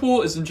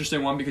Liverpool is an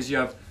interesting one because you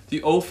have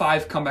the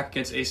 05 comeback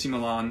against AC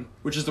Milan,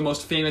 which is the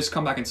most famous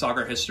comeback in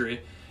soccer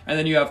history, and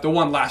then you have the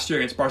one last year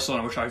against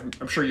Barcelona, which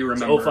I'm sure you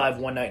remember. 05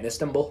 one night in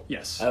Istanbul.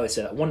 Yes. I always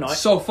say that. One night.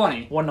 So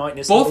funny. One night in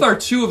Istanbul. Both are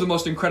two of the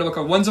most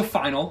incredible. One's a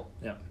final.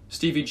 Yeah.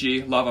 Stevie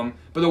G, love him.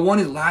 But the one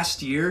in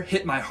last year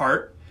hit my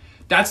heart.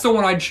 That's the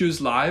one I'd choose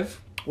live.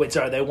 Wait,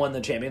 sorry, they won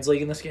the Champions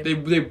League in this game?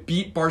 They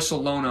beat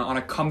Barcelona on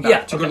a comeback Yeah,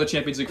 to go to okay. the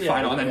Champions League Yeah,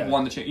 final and then yeah.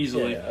 won the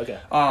easily. Yeah, okay.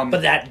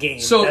 But that game,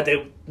 so- that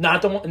they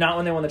not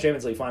when they won the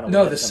Champions League final.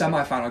 No, but the that's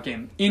something. semifinal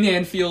game in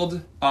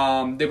Anfield.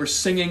 They were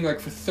singing like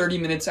for 30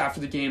 minutes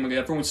after the game. Like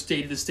everyone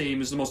stayed at the stadium.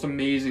 It was the most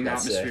amazing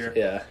That's sick. atmosphere.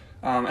 Yeah.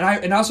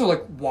 And I also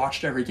like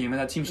watched every game of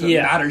that team, so Yeah.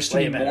 it matters to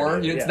Way me better, more.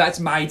 You know, yeah. that's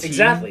my team.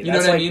 Exactly. You know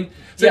That's what I like- mean?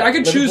 So yeah, I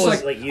could choose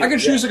Liverpool's like you, I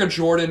could yeah. choose like a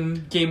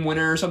Jordan game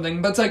winner or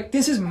something, but it's like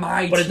this is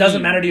my. But team. it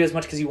doesn't matter to you as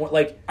much because you weren't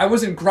like I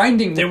wasn't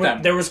grinding with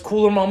them. there was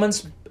cooler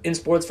moments in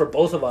sports for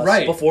both of us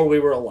Right. before we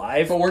were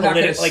alive. But we're not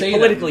gonna say them.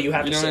 politically you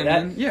have You to know say what I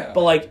that. mean? Yeah.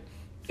 But like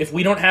if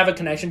we don't have a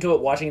connection to it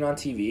watching it on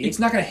TV, It's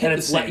not gonna hit then the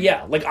it's same. like,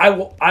 yeah, like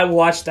I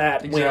watched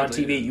that win on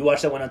Exactly, TV. yeah. You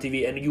watched that win on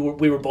TV, and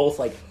we were both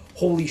like,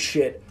 holy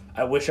shit,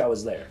 I wish I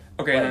was there.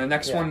 Okay, Like, and then the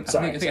next yeah, one,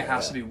 sorry, I think it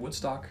has sorry, to be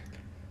Woodstock.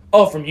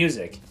 Oh, for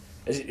music.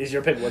 Is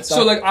your pick Woodstock?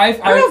 So like I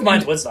don't know if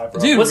mine's Woodstock,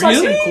 bro. Dude, Woodstock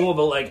really? seemed cool,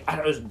 but like I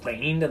don't know, it was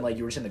rained and like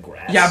you were just in the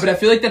grass. Yeah, but I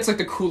feel like that's like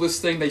the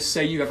coolest thing they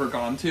say you've ever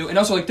gone to, and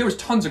also like there was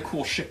tons of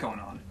cool shit going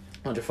on.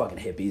 bunch of fucking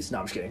hippies. No,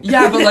 I'm just kidding.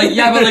 Yeah, but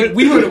like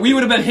we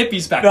would have been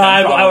hippies back No, then.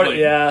 I Probably. would,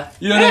 yeah.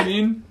 You know what I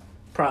mean?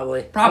 Probably.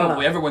 I don't Probably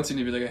know. everyone seemed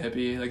to be like a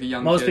hippie, like a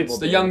young Most kids, people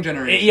the do. young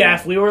generation. Yeah,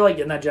 if we were like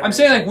in that generation. I'm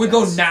saying like we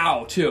go yes.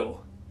 now too.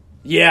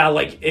 Yeah,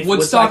 like if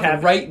Woodstock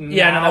happened, right now.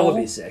 Yeah, no, that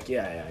would be sick.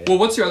 Yeah. Well,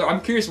 what's your other?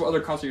 I'm curious what other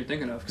concert you're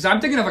thinking of, because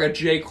I'm thinking of like a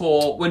J.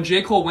 Cole. When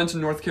J. Cole went to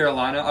North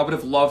Carolina, I would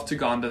have loved to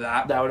gone to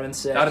that. That would have been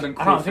sick. That would have been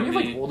cool. I don't know, think of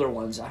like older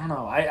ones. I don't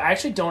know. I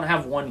actually don't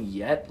have one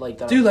yet. Like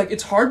that. Dude, like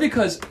it's hard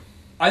because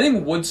I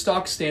think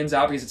Woodstock stands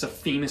out because it's a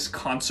famous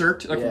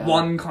concert, like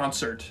one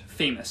concert,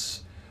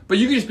 famous. But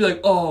you could just be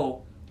like,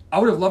 oh, I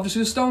would have loved to see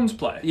the Stones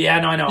play. Yeah,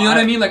 no, I know. You know what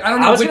I mean? Like I don't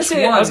know which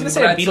one. I was gonna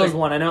say a Beatles like,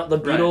 one. I know the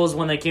Beatles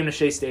when they came to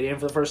Shea Stadium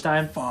for the first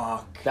time.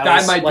 Fuck,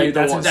 that might be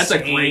the one. That's a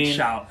insane. great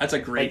shout. That's a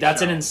great. Like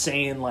that's shout. an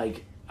insane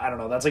like. I don't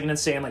know. That's like an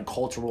insane like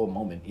cultural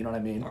moment. You know what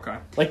I mean? Okay.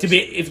 Like to be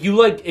if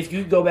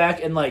you go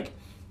back and like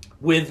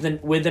with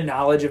the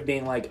knowledge of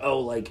being like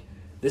like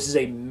this is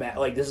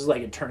this is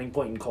like a turning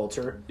point in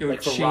culture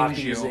like for rock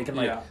music and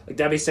like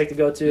that'd be sick to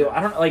go to.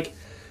 I don't like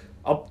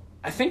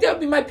I think that would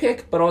be my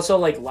pick, but also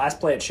like Last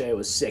Play at Shea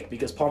was sick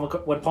because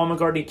when Paul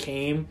McCartney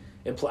came.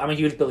 I'm a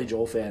huge Billy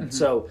Joel fan,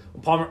 so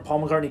when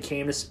Paul McCartney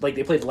came to like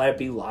they played Let It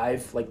Be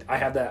live. Like I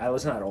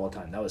listen to that all the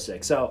time. That was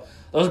sick. So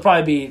those would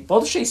probably be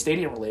both Shea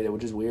Stadium related,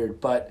 which is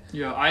weird. But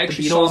yeah, I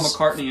actually saw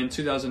McCartney in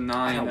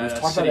 2009 we've at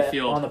talked City about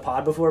Field on the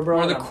pod before, bro.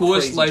 One of the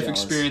coolest life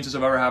experiences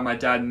I've ever had. My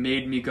dad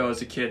made me go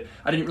as a kid.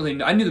 I didn't really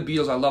know. I knew the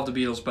Beatles. I loved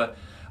the Beatles, but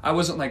I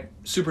wasn't like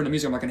super into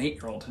music. I'm like an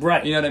 8-year-old,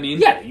 right? You know what I mean?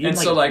 Yeah. And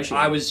so like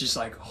I was just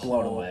like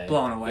blown away.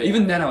 Yeah.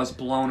 Even then I was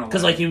blown away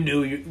because like you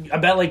knew. I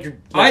bet like you're.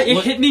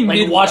 It hit me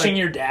like watching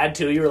your dad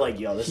too. You were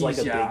like, yo, this is like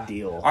a big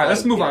deal. All right,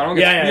 let's move on.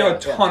 We have a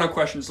ton of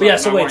questions. But yeah.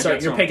 So wait,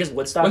 sorry. Your pick is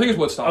Woodstock. I think it's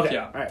Woodstock. Okay.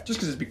 Yeah. All right. Just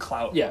because it'd be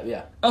clout.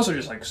 Yeah. Also,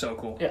 just like so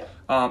cool. Yeah.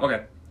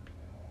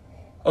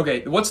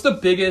 Okay. What's the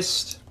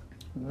biggest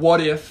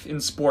what if in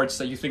sports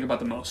that you think about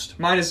the most?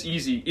 Mine is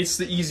easy. It's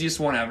the easiest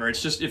one ever.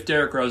 It's just if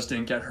Derrick Rose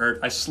didn't get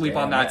hurt. I sleep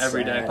on that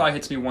every day. It probably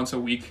hits me once a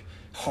week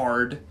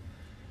hard.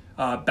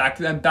 Back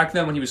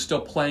then when he was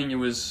still playing, it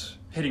was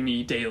hitting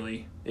me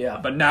daily.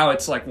 Yeah. But now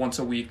it's like once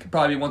a week,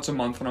 probably once a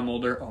month when I'm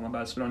older. Oh, my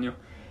bad, spit on you.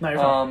 No, you're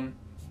fine.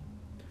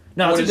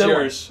 No, what it's is a good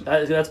yours?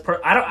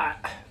 one.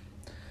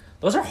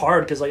 Those are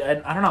hard because like I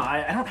don't know.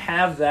 I don't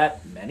have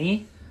that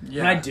many. Yeah.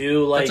 And I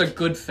do like. That's a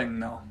good thing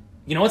though.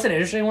 You know what's an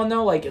interesting one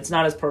though? Like it's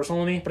not as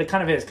personal to me, but it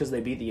kind of is because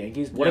they beat the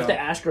Yankees. What if the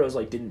Astros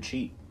like didn't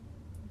cheat?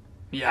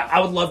 Yeah,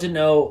 I would love to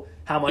know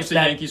how much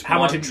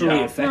it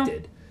truly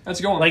affected. That's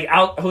a good one. Like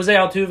Jose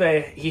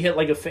Altuve, he hit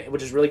like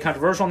which is really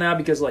controversial now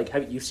because like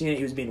you've seen it,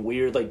 he was being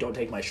weird. Like don't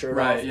take my shirt off.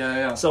 Right.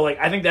 Yeah. So like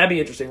I think that'd be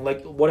interesting.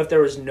 Like what if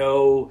there was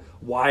no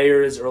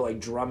wires or like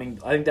drumming?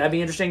 I think that'd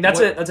be interesting. That's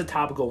a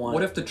topical one.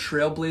 What if the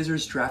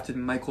Trailblazers drafted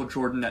Michael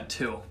Jordan at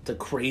 2? It's a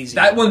crazy.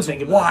 That one's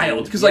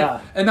wild because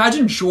like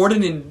imagine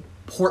Jordan in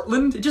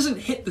Portland. It doesn't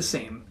hit the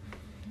same.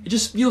 It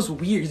just feels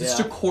weird. It's just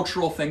a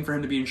cultural thing for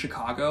him to be in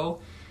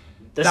Chicago.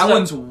 That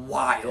one's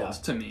wild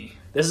to me.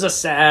 This is a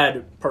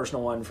sad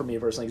personal one for me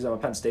personally because I'm a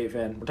Penn State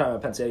fan. We're talking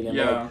about Penn State again.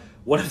 Yeah. But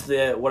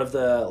like, what if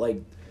the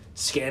like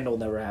scandal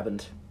never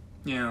happened?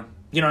 Yeah.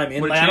 You know what I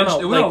mean? Would I don't know.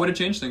 It would have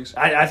changed things.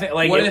 I think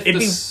like it'd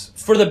be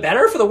for the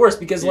better or for the worse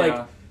because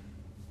like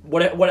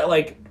what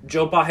like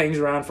Joe Pa hangs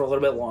around for a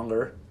little bit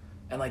longer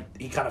and like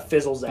he kind of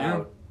fizzles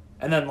out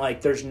and then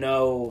like there's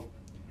no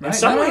in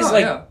some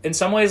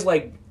ways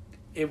like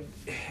it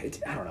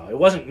I don't know. It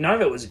wasn't. None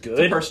of it was good.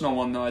 It's a personal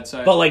one though, I'd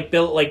say. But like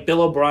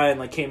Bill O'Brien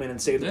like came in and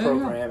saved the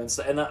program and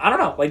stuff. And I don't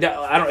know. Like that.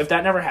 I don't. If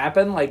that never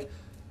happened, like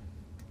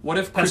what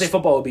if Penn State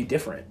football would be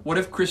different? What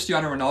if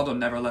Cristiano Ronaldo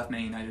never left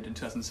Man United in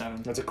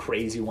 2007? That's a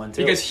crazy one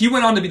too. Because he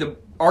went on to be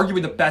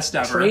arguably the best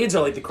ever. Trades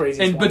are like the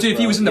craziest. But if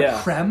he was in the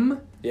Prem,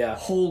 yeah.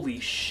 Holy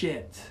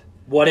shit.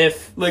 What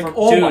if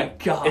my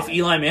god! If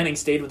Eli Manning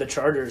stayed with the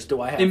Chargers, do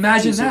I have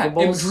imagine that?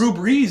 And Drew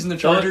Brees and the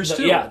Chargers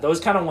too. Yeah, those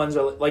kind of ones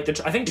are like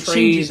I think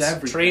trades are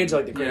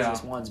like the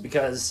craziest ones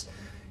because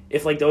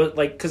if like those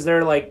like because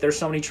there's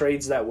so many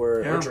trades that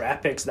were or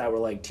draft picks that were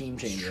like team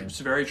changing. It's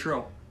very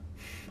true.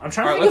 I'm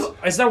trying to think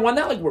of, is there one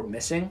that like we're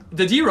missing?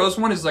 The D Rose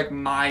one is like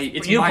my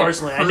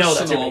personally. I know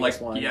that's your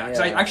like one. Yeah, because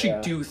I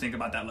actually do think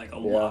about that like a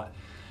lot.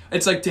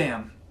 It's like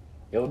damn,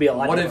 it would be a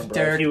lot. What if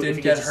Derek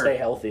didn't get hurt? Stay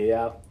healthy,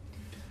 yeah.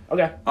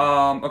 Okay.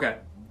 Okay.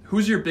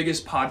 Who's your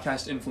biggest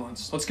podcast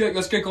influence? Let's get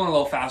going a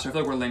little faster. I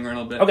feel like we're lingering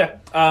a little bit. Okay.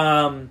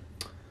 Part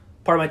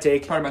of my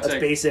take. That's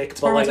basic.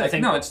 But like, I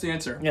think no, it's the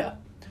answer. Yeah.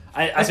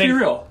 Let's be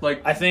real.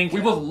 Like I think we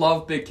both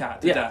love Big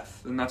Cat to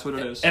death, and that's what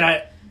it is.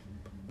 And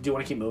do you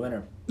want to keep moving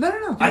or?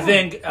 No. I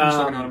think I'm just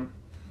looking at him.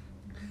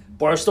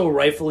 Barstool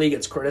rightfully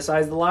gets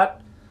criticized a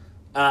lot,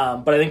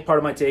 but I think part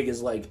of my take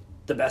is like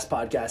the best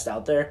podcast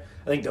out there.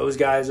 I think those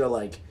guys are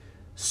like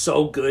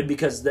so good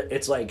because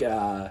it's like.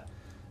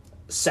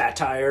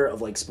 Satire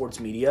of like sports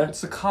media.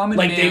 It's the common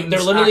like man's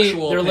they're literally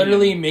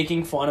literally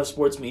making fun of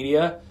sports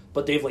media,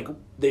 but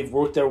they've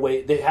worked their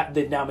way.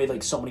 They've now made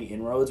like so many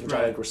inroads, which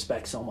I like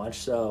respect so much.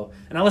 So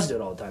and I listen to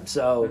it all the time.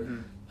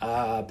 So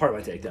part of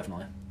my take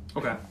definitely.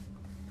 Okay.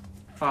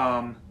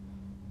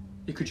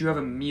 Could you have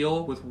a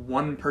meal with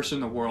one person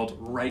in the world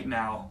right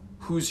now?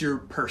 Who's your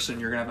person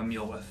you're gonna have a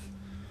meal with?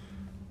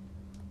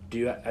 Do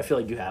you? I feel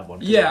like you have one.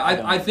 Yeah,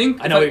 I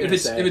think I know if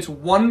it's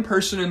one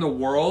person in the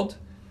world.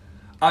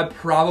 I'm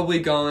probably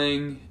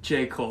going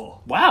J.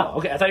 Cole. Wow.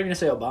 Okay, I thought you were going to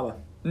say Obama.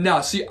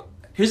 No, see,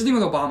 Here's the thing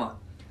with Obama.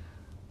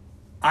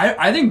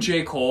 I think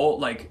J. Cole,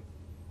 like,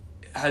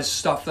 has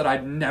stuff that I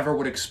never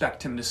would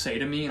expect him to say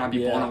to me, and I'd be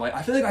blown away.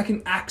 I feel like I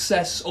can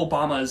access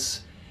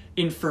Obama's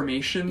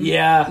information,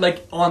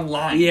 like,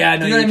 online. Yeah,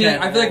 no, you know what I mean?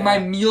 can. I feel like my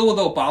meal with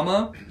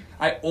Obama,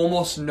 I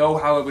almost know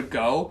how it would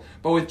go,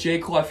 but with J.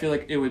 Cole, I feel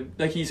like it would,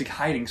 like, he's like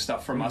hiding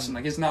stuff from us, and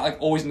like, it's not like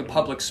always in the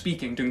public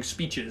speaking, doing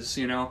speeches,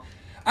 you know?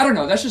 I don't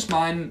know. That's just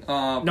mine.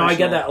 No, I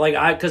get that. Like,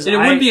 because it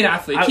wouldn't be an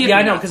athlete. It can't be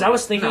I an know, because I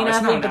was thinking No, an it's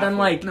not athlete, an but then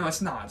like, no, it's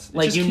not. It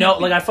like just you can't know,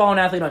 be. like I follow an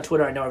athlete on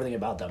Twitter. I know everything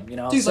about them. You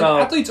know, Dude, so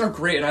like, athletes are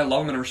great, and I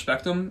love them and I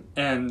respect them,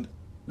 and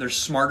they're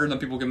smarter than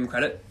people give them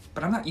credit.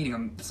 But I'm not eating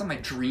them. That's not my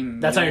dream.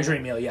 that's meal. not your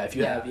dream meal. Yeah, if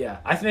you have,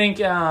 I think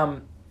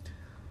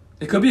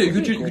It could be. You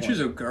could cool choose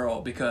a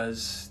girl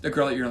because the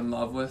girl that you're in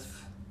love with.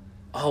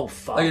 oh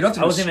fuck, Like, you don't have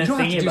to. I wasn't even you don't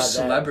have thinking to do about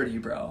celebrity,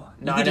 bro.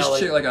 No, you could I know, just like-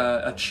 chick like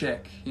a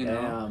chick, you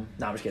know. that.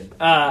 No, I'm just kidding.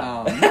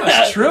 No,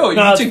 it's true.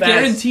 No, It's a it's facts.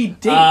 guaranteed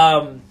date.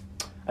 I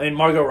mean,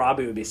 Margot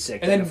Robbie would be sick.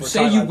 and then if we're say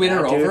talking you about win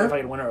her that, dude, over. if I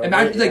could win her over,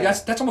 Imagine, like yeah.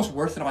 that's almost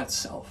worth it on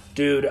itself.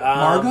 Dude,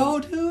 Margot,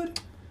 dude.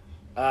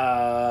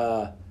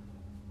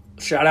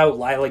 Shout out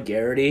Lila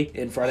Garrity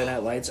in Friday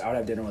Night Lights. I would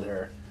have dinner with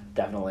her.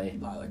 Definitely.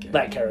 Lila Garrity.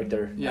 That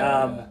character.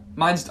 Yeah.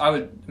 Mine's.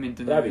 I mean,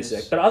 That'd be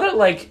sick. But other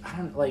like I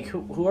don't like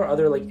who are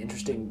other like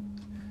interesting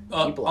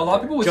people. A lot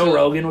of people would Joe say,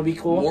 Rogan would be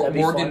cool. That'd be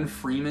Morgan fun.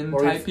 Freeman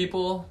Morgan type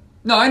people.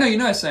 No, I know you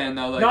know what I'm saying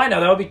though. Like, No, I know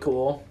that would be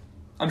cool.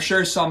 I'm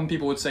sure some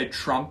people would say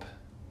Trump.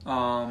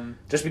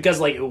 Just because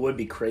like it would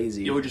be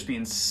crazy. It would just be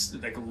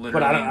like literally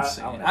But I don't-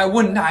 insane. I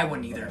wouldn't- I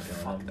wouldn't either.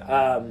 Fuck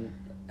that.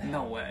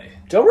 No way.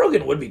 Joe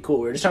Rogan would be cool.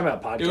 We were just talking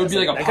about podcasts. It would be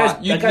like a that guy's-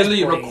 pod. You that guy's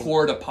literally brain-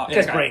 record a pod. That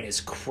guy's brain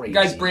is crazy. The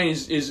guy's brain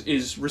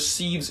is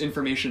receives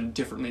information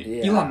differently.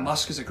 Yeah. Elon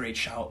Musk is a great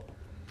shout.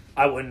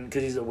 I wouldn't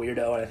because he's a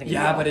weirdo and I think. he'd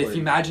Yeah, be but if awkward.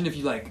 you imagine if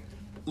you like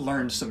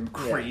learned some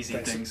Yeah, crazy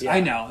drink some- things. yeah. I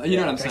know. You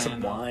know what I'm Drink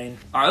saying. some wine.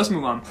 All right, let's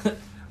move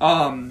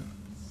on.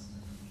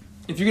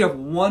 If you could have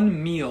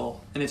one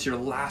meal and it's your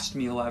last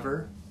meal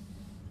ever,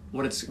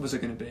 what's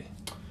it going to be?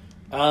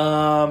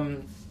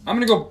 I'm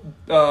going to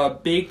go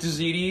baked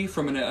ziti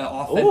from an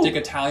authentic Ooh.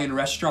 Italian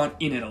restaurant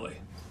in Italy.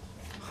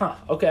 Huh.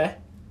 Okay.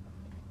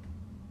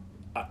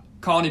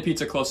 Colony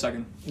Pizza, close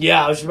second.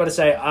 Yeah, I was just about to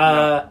say.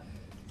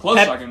 Close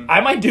second.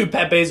 I might do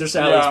Pepe's or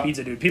Sally's Yeah.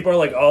 pizza, dude. People are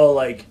like, oh,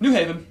 like New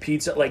Haven.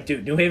 pizza, like,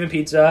 dude, New Haven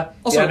pizza.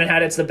 Also- you haven't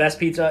had it, it's the best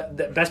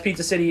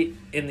pizza city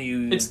in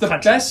the It's the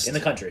country, best in the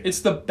country.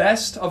 It's the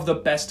best of the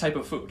best type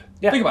of food.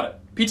 Yeah. Think about it.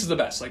 Pizza's the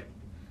best. Like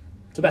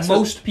It's the best.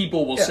 most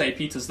people will Yeah. say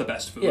pizza's the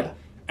best food. Yeah.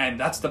 And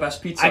that's the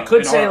best pizza. I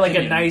could in say our like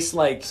opinion. a nice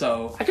like.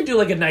 So I could do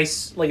like a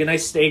nice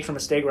steak from a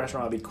steak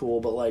restaurant would be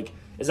cool, but like,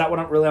 is that what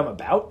I'm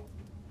about?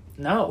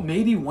 No.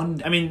 maybe one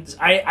day. I mean,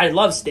 I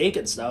love steak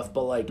and stuff,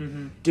 but like,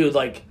 dude,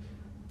 like,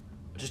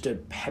 just a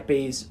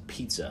Pepe's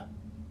pizza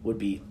would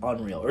be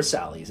unreal, or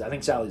Sally's. I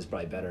think Sally's is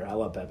probably better. I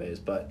love Pepe's,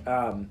 but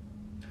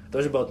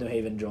those are both New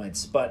Haven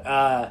joints. But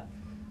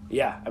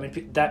yeah, I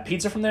mean, that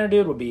pizza from there,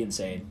 dude, would be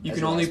insane. You as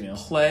can your only last meal.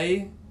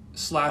 play /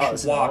 so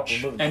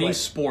watch we're moving any quick.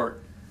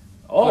 sport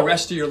Oh, for the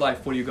rest of your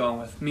life. What are you going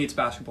with? Me, it's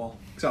basketball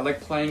because I like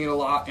playing it a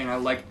lot and I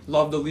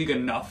love the league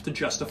enough to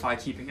justify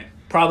keeping it.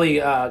 probably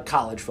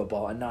college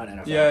football and not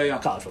NFL. Yeah.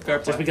 College football, Fair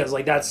play. just because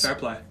like that's Fair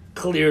play.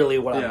 clearly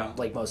what Yeah. I'm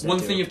like most. One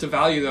into. thing you have to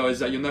value though is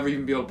that you'll never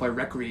even be able to play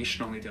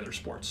recreationally the other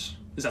sports.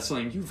 Is that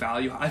something you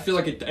value? I feel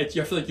like I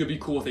feel like you'll be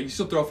cool with it. You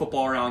still throw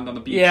football around on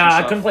the beach. Yeah, and I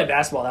stuff. couldn't play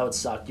basketball. That would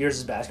suck. Yours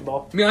is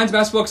basketball. Mine's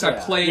basketball because I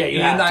Yeah. play Yeah,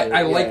 you and have to.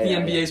 I like Yeah, the yeah,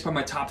 NBA yeah. is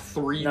probably my top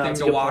 3 No, thing that's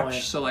a to good watch. point.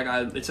 So like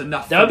it's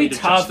enough. That for would be me to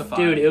tough, justify.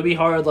 dude. It would be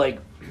hard. Like,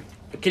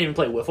 I can't even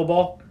play wiffle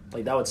ball.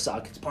 Like that would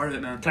suck. Part of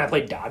it, man. Can I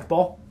play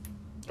dodgeball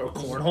or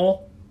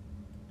cornhole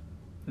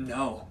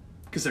No,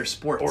 because they're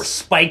sports. or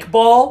spike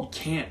ball? You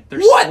can't. They're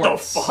What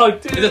sports. the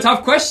fuck, dude? It's a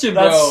tough question,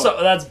 bro.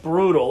 That's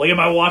brutal. Like, am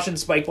I watching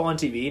spike ball on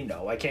TV?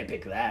 No, I can't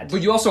pick that.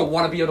 But you also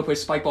want to be able to play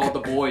spike ball with the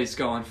boys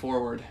going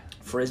forward.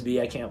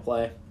 Frisbee, I can't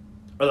play.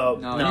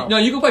 Although No,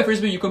 you can play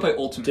frisbee. You can play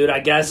ultimate. dude, I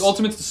guess.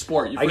 Ultimate's the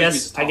sport.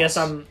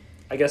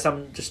 I guess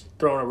I'm just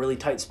throwing a really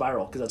tight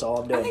spiral because that's all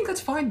I'm doing. I think that's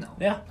fine though.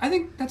 Yeah. I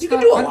think that's You can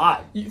not- do a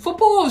lot.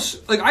 Football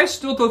is like I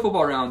still throw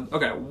football around.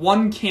 Okay,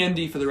 one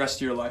candy for the rest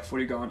of your life. What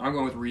are you going? I'm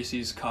going with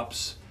Reese's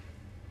Cups.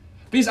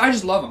 Because I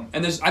just love them,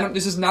 and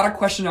this is not a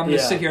question I'm going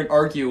to Yeah. sit here and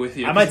argue with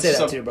you. I might say It's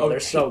that so- too, bro. They're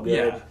so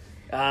good.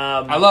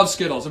 Yeah. I love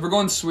Skittles. If we're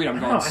going sweet, I'm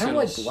going I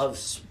Skittles. don't like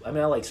love. I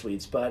mean, I like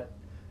sweets, but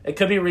it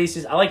could be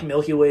Reese's. I like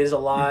Milky Ways a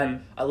lot.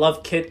 Mhm. I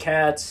love Kit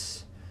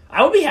Kats.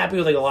 I would be happy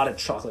with like a lot of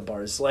chocolate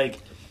bars. Like,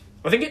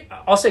 I think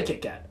I'll say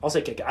Kit Kat.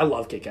 I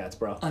love Kit Kats,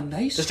 bro. A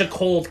nice, Just a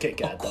cold Kit a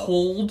Kat, though.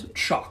 cold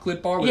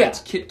chocolate bar with Yeah. its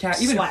Kit Kat,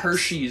 even Slaps.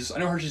 Hershey's. I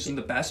know Hershey's isn't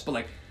the best, but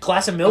like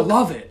Glass of I milk.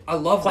 love it. I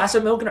love Glass that.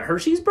 of milk and a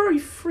Hershey's, bro. Are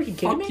you freaking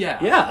kidding Fuck me? yeah.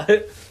 Yeah.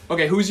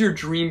 Okay, who's your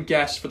dream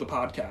guest for the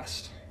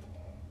podcast?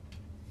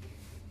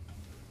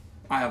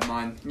 I have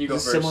mine. You go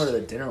This first. is similar to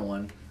the dinner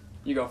one.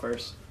 You go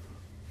first.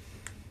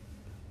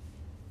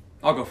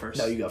 I'll go first.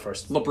 No, you go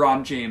first.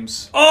 LeBron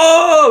James.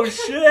 Oh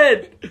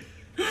shit!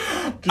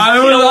 I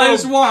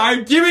realize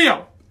why. Give me him.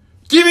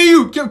 Give me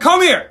you.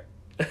 Come here.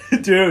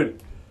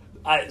 Dude,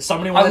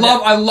 Somebody I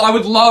wanted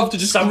would love to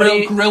just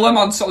Somebody- grill him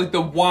on something, like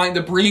the wine,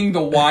 bringing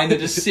the wine, the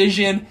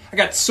decision. I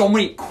got so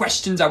many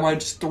questions I want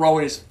to just throw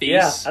in his face.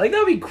 Yeah, I think that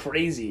would be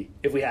crazy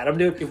if we had him,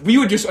 dude. If we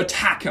would just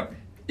attack him,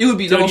 it would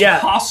be the Dude,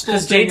 most hostile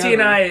thing JT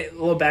and ever. I, a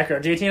little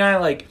background. JT and I,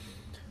 like,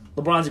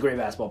 LeBron's a great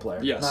basketball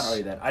player. Yes. Not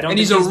only that. I don't and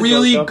think he's a the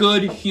really GOAT, though.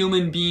 good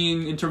human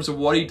being in terms of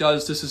what he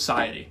does to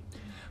society.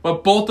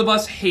 But both of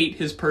us hate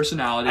his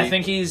personality. I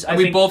think he's... And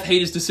we both hate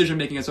his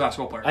decision-making as a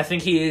basketball player. I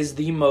think he is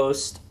the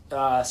most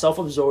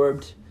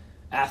self-absorbed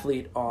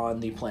athlete on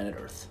the planet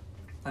Earth.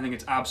 I think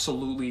it's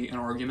absolutely an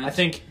argument. I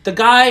think the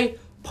guy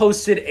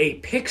posted a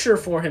picture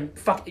for him.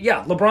 Fuck,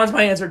 yeah, LeBron's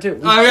my answer, too.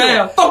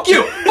 yeah. Fuck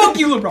you! Fuck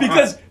you, LeBron!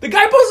 Because the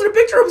guy posted a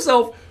picture of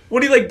himself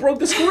when he, like, broke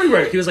the scoring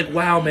record. He was like,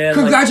 wow, man.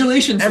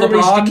 Congratulations, like,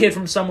 everybody's LeBron. just a kid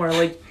from somewhere.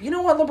 Like, you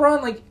know what,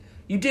 LeBron? Like,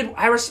 you did...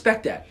 I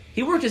respect that.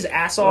 He worked his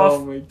ass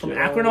off my from God.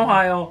 Akron,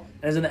 Ohio,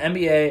 and is in the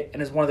NBA,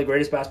 and is one of the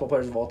greatest basketball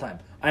players of all time.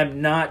 I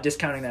am not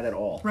discounting that at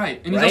all.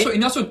 Right. And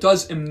he also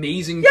does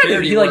amazing Yeah, dude,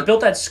 charity he, work. like,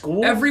 built that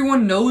school.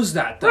 Everyone knows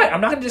that, though. Right,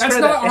 I'm not going to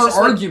discredit That's not that. It's our just,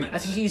 like, argument. I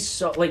think he's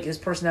so... Like, his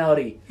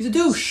personality... He's a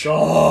douche.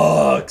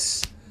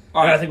 Sucks.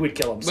 All right. I think we'd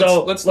kill him.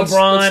 So let's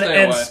LeBron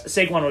stay and away.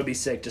 Saquon would be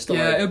sick. Just to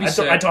Yeah, it would be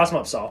sick. I toss him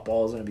up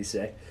softballs and it'd be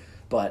sick.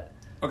 But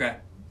Okay.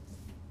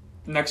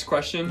 Next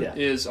question Yeah.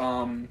 is,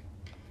 let me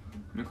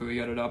quickly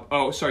get it up.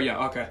 Oh, sorry,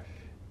 yeah, okay.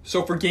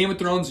 So for Game of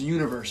Thrones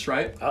universe,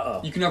 right?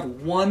 Uh-oh. You can have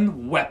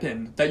one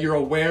weapon that you're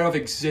aware of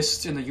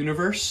exists in the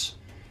universe,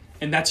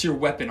 and that's your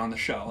weapon on the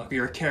show. Like,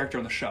 you're a character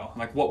on the show.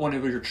 Like, what one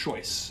was your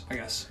choice, I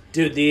guess?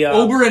 dude, the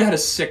Oberyn had a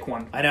sick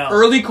one. I know.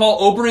 Early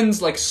call,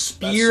 Oberyn's, like,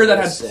 spear that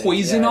had sick.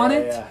 poison Yeah, on yeah,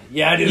 it.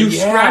 Yeah, dude. You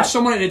yeah. scratch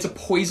someone and it's a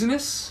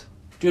poisonous?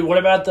 Dude, what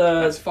about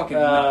the? That's fucking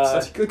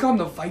nuts. They call him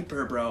the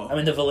Viper, bro. I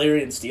mean, the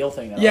Valyrian steel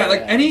thing. Yeah,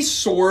 like any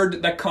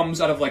sword that comes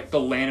out of like the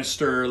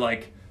Lannister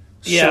like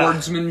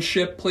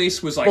swordsmanship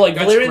place was like. Well, like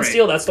that's Valyrian great.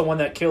 steel, that's the one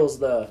that kills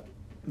the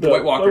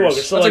White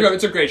Walkers. So, That's like,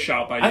 it's a great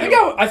shout by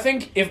you. I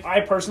think if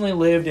I personally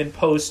lived in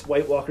post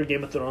White Walker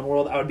Game of Thrones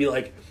world, I would be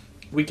like,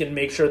 we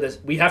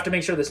have to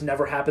make sure this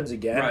never happens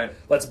again. Right.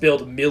 Let's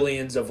build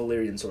millions of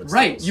Valyrian swords.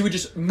 Right, you would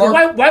just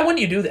But why wouldn't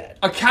you do that?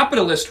 a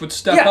capitalist would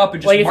step up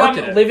and just like market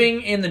if I'm it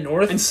living in the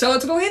north and sell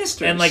it to the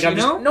Lannisters. and like you I'm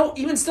know? just no,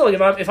 even still,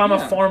 like, if I'm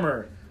Yeah. a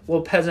farmer,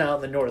 little peasant out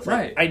in the north, like,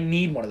 Right. I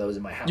need one of those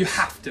in my house. You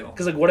have to.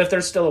 Because like, what if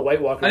there's still a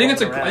White Walker? I think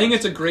it's walking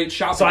around? a great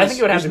shout. So I think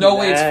it would have there's to no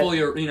be way that. it's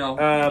fully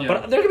yeah.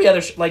 But there could be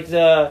other like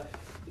the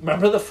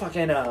remember the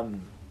fucking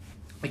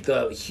like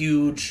the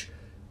huge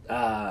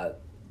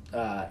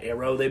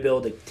arrow they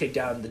build to take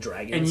down the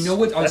dragons. And you know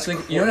what I was That's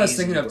thinking? You know what I was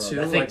crazy, thinking of bro. too?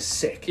 That Like thing's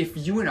sick. if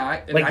you and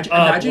I Like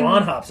imagine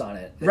Braun hops on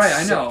it. It's right,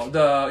 I sick. know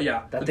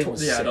That the, thing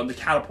was yeah sick. the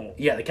catapult.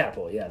 Yeah, the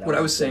catapult. Yeah. What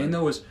I was saying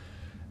though was,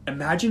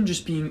 imagine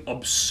just being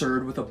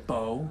absurd with a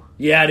bow.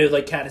 Yeah, dude,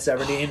 like Katniss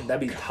Everdeen,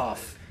 that'd be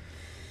tough.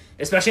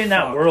 Especially in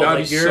that Fuck, world, that'd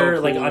like be you're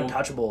so like cool.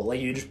 untouchable. Like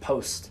you just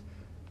post,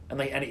 and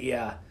like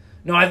yeah.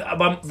 No,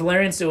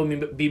 Valerian still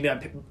would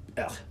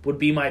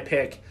be my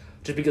pick,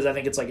 just because I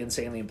think it's like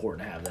insanely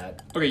important to have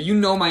that. Okay, you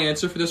know my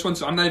answer for this one,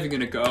 so I'm not even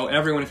gonna go.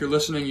 Everyone, if you're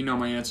listening, you know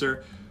my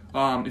answer.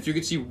 If you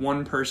could see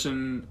one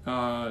person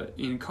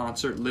in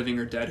concert, living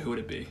or dead, who would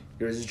it be?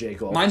 Yours is J.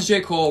 Cole. Mine's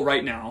J. Cole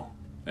right now,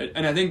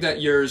 and I think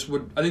that yours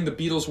would. I think the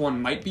Beatles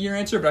one might be your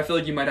answer, but I feel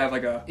like you might have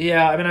like a.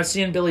 Yeah, I mean I've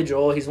seen Billy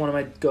Joel. He's one of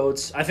my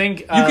goats. I think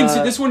You can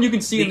see this one. You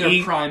can see in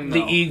their prime. The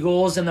Though.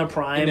 Eagles in their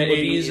prime, In the would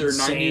be 80s or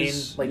insane.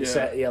 90s, like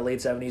late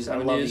 70s. I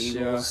love the 70s,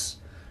 Eagles.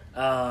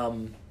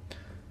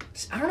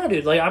 I don't know,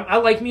 dude. Like I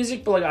like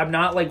music, but like I'm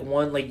not like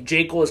one. Like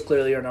J. Cole is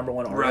clearly our number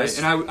one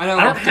artist. Right, and I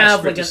don't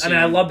have like. I mean,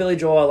 I love Billy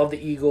Joel. I love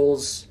the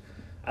Eagles.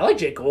 I like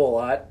J. Cole a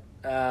lot.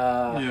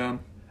 Yeah,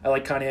 I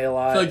like Kanye a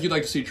lot. I feel like you'd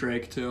like to see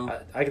Drake too.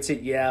 I could see,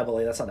 yeah, but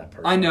like that's not that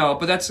perfect. I know,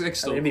 but that's like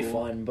still it'd be cool.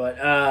 fun, but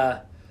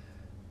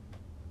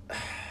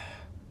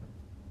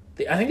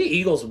I think the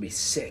Eagles would be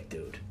sick,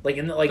 dude. Like,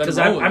 because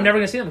I'm never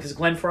gonna see them because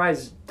Glenn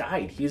Fry's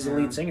died. He's the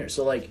lead singer,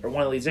 so like, or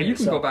one of the lead singers. You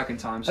can so. go back in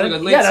time. So I like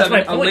think, a late yeah, that's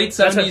my point. late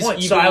That's my 70s point.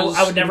 Eagles.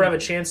 So I would never have a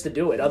chance to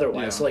do it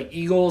otherwise. Yeah. So like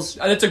Eagles,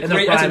 That's a in their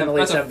great. prime in the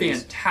late That's a 70s.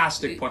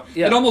 fantastic point.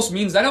 Yeah. It almost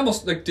means that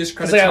almost like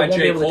discredits Like, I my won't be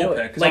J. able to do Cole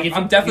it. pick. 'Cause Like,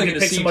 I'm definitely you going to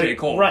pick see somebody, J.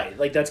 Cole. right?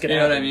 Like that's gonna You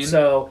know happen. what I mean?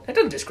 So it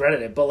doesn't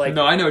discredit it, but like,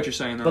 No, I know what you're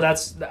saying though. but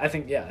I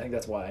think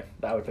that's why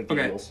I would pick the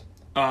Okay. Eagles.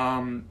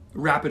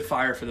 Rapid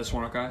fire for this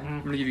one, okay? Mm-hmm. I'm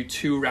going to give you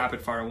two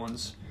rapid fire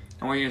ones.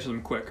 I want you to answer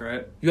them quick,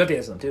 right? You have to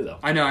answer them too, though.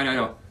 I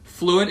know.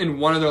 Fluent in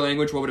one other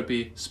language, what would it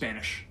be?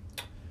 Spanish.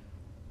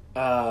 I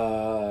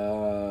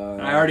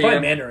already probably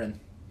am- Mandarin,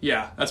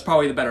 Yeah, that's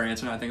probably the better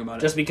answer now I think about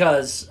it. just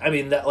because I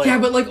mean that like yeah,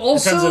 but like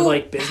also in terms of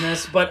like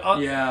business, but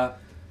yeah,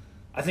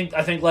 I think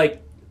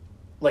like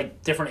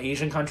different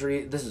Asian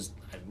country.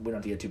 We don't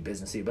have to get too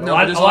businessy, but No, a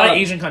but there's lot a lot of of-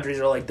 Asian countries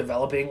are like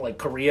developing, like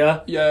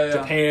Korea, Yeah.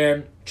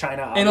 Japan,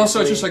 China, And also,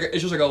 obviously.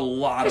 it's just like a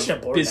lot It's of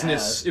important to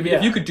business. have.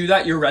 If you could do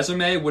that, your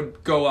resume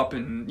would go up,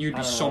 and you'd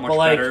be so much but,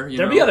 like, better.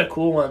 There'd be other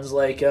cool ones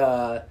like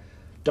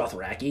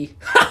Dothraki,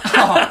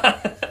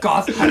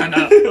 Goth. I don't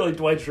know. like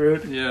Dwight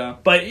Schrute. Yeah,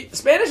 But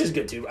Spanish is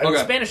good too. I mean,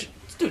 Okay. Spanish,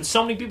 dude.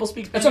 So many people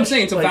speak Spanish. that's what I'm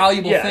saying. It's a Like,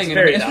 valuable yeah, thing, it's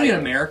very especially in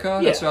valuable. America.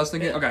 Yeah. That's what I was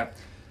thinking. Okay,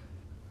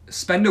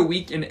 spend a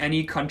week in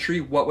any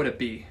country. What would it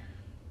be?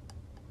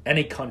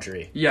 Any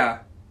country. Yeah.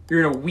 You're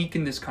in a week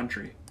in this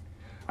country.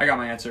 I got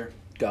my answer.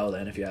 Go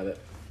then if you have it.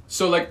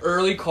 So, like,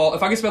 early call...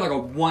 If I can spend, like, a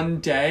 1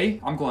 day,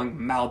 I'm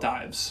going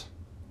Maldives.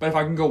 But if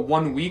I can go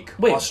 1 week,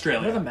 Australia.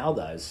 Where are the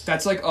Maldives?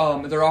 That's like,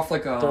 they're off,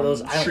 like,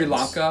 Sri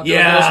Lanka.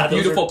 Yeah, they're the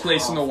most beautiful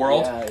place in the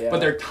world. Yeah. But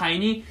they're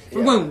tiny. If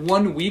I'm going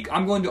 1 week,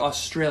 I'm going to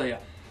Australia.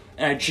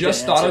 And I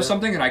just thought of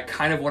something, and I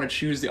kind of want to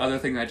choose the other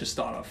thing I just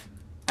thought of.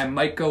 I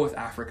might go with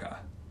Africa.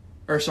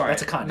 Or, sorry.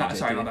 That's a continent.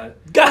 Sorry, my bad.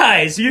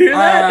 Guys, you hear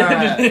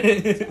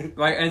that?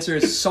 My answer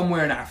is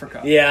somewhere in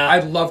Africa. Yeah.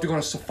 I'd love to go on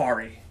a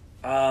safari.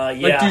 Yeah.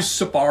 Like, do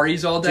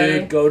safaris all day.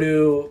 Dude, go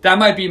to... That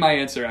might be my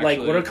answer, actually.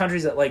 Like, what are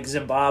countries that, like,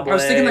 Zimbabwe...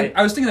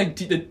 I was thinking like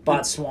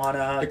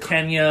Botswana,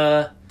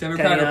 Kenya...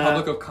 Democratic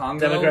Republic of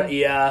Congo.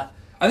 Yeah.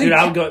 I think... Dude,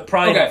 I would go...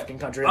 Probably an African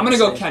country. I'm going to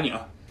go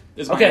Kenya.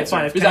 Okay,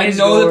 fine. Because I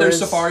know that there's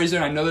safaris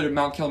there, and I know that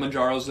Mount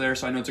Kilimanjaro's there,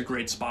 so I know it's a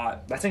great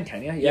spot. That's in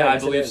Kenya? Yeah, I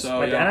believe so.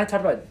 My dad and I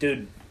talked about...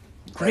 Dude...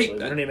 Great.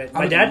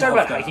 My dad talked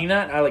about hiking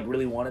that. I, like,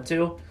 really wanted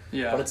to.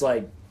 Yeah. But it's,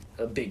 like...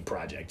 a big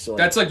project. So like,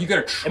 that's like you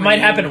gotta train. It might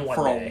happen one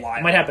for day. a while.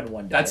 It might happen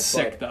one day. That's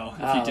sick though.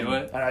 If you do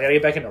it, I gotta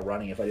get back into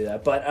running if I do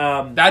that. But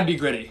that'd be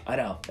gritty. I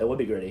know it would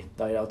be gritty.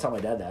 I'll tell my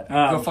dad that.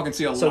 Go fucking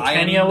see a lion. So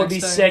Kenya would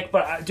be day. sick,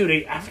 but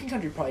dude, African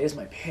country probably is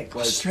my pick.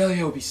 Like,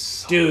 Australia would be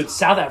so. Dude,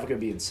 South Africa would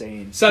be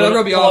insane. South Africa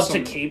would be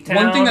awesome. To Cape Town.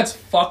 One thing that's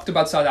fucked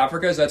about South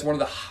Africa is that's one of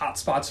the hot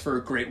spots for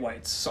great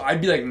whites. So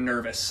I'd be like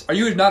nervous. Are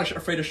you not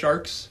afraid of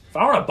sharks? If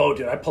I were on a boat,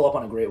 dude, I'd pull up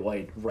on a great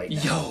white right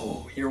now.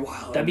 Yo, you're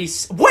wild. That'd be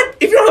what?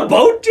 If you're on a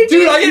boat, JJ?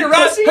 Dude, I get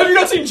rusty. Have you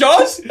not seen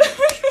Jaws?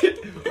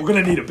 We're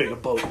gonna need a bigger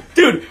boat,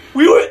 dude.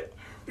 We would.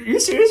 Are you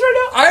serious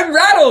right now? I'm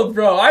rattled,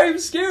 bro. I'm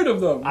scared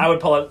of them. I would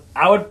pull up.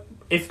 I would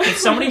if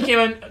somebody came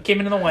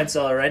into the wine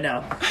cellar right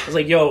now. I was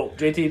like, "Yo,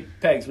 JT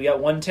Pegs, we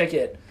got one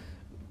ticket.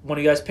 When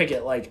you guys pick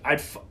it, like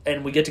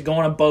and we get to go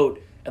on a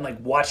boat and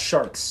like watch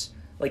sharks."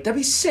 Like, that'd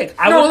be sick.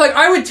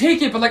 I would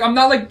take it, but like I'm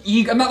not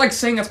like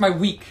saying that's my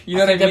week. You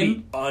know what I mean?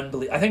 That'd be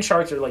unbelievable. I think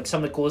sharks are like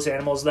some of the coolest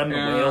animals. Them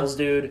and whales,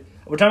 dude.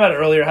 We were talking about it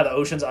earlier how the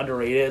ocean's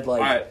underrated.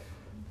 Like, right.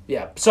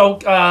 Yeah. So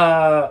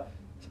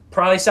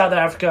probably South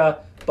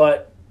Africa,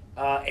 but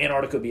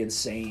Antarctica would be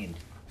insane.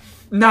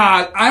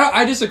 Nah,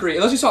 I disagree.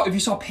 Unless if you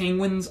saw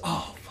penguins.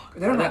 Oh fuck,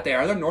 they're not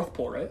there. They're North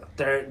Pole, right?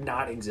 They're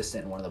not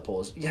existent in one of the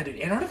poles. Yeah,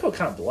 dude, Antarctica would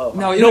kind of blow.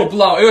 No, it would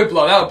blow. It would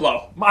blow. That would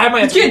blow. I have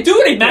my answer. You can't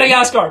do anything.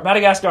 Madagascar.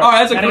 Oh,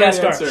 that's a great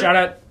answer. Shout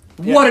out.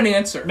 Yeah. What an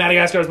answer.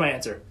 Madagascar is my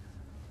answer.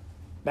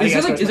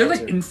 Is there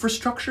like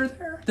infrastructure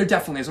there? There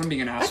definitely is. I'm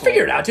being an asshole. I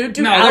figured it out, dude.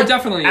 No, there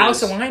definitely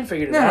Alex is. Alex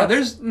figured it out. There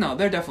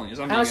definitely is.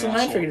 Alex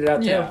Alex figured it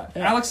out too. Yeah.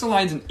 Alex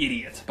Alline's an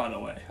idiot, by the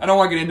way. I don't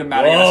want to get into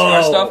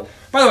Madagascar stuff.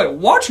 By the way,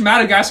 watch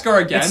Madagascar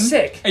again. It's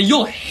sick. And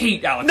you'll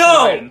hate Alex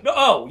Alline.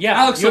 Oh,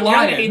 yeah. Alex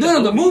Alline.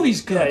 No, the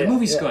movie's good. The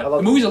movie's good.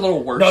 The movie's a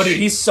little worse. No, dude,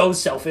 he's so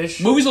selfish.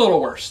 The movie's a little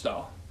worse,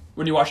 though,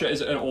 when you watch it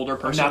as an older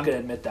person. I'm not going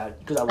to admit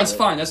that. That's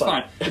fine.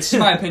 It's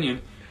my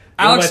opinion.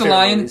 Alex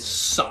Alline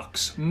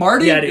sucks.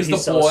 Marty is the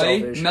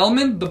boy.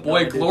 Melman, the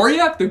boy.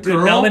 Gloria, the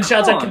girl. Melman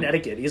shouts out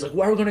Connecticut. He's like,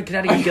 why are we going to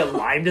Connecticut and get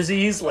Lyme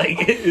disease? Like,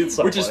 it's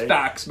so Which is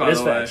facts, by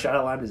the way. It is facts. Shout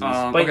out Lyme disease.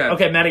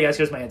 Okay,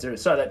 Madagascar's my answer.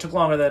 Sorry, that took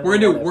longer than... We're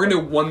gonna do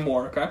one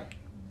more, okay?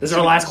 This is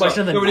our last question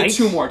of the night? We're gonna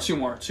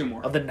do two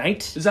more. Of the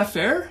night? Is that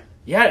fair?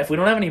 Yeah, if we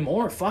don't have any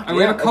more, fuck yeah.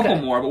 We have a couple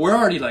more, but we're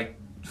already, like,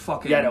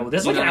 fucking... Yeah, no,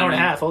 this is like an hour and a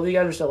half. Hopefully you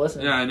guys are still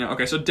listening. Yeah, I know.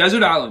 Okay, so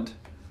Desert Island.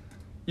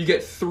 You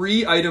get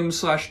 3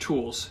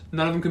 items/tools.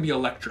 None of them can be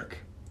electric.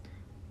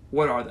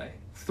 What are they?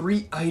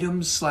 3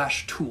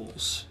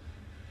 items/tools.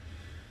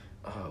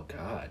 Oh,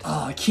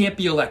 God. It can't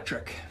be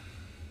electric.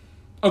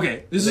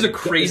 Okay, this is a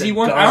crazy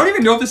one. I don't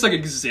even know if this, like,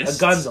 exists. A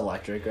gun's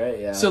electric, right?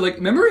 Yeah. So, like,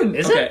 remember in...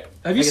 Is it?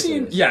 Have you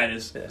seen... Yeah, it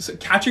is. Yeah. So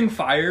Catching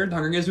Fire, the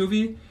Hunger Games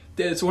movie,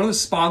 it's one of the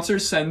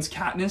sponsors sends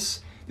Katniss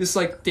this,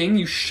 like, thing.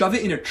 You shove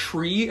it in a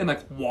tree and,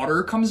 like,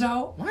 water comes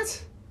out.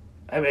 What?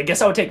 I mean, I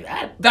guess I would take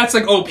that. That's,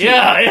 like, OP.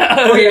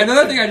 Yeah. Okay,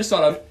 another thing I just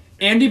thought of.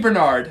 Andy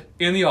Bernard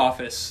in The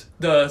Office.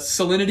 The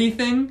salinity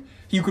thing.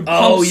 You could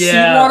pump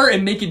seawater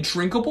and make it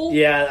drinkable.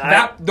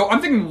 Yeah, I'm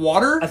thinking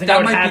water. I think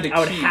that might be the key. I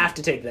would have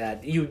to take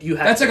that. You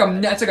have. That's like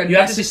a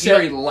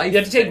necessary life. You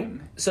have to take. thing.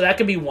 So that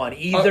could be one.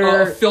 Either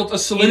a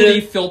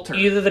salinity filter.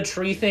 Either the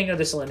tree thing or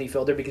the salinity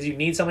filter, because you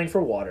need something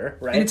for water,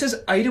 right? And it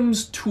says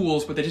items,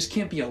 tools, but they just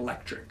can't be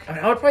electric. I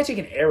mean, I would probably take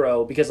an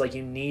arrow because, like,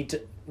 you need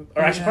to,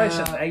 or actually probably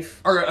just a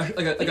knife, or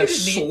a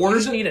sword. You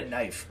just need a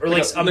knife or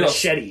like a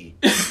machete.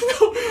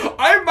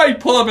 I might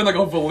pull up in like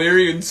a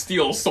Valyrian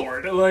steel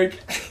sword, like.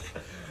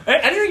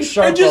 Anything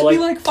sharp, and just like, be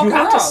like, fuck you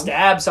have around. to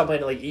stab something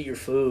to like eat your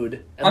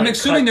food. And, I'm like,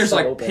 assuming there's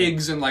like open.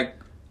 pigs and like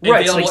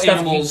right, available like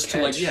animals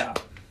to like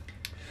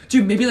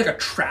Dude, maybe like a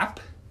trap.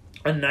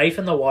 A knife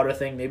in the water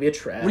thing, maybe a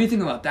trap. What do you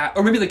think about that?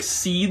 Or maybe like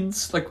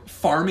seeds, like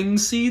farming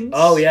seeds.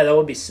 Oh yeah, that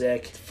would be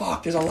sick.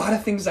 Fuck, there's a lot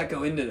of things that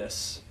go into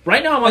this.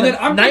 Right now,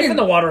 I'm knife in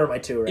the water are my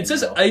two. It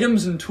says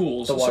items and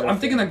tools. So I'm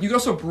thinking like you could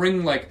also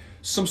bring like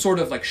some sort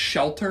of like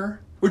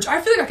shelter, which I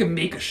feel like I could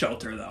make a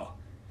shelter though.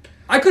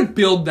 I could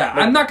build that.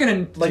 I'm not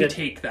gonna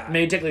take that.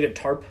 Maybe take like a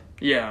tarp.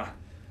 Yeah.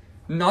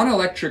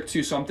 Non-electric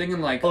too, so I'm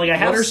thinking like, I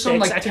have what are some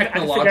sticks. like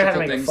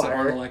technological things that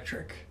aren't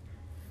electric?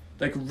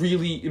 like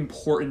really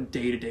important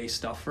day-to-day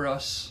stuff for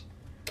us?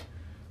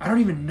 I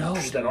don't even know.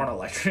 That aren't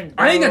electric.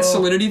 I think that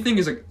salinity thing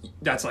is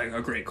that's like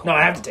a great call. No,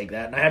 I have to take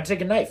that, and I have to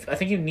take a knife. I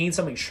think you need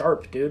something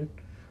sharp, dude.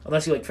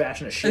 Unless you like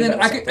fashion a shit.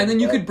 And then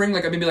you could bring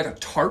like maybe like a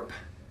tarp.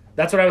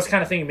 That's what I was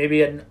kind of thinking.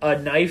 Maybe a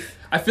knife.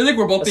 I feel like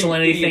we're both being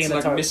idiots and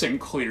like tarp. missing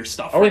clear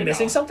stuff. Are we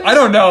missing something? I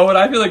don't know, but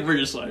I feel like we're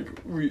just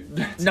like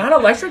not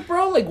electric,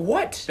 bro. Like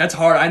what? That's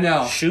hard. I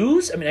know.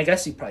 Shoes? I mean, I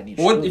guess you probably need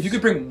what, shoes. If you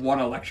could bring one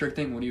electric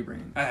thing, what do you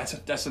bring?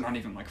 That's not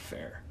even like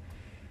fair.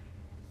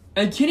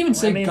 And you can't even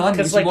say gun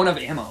because you won't have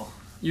ammo.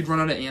 You'd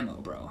run out of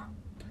ammo, bro.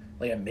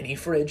 Like a mini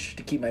fridge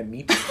to keep my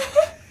meat.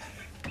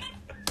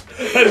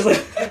 I just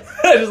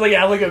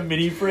have like a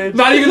mini fridge.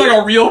 Not even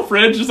like a real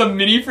fridge, just a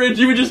mini fridge.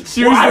 You would just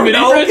choose the mini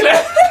fridge.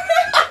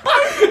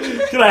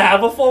 Can I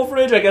have a full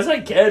fridge? I guess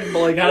I can, but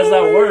like, how does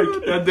that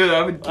work? Yeah, dude,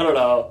 I don't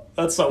know.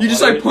 That's so. You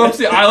just like pull up to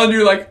the island.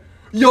 You're like,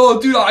 yo,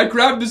 dude, I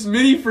grabbed this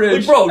mini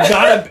fridge. Like,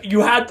 bro,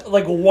 you had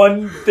like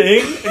one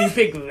thing and you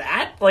picked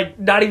that, like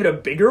not even a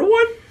bigger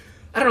one.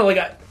 I don't know,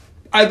 like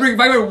I bring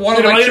one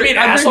electric. Am I gonna be an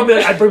asshole?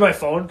 I'd bring my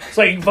phone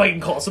so I can fucking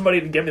call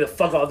somebody to get me the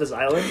fuck off this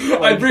island.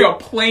 I'd bring a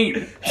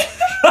plane.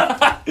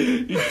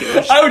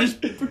 I would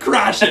just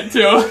crash it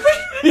too.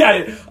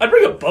 Yeah, I'd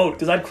bring a boat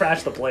because I'd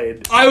crash the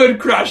plane. I would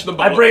crash the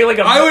boat. I'd bring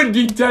I would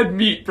be dead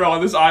meat, bro,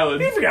 on this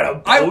island. You forgot a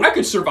boat. I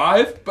could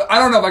survive, but I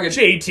don't know if I could.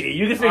 JT,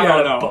 you can figure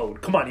out a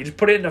boat. Come on, you just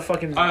put it in a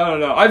fucking. I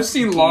don't know. I've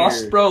seen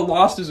Lost, bro.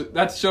 Lost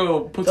that show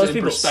puts Those it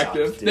in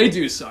perspective. suck, they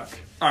do suck.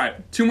 All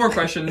right, 2 more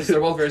questions. They're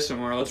both very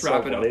similar. Let's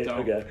wrap it up,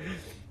 though.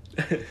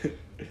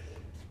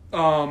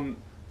 Okay.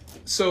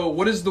 So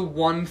what is the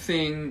one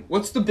thing?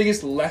 What's the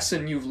biggest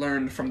lesson you've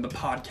learned from the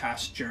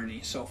podcast journey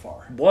so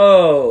far?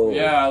 Whoa.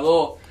 Yeah,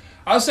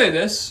 I'll say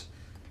this.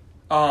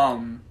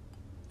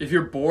 If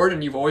you're bored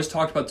and you've always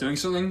talked about doing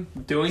something,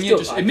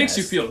 it makes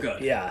you feel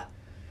good. Yeah.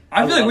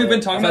 I feel like we've been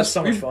talking about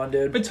so much fun,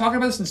 dude. We've been talking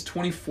about this since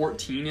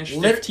 2014-ish,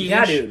 15-ish.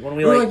 Yeah, dude. When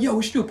we were like, yo,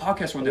 we should do a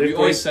podcast one day. We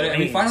always said it, and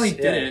we finally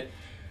did it.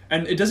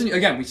 And it doesn't,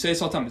 again, we say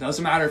this all the time, it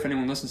doesn't matter if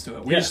anyone listens to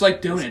it. We just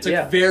like doing it.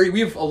 It's like we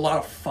have a lot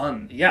of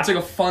fun. Yeah. It's like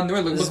a fun, we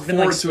look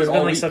forward to it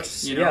all week.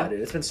 You know? Yeah, dude,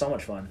 it's been so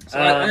much fun.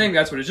 So I think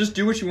that's what it is. Just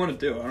do what you want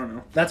to do. I don't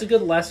know. That's a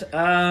good lesson.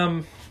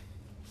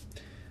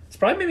 It's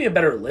probably made me a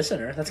better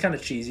listener. That's kind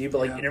of cheesy, but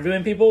like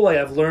interviewing people, like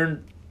I've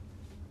learned,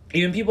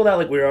 even people that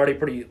like we're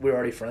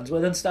already friends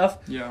with and stuff.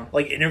 Yeah.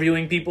 Like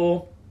interviewing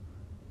people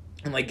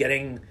and like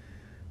getting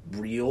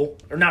real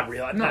or not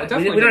real. No, we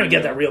don't even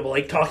get that real, but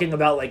like talking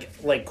about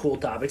like cool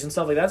topics and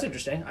stuff like that's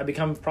interesting. I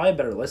become probably a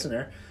better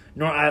listener.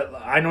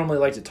 I normally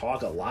like to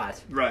talk a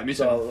lot. Right, me too.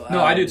 So,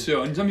 no, I do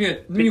too. And sometimes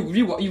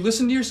you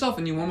listen to yourself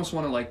and you almost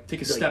want to like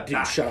take a step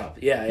back. Shut up.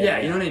 Yeah,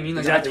 you know what I mean?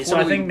 Like, exactly. So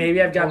I think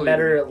maybe I've gotten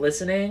better at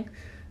listening.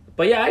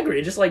 But yeah, I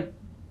agree. Just like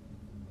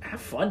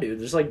have fun, dude.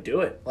 Just like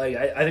do it. Like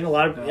I think a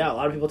lot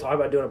of people talk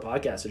about doing a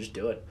podcast, so just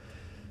do it.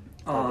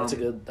 That's a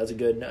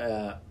good.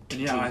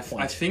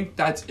 I think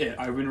that's it.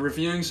 I've been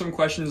reviewing some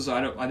questions.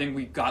 I think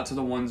we got to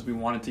the ones we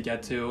wanted to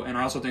get to, and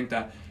I also think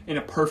that in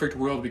a perfect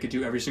world we could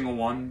do every single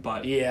one.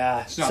 But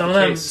yeah, it's not some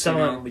the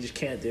of them we just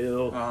can't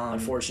do.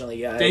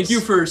 Unfortunately, yeah. Thank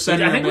you for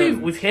sending. I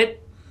think we've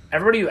hit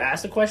everybody who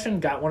asked a question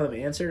got one of them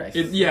answered.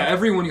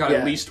 Everyone got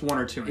at least one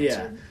or two answered.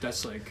 Yeah.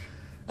 That's like.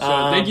 So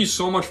thank you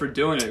so much for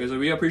doing it because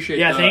we appreciate.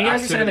 Yeah, thank you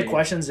guys for sending the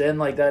questions in.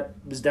 Like that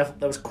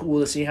was cool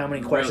to see how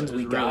many questions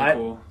we got,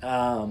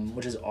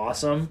 which is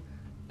awesome.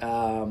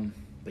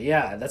 But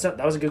yeah,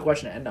 that was a good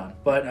question to end on.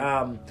 But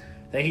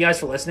thank you guys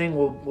for listening.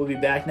 We'll be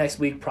back next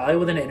week, probably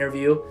with an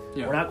interview.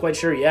 Yeah. We're not quite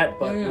sure yet,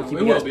 but we'll keep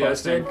you guys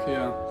posted.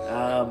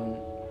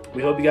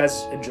 We hope you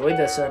guys enjoyed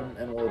this,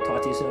 and we'll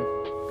talk to you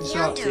soon. Peace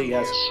out. See you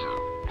guys.